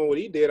Mahomes doing what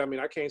he did. I mean,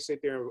 I can't sit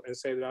there and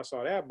say that I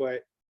saw that,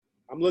 but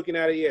I'm looking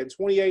at it, yeah, in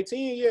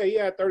 2018, yeah, he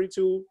had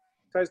 32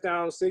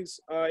 touchdowns, 6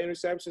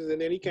 interceptions, and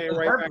then he came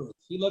right back.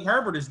 He looked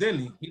Herbertish,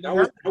 didn't he? That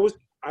was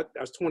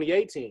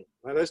 2018.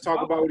 Now let's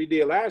talk about what he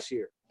did last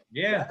year.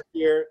 Yeah. Last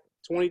year,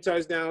 20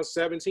 touchdowns,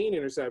 17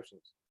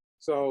 interceptions.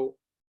 So,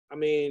 I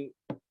mean,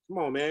 come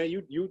on, man.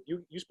 You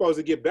supposed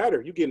to get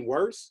better. You getting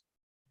worse.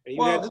 And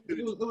there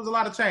was a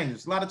lot of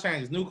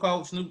changes. New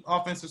coach, new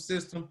offensive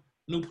system,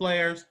 new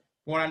players.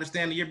 From what I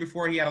understand, the year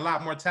before he had a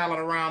lot more talent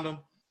around him.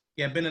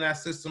 He had been in that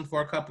system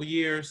for a couple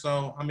years.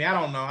 So, I mean, I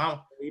don't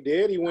know. He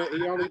did. He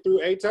only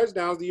threw 8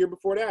 touchdowns the year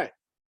before that.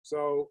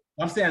 So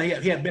I'm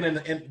saying he had been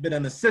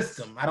in the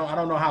system. I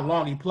don't know how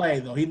long he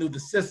played though. He knew the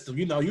system.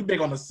 You know, you big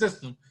on the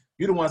system.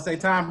 You don't want to say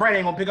Tom Brady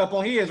ain't gonna pick up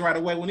on his right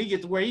away when he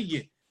get to where he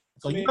get.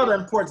 So you know the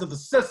importance of the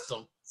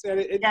system.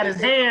 He had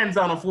his hands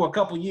on him for a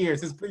couple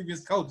years. His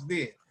previous coach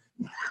did.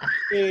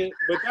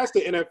 But that's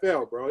the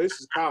NFL, bro. This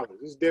is college.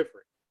 It's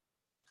different.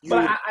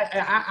 But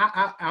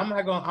I'm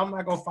not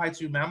gonna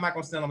fight you, man. I'm not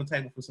gonna stand on the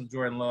table for some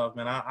Jordan Love,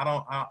 man. I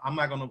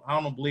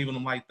don't believe in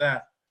him like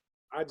that.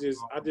 I just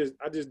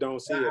don't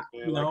see it, man.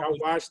 You know, like I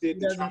watched it.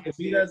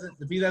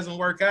 If he doesn't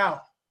work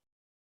out,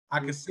 I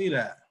can see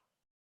that.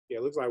 Yeah,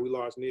 it looks like we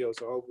lost Neil,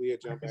 so hopefully he'll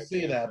jump back. I can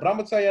see that, but I'm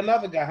gonna tell you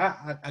another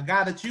guy, a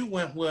guy that you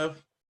went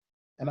with,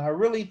 and I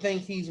really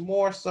think he's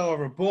more so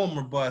of a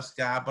boomer bust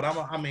guy. But I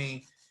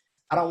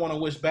don't want to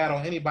wish bad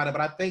on anybody, but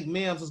I think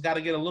Mims has got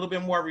to get a little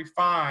bit more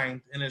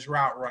refined in his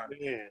route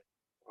running. Man.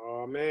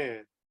 Oh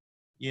man.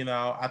 You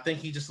know, I think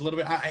he just a little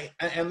bit.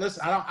 And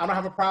listen, I don't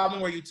have a problem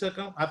where you took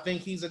him. I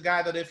think he's a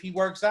guy that if he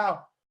works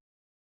out,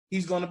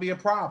 he's going to be a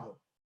problem.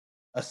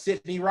 A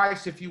Sidney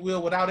Rice, if you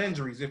will, without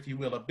injuries, if you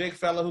will, a big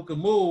fella who can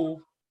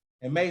move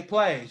and make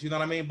plays. You know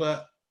what I mean?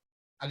 But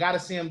I got to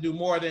see him do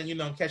more than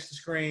catch the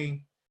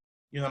screen.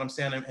 You know what I'm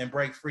saying, and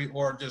break free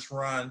or just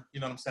run.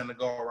 You know what I'm saying, the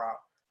go route.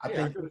 I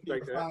think if he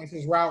refines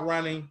his route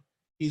running,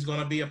 he's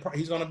going to be a problem.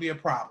 He's going to be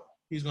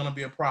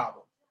a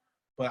problem.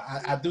 But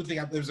I do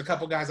think there's a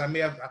couple guys I may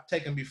have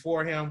taken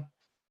before him.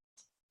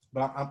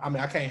 But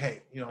I can't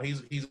hate. You know,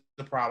 he's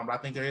the problem. But I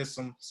think there is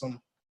some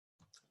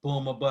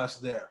boom or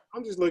bust there.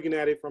 I'm just looking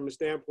at it from the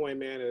standpoint,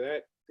 man,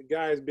 that the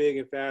guy is big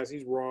and fast.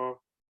 He's raw.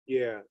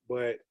 Yeah,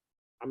 but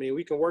I mean,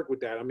 we can work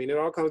with that. I mean, it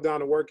all comes down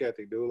to work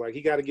ethic, dude. Like,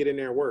 he got to get in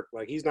there and work.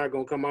 Like, he's not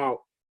going to come out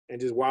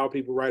and just wow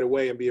people right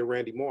away and be a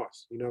Randy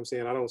Moss. You know what I'm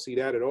saying? I don't see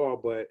that at all,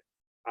 but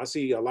I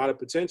see a lot of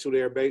potential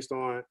there based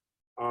on,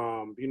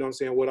 you know what I'm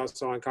saying, what I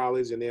saw in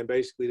college and then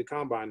basically the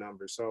combine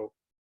numbers. So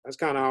that's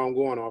kind of how I'm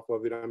going off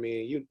of it. I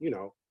mean, you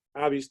know,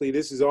 obviously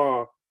this is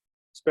all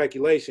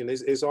speculation.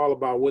 It's all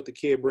about what the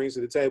kid brings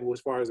to the table as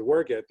far as the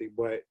work ethic.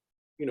 But,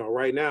 you know,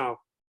 right now,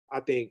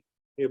 I think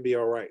he'll be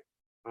all right,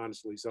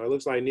 honestly. So it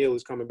looks like Neal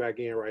is coming back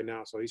in right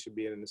now, so he should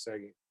be in a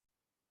second.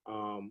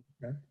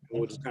 Okay.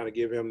 We'll just kind of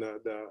give him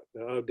the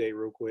update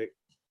real quick.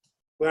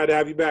 Glad to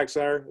have you back,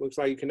 sir. Looks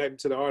like you connected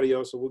to the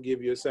audio, so we'll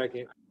give you a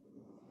second.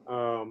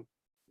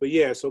 But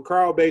yeah, so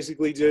Carl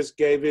basically just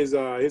gave his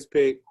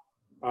pick.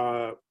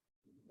 I'll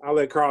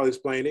let Carl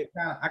explain it.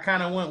 I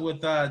kind of went with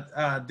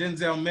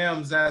Denzel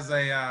Mims as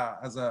a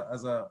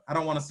I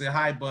don't want to say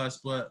high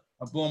bust, but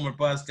a boomer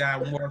bust guy,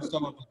 more so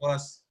of a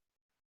bust.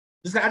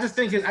 I just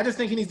think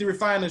he needs to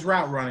refine his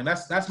route running.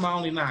 That's my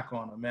only knock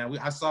on him, man.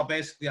 I saw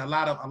basically a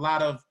lot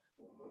of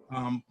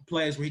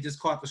plays where he just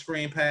caught the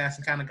screen pass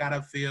and kind of got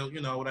upfield,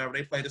 you know, whatever.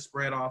 They played the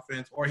spread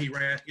offense, or he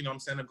ran, you know what I'm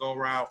saying, a go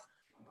route.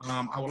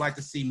 I would like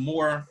to see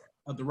more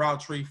of the route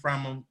tree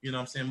from him, you know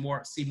what I'm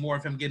saying, see more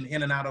of him getting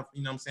in and out of,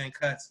 you know what I'm saying,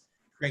 cuts,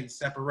 creating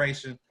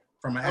separation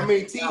from I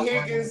mean, T.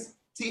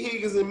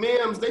 Higgins and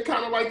Mims, they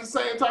kind of like the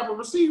same type of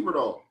receiver,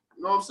 though.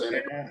 You know what I'm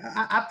saying?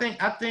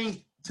 I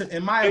think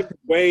in my opinion,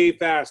 way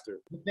faster.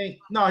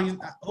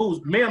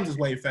 Mims is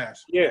way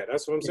faster. Yeah,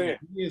 that's what I'm saying.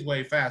 He is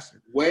way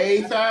faster.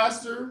 Way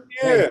faster?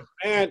 Yeah,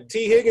 man.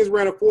 T. Higgins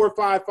ran a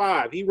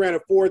 4.55. He ran a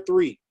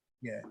 4.3.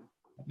 Yeah,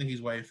 I think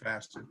he's way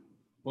faster.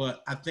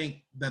 But I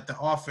think that the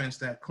offense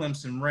that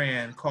Clemson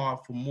ran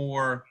called for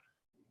more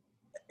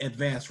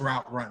advanced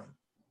route running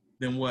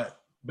than what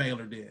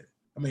Baylor did.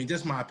 I mean,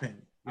 just my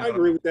opinion. I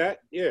agree with that.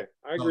 Yeah,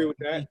 I agree with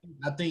that.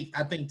 I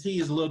think T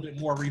is a little bit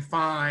more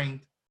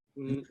refined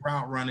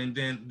route running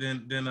than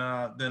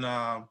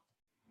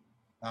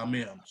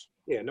Mims.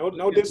 Yeah,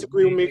 no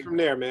disagree with me from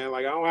there, man.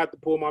 Like, I don't have to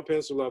pull my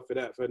pencil up for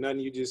that, for nothing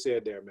you just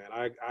said there, man.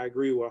 I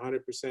agree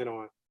 100%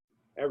 on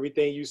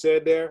everything you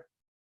said there.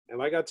 And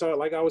like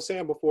I was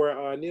saying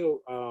before Neal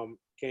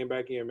came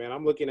back in, man,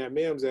 I'm looking at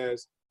Mims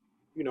as,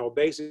 you know,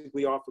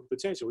 basically off of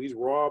potential. He's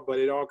raw, but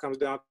it all comes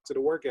down to the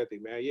work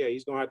ethic, man. Yeah,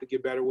 he's going to have to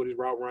get better with his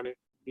route running.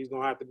 He's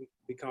going to have to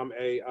become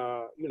a,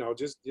 you know,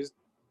 just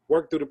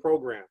work through the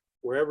program.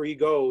 Wherever he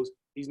goes,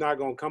 he's not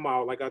going to come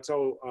out, like I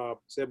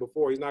said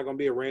before, he's not going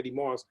to be a Randy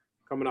Moss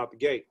coming out the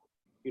gate.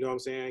 You know what I'm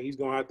saying? He's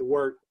going to have to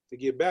work to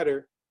get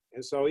better.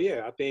 And so,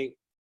 yeah, I think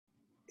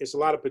it's a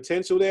lot of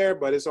potential there,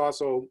 but it's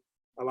also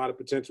a lot of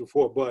potential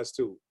for a bust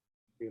too,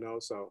 you know?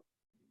 So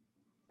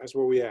that's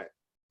where we at.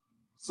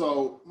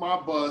 So my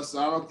bust,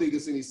 I don't think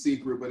it's any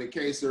secret, but in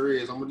case there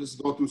is, I'm going to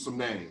just go through some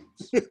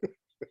names.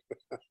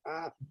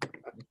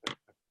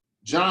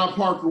 John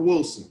Parker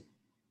Wilson.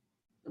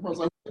 Everyone's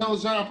like, what the hell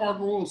is John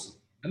Parker Wilson?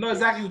 I know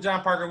exactly who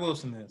John Parker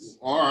Wilson is.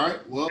 All right.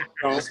 Well,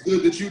 that's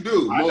good that you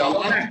do. I don't. A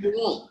lot of people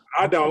won't.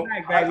 I don't.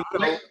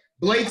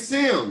 Blake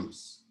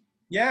Sims.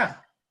 Yeah.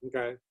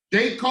 Okay.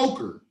 Jake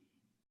Coker.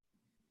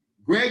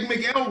 Greg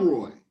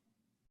McElroy.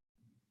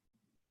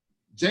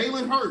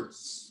 Jalen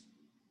Hurts.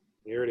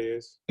 Here it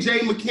is. Jay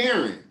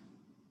McCarron.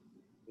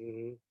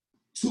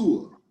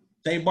 Tua.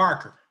 Jay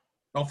Barker.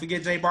 Don't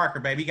forget Jay Barker,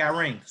 baby. He got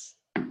rings.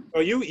 Oh,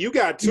 you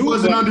got two. He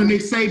wasn't under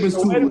Nick Saban's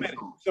so wait a minute.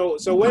 So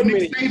wait a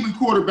minute. Nick Saban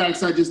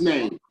quarterbacks I just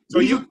named. So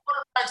These you are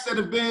quarterbacks that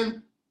have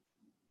been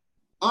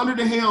under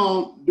the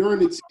helm during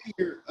the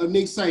tenure of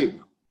Nick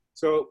Saban.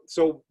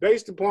 So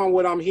based upon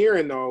what I'm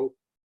hearing though,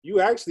 you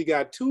actually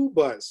got two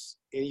busts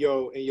in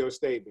your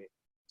statement.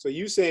 So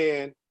you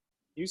saying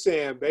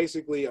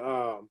basically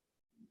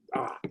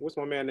what's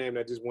my man name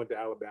that just went to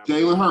Alabama?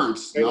 Jalen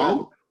Hurts.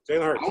 Jalen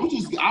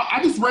Hurts.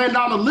 I just ran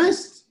down a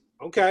list.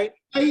 Okay.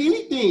 Hey,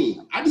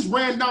 anything. I just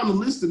ran down a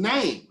list of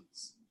names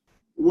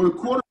where the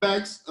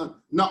quarterbacks.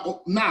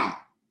 Now,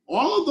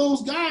 all of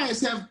those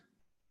guys have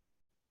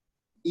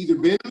either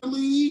been in the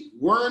league,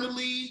 were in the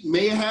league,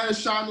 may have had a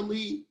shot in the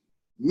league.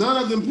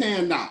 None of them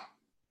panned out.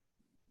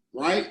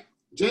 Right?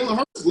 Jalen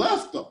Hurts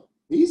left though.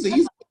 He's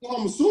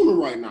Oklahoma Sooner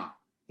right now.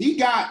 He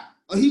got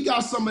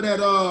some of that.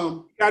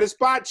 Got his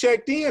spot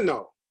checked in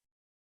though.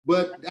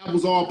 But that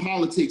was all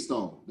politics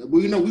though.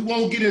 We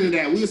won't get into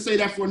that. We'll say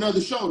that for another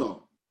show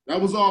though. That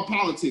was all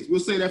politics. We'll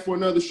say that for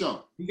another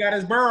show. He got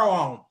his burrow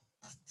on.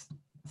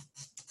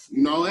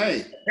 You know,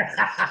 hey,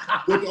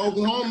 went to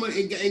Oklahoma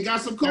and got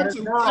some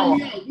coaching.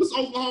 What's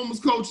Oklahoma's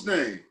coach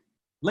name?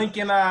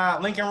 Lincoln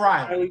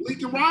Riley.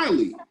 Lincoln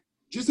Riley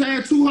just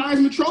had 2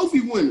 Heisman Trophy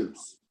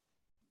winners.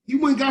 He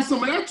went and got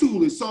some of that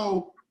tooling.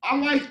 So I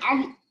like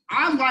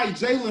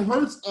Jalen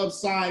Hurts'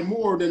 upside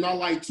more than I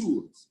like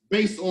Tua's,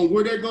 based on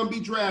where they're gonna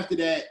be drafted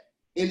at.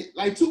 And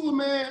like Tua,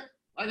 man,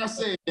 like I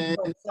said, man.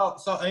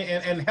 So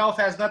and health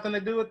has nothing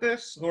to do with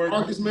this, or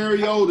Marcus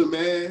Mariota,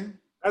 man.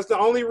 That's the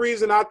only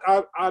reason I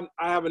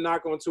have a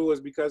knock on Tua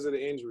is because of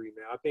the injury,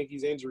 man. I think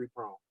he's injury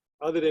prone.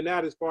 Other than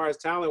that, as far as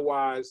talent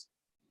wise,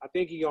 I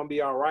think he's gonna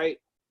be all right.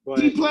 But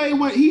he played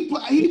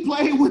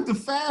with the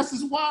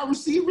fastest wide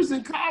receivers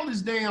in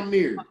college, damn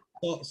near.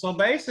 So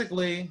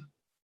basically,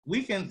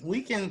 we can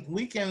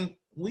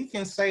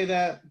say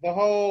that the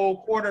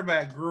whole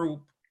quarterback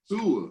group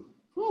Tua.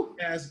 Whew.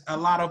 has a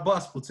lot of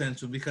bust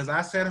potential because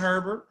I said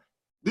Herbert.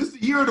 This is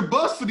the year of the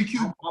bust for the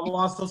QB. I've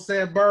also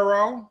said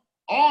Burrow.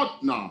 I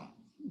don't know.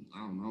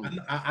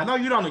 I know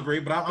you don't agree,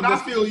 but I'm But I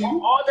just feel you.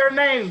 all their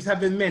names have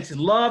been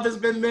mentioned. Love has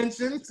been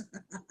mentioned.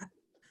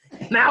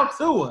 Now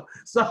Tua.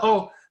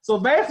 So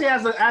basically,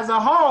 as a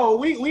whole,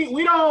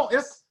 we don't.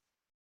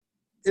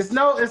 It's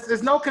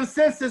no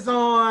consensus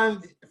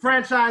on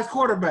franchise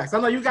quarterbacks. I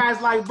know you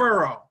guys like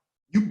Burrow.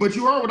 But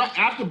you heard what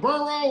after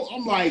Burrow,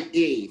 I'm like,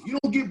 hey, if you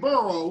don't get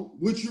Burrow,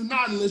 which you're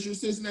not unless you're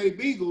Cincinnati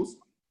Bengals,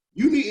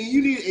 you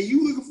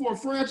looking for a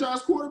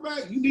franchise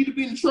quarterback, you need to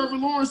be in the Trevor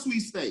Lawrence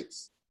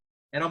sweepstakes.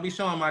 And don't be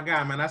showing my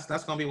guy, man.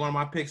 That's gonna be one of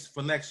my picks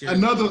for next year.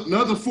 Another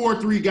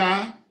 4-3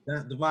 guy.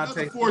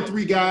 Devontae.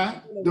 4-3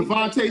 guy.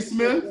 Devontae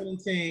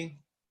Smith. Team.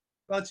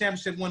 Got a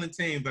championship winning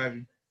team,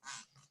 baby.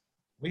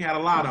 We had a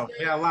lot of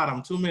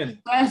them. Too many.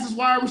 Fastest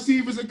wide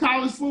receivers in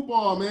college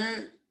football,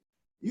 man.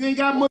 You ain't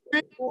got much.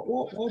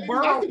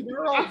 Burrow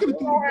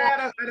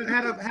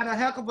had a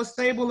heck of a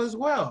stable as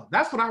well.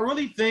 That's what I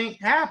really think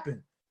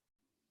happened.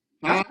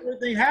 That's what I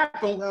think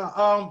happened.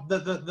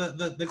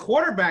 The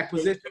quarterback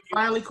position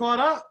finally caught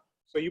up.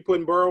 So you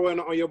putting Burrow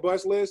on your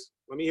bust list?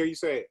 Let me hear you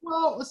say it.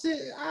 Well, let's see.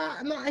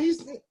 No,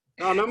 he's.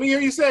 No, let me hear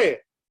you say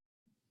it.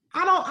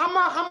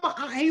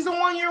 He's a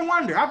 1 year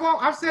wonder.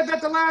 I've said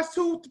that the last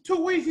two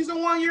weeks. He's a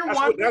 1 year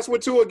wonder. That's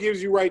what Tua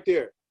gives you right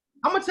there.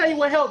 I'm gonna tell you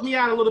what helped me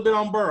out a little bit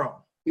on Burrow.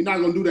 He's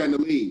not gonna do that in the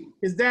league.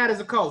 His dad is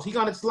a coach. He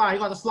gonna slide.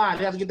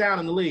 He has to get down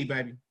in the league,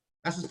 baby.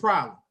 That's his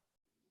problem.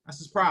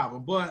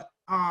 But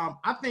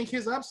I think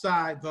his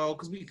upside, though,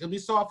 because we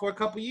saw it for a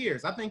couple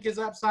years. I think his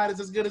upside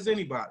is as good as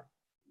anybody,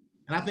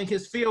 and I think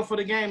his feel for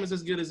the game is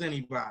as good as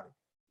anybody.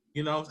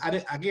 You know, I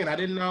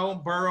didn't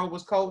know Burrow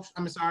was coach.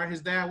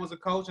 His dad was a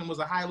coach and was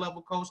a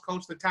high-level coach,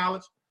 coached at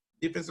college,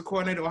 defensive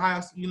coordinator at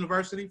Ohio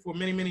University for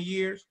many, many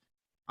years.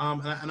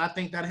 And I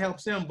think that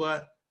helps him.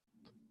 But,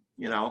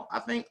 you know,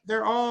 I think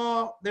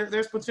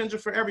there's potential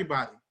for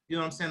everybody, you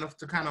know what I'm saying,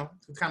 to kind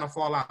of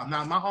fall out.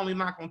 Now, my only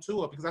knock on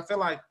Tua, because I feel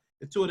like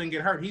if Tua didn't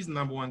get hurt, he's the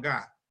number one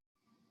guy.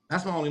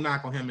 That's my only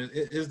knock on him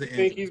is the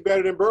injury. Think he's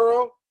better than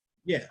Burrow?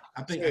 Yeah,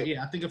 I think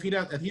if he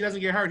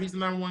doesn't get hurt, he's the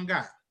number one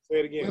guy. Say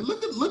it again. Man,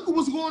 look at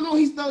what's going on.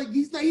 He's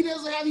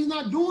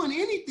not doing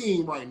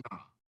anything right now.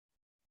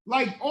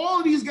 Like all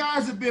of these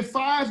guys have been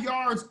 5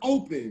 yards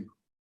open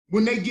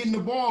when they getting the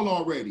ball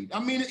already. I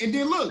mean, and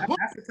then look,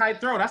 that's a tight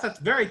throw. That's a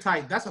very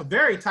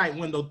tight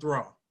window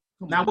throw.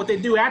 Now what they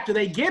do after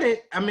they get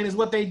it, is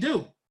what they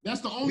do. That's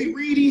the only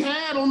read he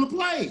had on the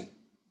play.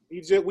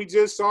 We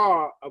just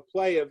saw a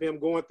play of him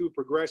going through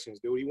progressions,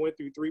 dude. He went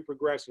through 3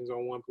 progressions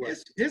on one play.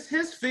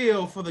 His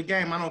feel for the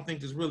game, I don't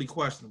think is really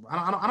questionable.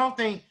 I don't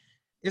think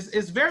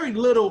it's very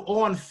little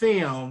on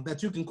film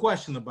that you can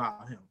question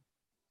about him.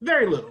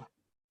 Very little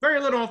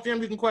on film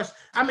you can question.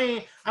 I'm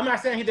not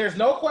saying there's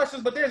no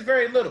questions, but there's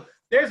very little.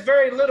 There's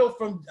very little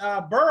from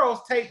Burrow's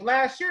tape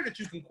last year that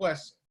you can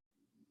question.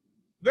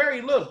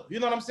 Very little. You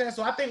know what I'm saying?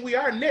 So I think we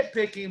are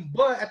nitpicking,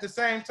 but at the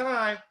same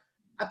time,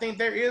 I think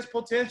there is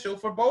potential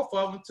for both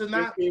of them to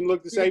not. You didn't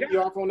look the safety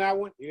off on that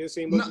one? You didn't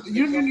see him look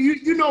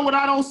you know what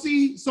I don't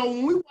see? So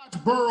when we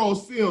watch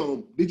Burrow's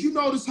film, did you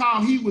notice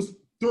how he was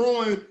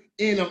throwing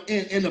in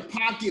the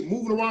pocket,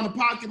 moving around the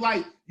pocket?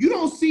 Like, you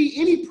don't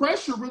see any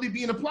pressure really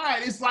being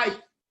applied. It's like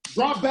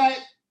drop back,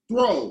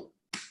 throw.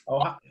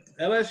 Oh,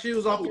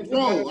 LSU's off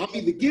throw. I'm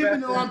either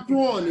giving or I'm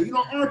throwing it. You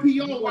know,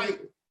 RPO, like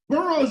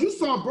Burrows, you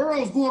saw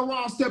Burrows going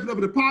around, stepping up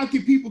in the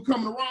pocket, people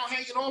coming around,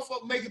 hanging off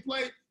of, making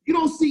plays. You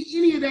don't see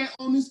any of that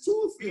on this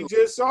Tua film. You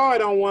just saw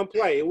it on one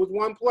play. It was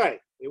one play.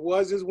 It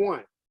was his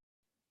one.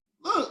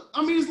 Look,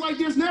 it's like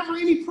there's never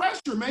any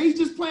pressure, man. He's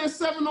just playing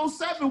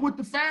 7-on-7 with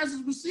the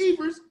fastest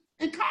receivers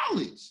in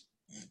college.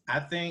 I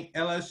think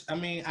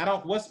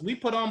LSU, we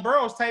put on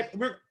Burrow's tape,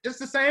 it's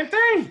the same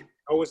thing.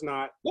 No, it's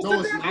not. What's No, the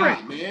it's difference?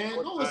 not, man.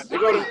 No, it's They're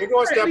not.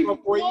 going to step up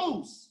for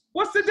you.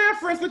 What's the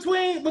difference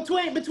between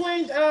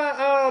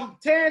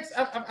Terrence?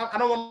 I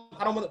don't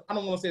want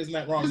to say his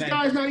name wrong. This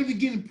guy's not even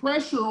getting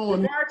pressure on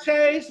him.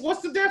 Chase.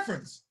 What's the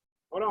difference?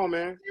 Hold on,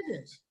 man.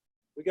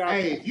 We got.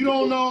 Hey, if you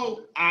don't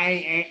know,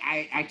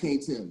 I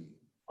can't tell you.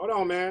 Hold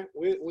on, man.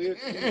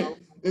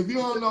 If you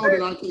don't know,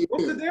 then I can't tell you.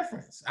 What's the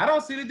difference? I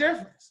don't see the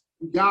difference.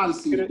 You gotta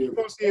see the You're difference.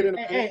 gonna see it in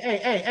the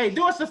Hey,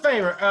 do us a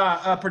favor,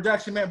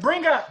 production man.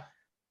 Bring up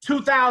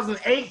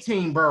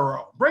 2018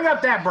 Burrow. Bring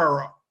up that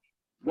Burrow.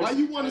 Why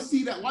you want to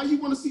see that? Why you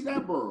want to see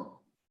that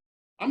Burrow?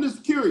 I'm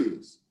just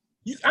curious.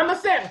 I'm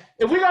just saying,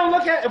 if we're gonna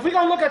look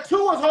at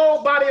Tua's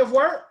whole body of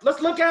work,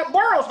 let's look at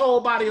Burrow's whole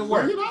body of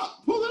work. Bring it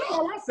up. Pull it That's up.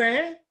 all I'm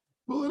saying.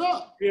 Pull it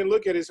up. You didn't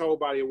look at his whole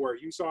body of work.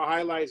 You saw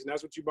highlights, and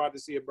that's what you're about to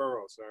see at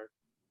Burrow, sir.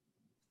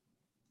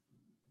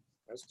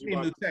 That's what Be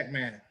a new tech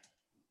man.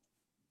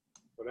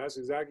 So that's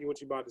exactly what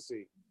you're about to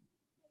see.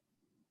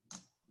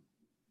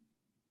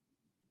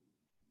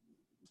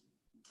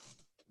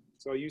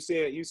 So you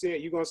said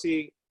you're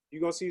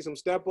gonna see some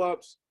step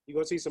ups You're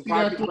gonna see some See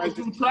that pocket through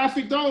presence.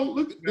 traffic though.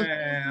 Look at the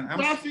Man,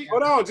 traffic.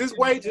 Hold on, just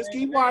wait, just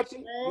keep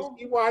watching. Just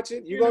keep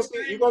watching. You're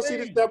gonna see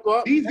the step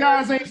up. These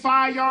guys ain't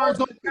 5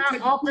 yards open.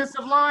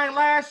 offensive line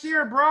last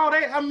year, bro.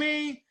 I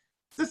mean,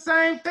 it's the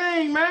same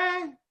thing,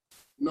 man.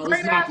 No,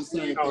 it's not the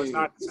same No, thing. it's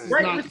not the This same. is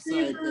Great not the same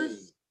thing.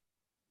 receivers.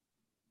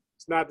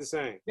 It's not the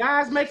same.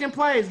 Guys making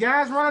plays,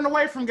 guys running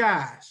away from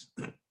guys.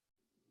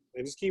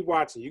 And just keep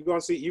watching. You're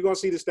gonna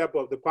see the step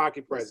up, the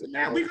pocket presence.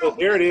 Man, Look,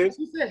 there it is.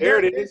 There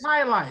it is.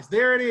 Highlights.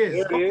 There it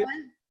is. There it is.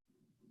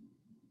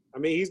 I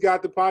mean, he's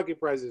got the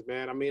pocket presence,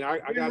 man. I mean, I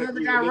got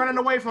another guy running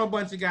away from a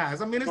bunch of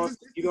guys. I mean, it's the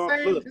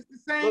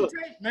same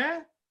tape,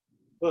 man.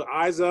 Look,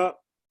 eyes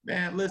up.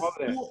 Man,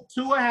 listen,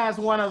 Tua has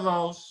one of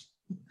those.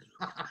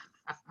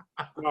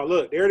 Oh,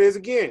 look, there it is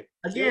again.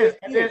 And then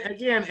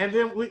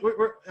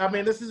we're I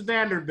mean, this is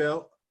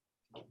Vanderbilt.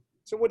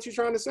 So what you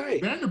trying to say?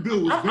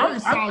 Vanderbilt was very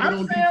solid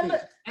on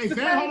defense. Hey,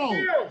 hold on.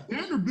 Film.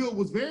 Vanderbilt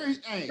was very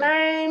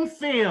same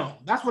film.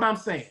 That's what I'm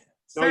saying.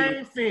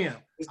 Same film.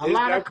 A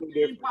lot of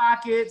clean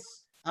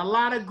pockets. A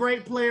lot of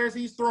great players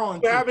he's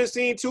throwing. You haven't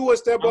seen Tua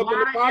step up in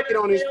the pocket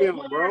on his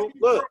film, bro.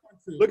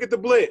 Look at the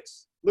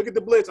blitz. Look at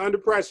the blitz under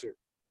pressure.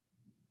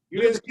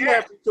 You didn't see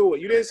that from Tua.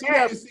 You didn't see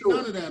that from Tua.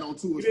 None of that on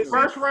Tua.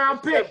 First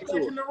round pick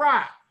catching the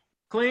rock.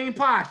 Clean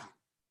pocket.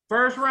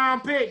 First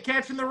round pick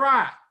catching the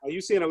rock. Are you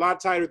seeing a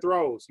lot tighter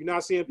throws? You're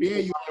not seeing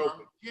people.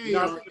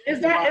 Is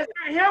that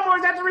him or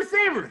is that the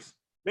receivers?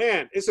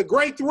 Man, it's a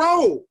great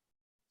throw.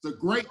 It's a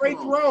great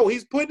throw.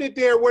 He's putting it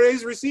there where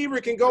his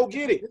receiver can go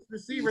get it. This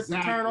receiver can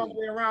turn all the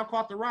way around,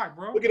 caught the rock,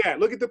 bro. Look at that.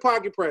 Look at the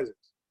pocket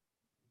presence.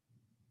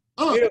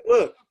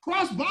 Look.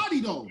 Cross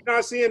body though. You're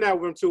not seeing that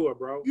with Tua,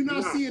 bro. You're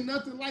not seeing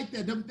nothing like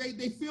that.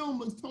 They film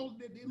was told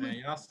that they man,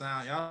 y'all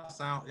sound.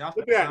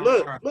 Look at that.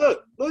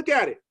 Look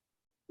at it.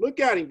 Look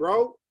at him,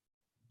 bro.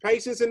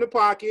 Patience in the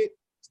pocket.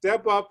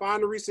 Step up,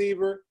 find the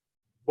receiver.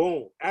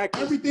 Boom.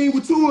 Accuracy. Everything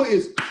with Tua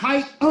is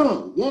height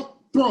up, one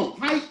throw,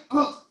 height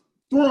up,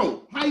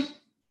 throw, height,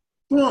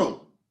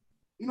 throw.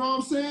 You know what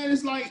I'm saying?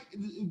 It's like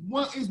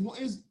one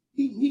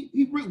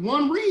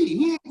read.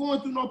 He ain't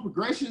going through no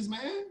progressions,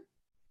 man.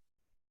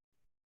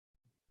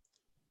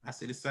 I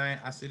see the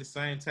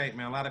same tape,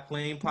 man. A lot of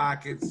clean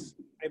pockets.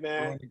 Hey,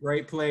 man.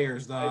 Great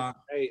players, dog.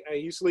 Hey,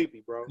 you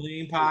sleepy, bro.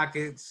 Clean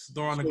pockets,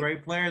 throwing the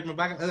great players.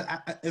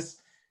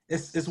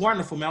 It's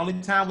wonderful, man.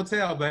 Only time will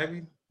tell,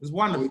 baby. It's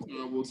wonderful.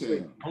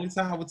 Only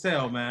time will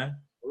tell, man.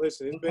 Well,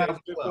 listen, it's been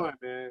fun,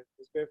 man.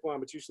 It's been fun,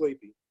 but you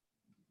sleepy.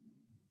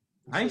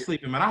 I ain't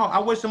sleeping, man. I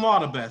wish them all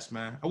the best,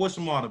 man. I wish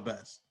them all the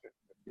best.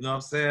 You know what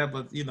I'm saying?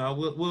 But, you know,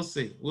 we'll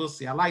see. We'll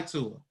see. I like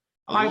Tua.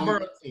 I like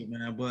Burrow too,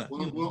 man. But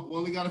we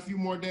only got a few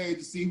more days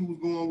to see who's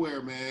going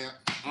where, man.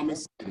 I'm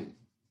excited.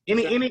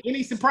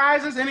 Any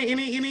surprises?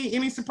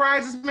 Any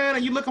surprises, man? Are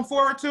you looking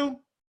forward to?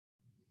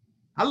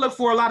 I look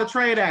for a lot of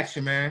trade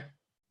action, man.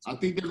 I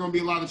think there's going to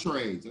be a lot of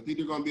trades.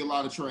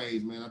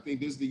 man. I think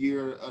this is the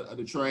year of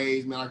the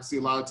trades, man. I can see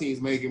a lot of teams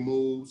making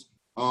moves.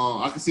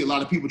 I can see a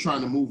lot of people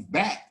trying to move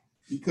back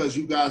because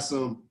you got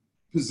some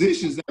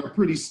positions that are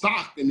pretty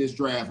stocked in this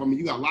draft. I mean,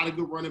 you got a lot of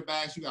good running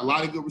backs. You got a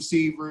lot of good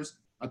receivers.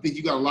 I think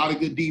you got a lot of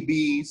good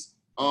DBs.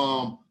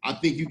 I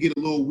think you get a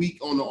little weak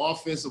on the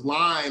offensive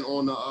line,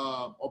 on the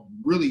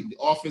really the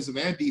offensive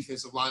and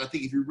defensive line. I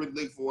think if you're really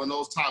looking for one of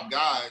those top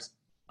guys,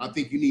 I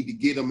think you need to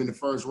get them in the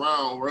first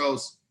round, or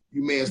else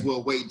you may as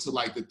well wait until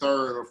like the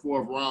third or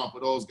fourth round for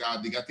those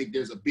guys. I think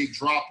there's a big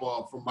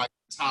drop-off from like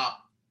the top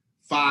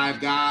 5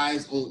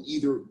 guys on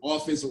either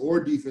offensive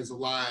or defensive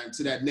line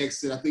to that next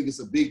set. I think it's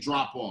a big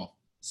drop-off.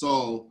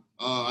 So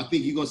I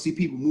think you're going to see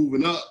people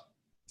moving up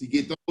to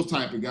get those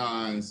type of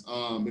guys.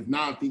 If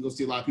not, I think you'll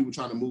see a lot of people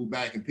trying to move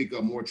back and pick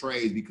up more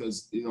trades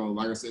because, you know,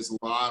 like I said, it's a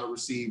lot of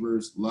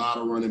receivers, a lot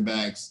of running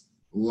backs,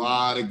 a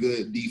lot of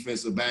good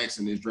defensive backs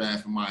in this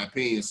draft, in my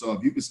opinion. So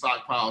if you can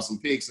stockpile some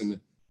picks in the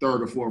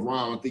third or fourth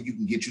round, I think you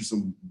can get you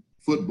some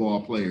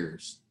football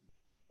players.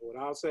 What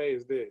I'll say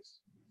is this: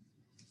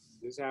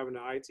 just having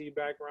an IT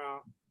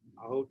background,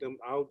 I hope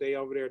they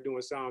over there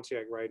doing sound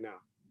check right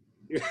now.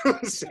 You know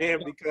what I'm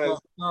saying? Because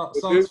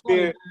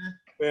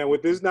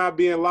with this not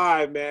being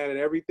live, man, and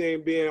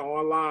everything being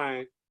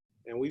online,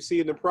 and we've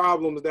seen the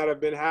problems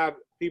that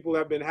people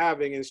have been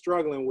having and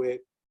struggling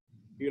with.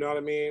 You know what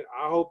I mean?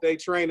 I hope they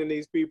training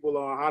these people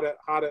on how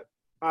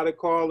to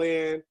call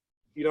in.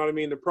 You know what I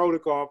mean? The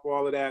protocol for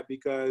all of that,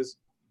 because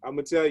I'm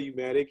gonna tell you,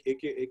 man,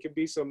 it could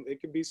be some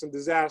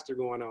disaster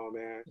going on,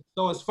 man.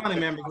 So it's funny,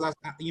 man, because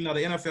the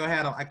NFL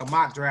had a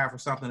mock draft or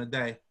something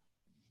today,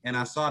 and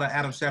I saw that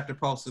Adam Schefter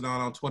posted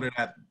on Twitter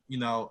that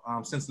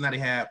Cincinnati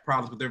had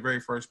problems with their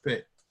very first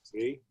pick.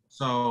 See?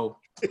 So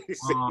I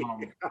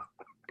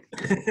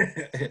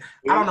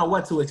don't know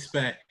what to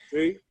expect.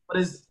 See? But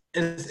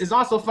it's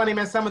also funny,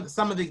 man. Some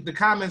of the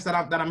comments that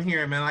I'm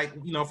hearing, man, like,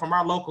 you know, from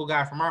our local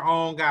guy, from our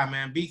own guy,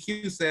 man.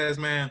 BQ says,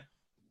 man,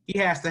 he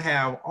has to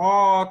have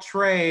all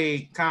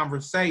trade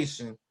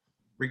conversation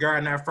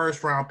regarding that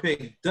first round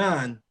pick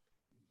done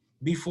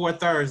before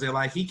Thursday.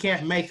 Like, he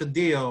can't make a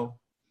deal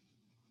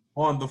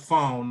on the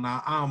phone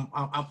now. I'm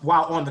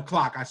while on the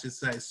clock, I should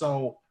say.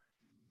 So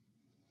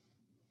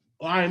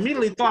Well, I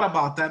immediately thought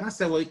about that, and I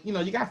said, well, you know,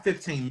 you got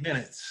 15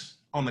 minutes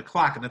on the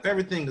clock, and if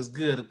everything is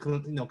good,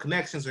 you know,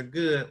 connections are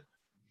good,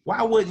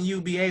 why wouldn't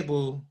you be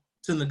able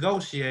to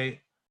negotiate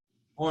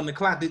on the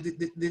clock?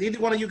 Did either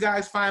one of you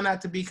guys find that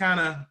to be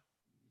kind of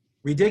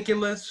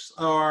ridiculous,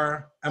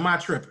 or am I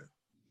tripping?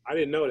 I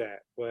didn't know that,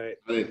 but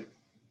I didn't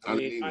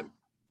either.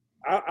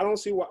 I don't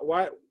see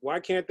why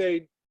can't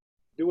they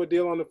do a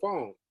deal on the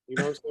phone? You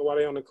know what I'm saying? Why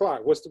they on the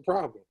clock? What's the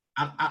problem?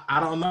 I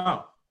don't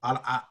know.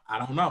 I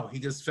don't know. He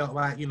just felt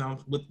like, you know,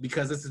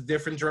 because it's a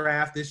different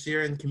draft this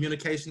year and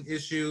communication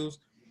issues,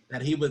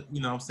 that he would,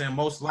 you know what I'm saying,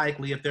 most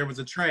likely if there was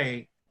a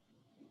trade,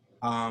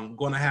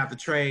 going to have the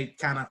trade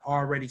kind of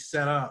already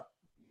set up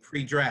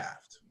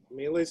pre-draft. I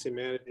mean, listen,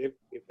 man, if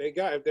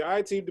the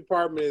IT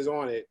department is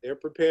on it, they're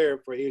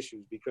prepared for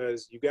issues,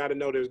 because you got to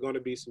know there's going to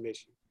be some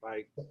issues.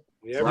 Like,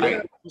 whenever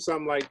you do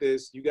something like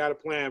this, you got to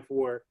plan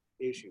for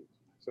issues.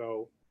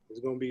 So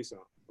there's going to be some.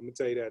 I'm gonna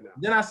tell you that now.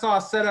 Then I saw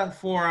a setup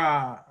for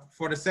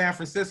the San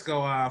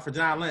Francisco, for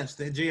John Lynch,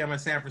 the GM in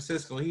San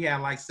Francisco. He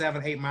had like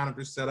 7-8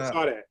 monitors set up.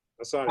 I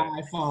saw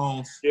that.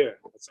 iPhones. Yeah,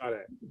 I saw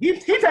that. He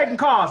taking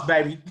calls,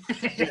 baby.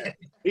 Yeah,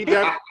 he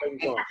definitely taking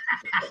calls.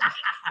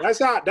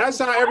 That's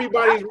how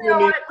everybody's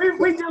room needs.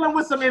 We dealing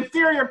with some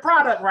inferior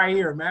product right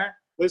here, man.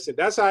 Listen,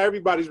 that's how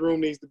everybody's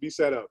room needs to be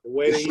set up. The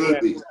way that he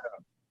has it set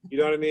up. You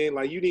know what I mean?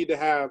 Like, you need to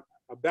have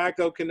a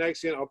backup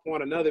connection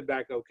upon another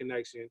backup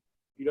connection.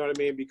 You know what I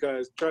mean?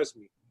 Because trust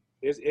me,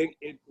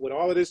 with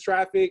all of this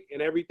traffic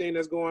and everything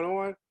that's going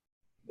on,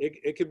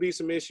 it could be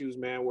some issues,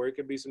 man, where it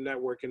could be some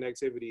network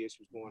connectivity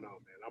issues going on,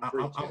 man.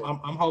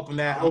 I'm hoping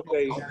that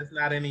it's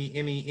not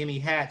any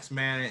hacks,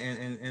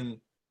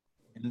 man,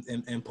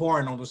 and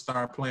pouring on the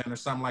star playing or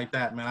something like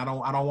that, man. I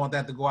don't want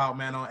that to go out,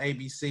 man, on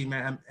ABC,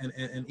 man,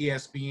 and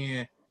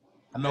ESPN.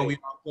 I know we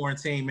on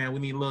quarantine, man. We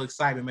need a little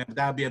excitement, man. But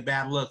that would be a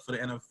bad look for the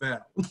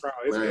NFL. Bro,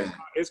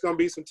 it's gonna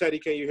be some Teddy,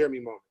 can you hear me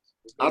moments.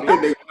 I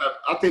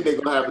think they're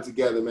gonna have it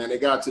together, man. They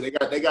got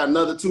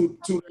another two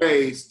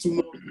days,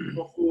 two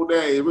more full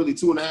days, really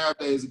 2.5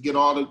 days to get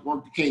all the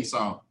work the kinks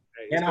out.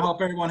 And I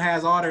hope everyone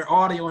has all their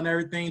audio and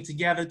everything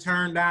together,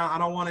 turned down. I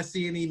don't want to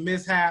see any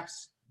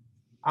mishaps.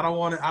 I don't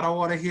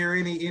want to hear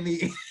any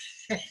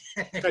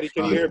Teddy,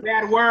 can you hear me?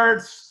 Bad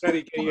words.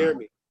 Teddy, can you hear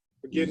me?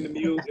 Forgetting the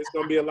mute. It's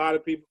gonna be a lot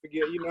of people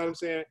forget. You know what I'm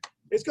saying?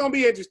 It's gonna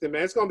be interesting,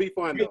 man. It's gonna be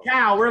fun though. Hey,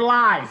 Cal, we're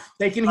live.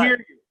 They can hear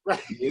you. Right.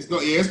 It's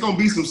gonna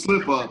be some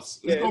slip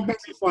ups. It's gonna be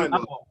fun.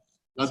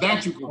 Now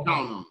that you can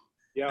count on.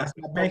 Yeah, that's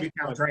my bank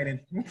account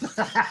training.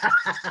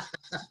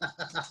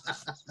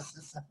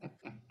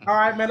 All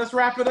right, man. Let's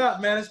wrap it up,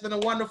 man. It's been a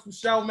wonderful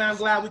show, man. I'm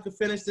glad we could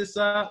finish this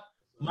up.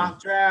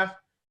 Mock draft,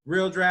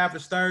 real draft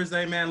is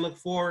Thursday, man. Look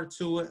forward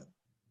to it.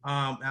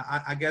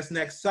 I guess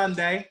next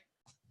Sunday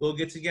we'll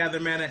get together,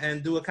 man,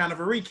 and do a kind of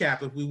a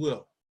recap, if we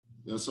will.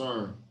 Yes,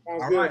 sir. All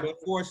right, look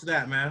forward to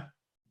that, man.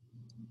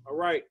 All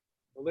right.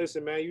 Well,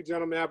 listen, man, you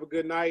gentlemen have a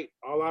good night.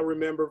 All I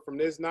remember from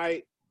this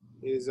night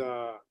is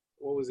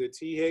what was it,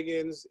 T.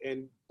 Higgins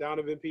and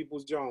Donovan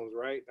Peoples-Jones,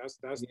 right? That's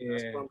what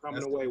I'm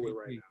coming away with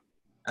right now.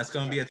 That's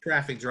gonna be a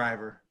traffic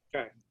driver.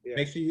 Okay. Yeah.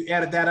 Make sure you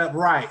edit that up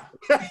right.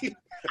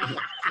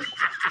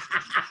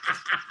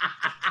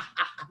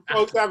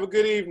 Folks, have a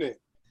good evening.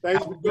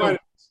 Thanks for joining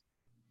us.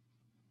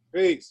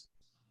 Peace.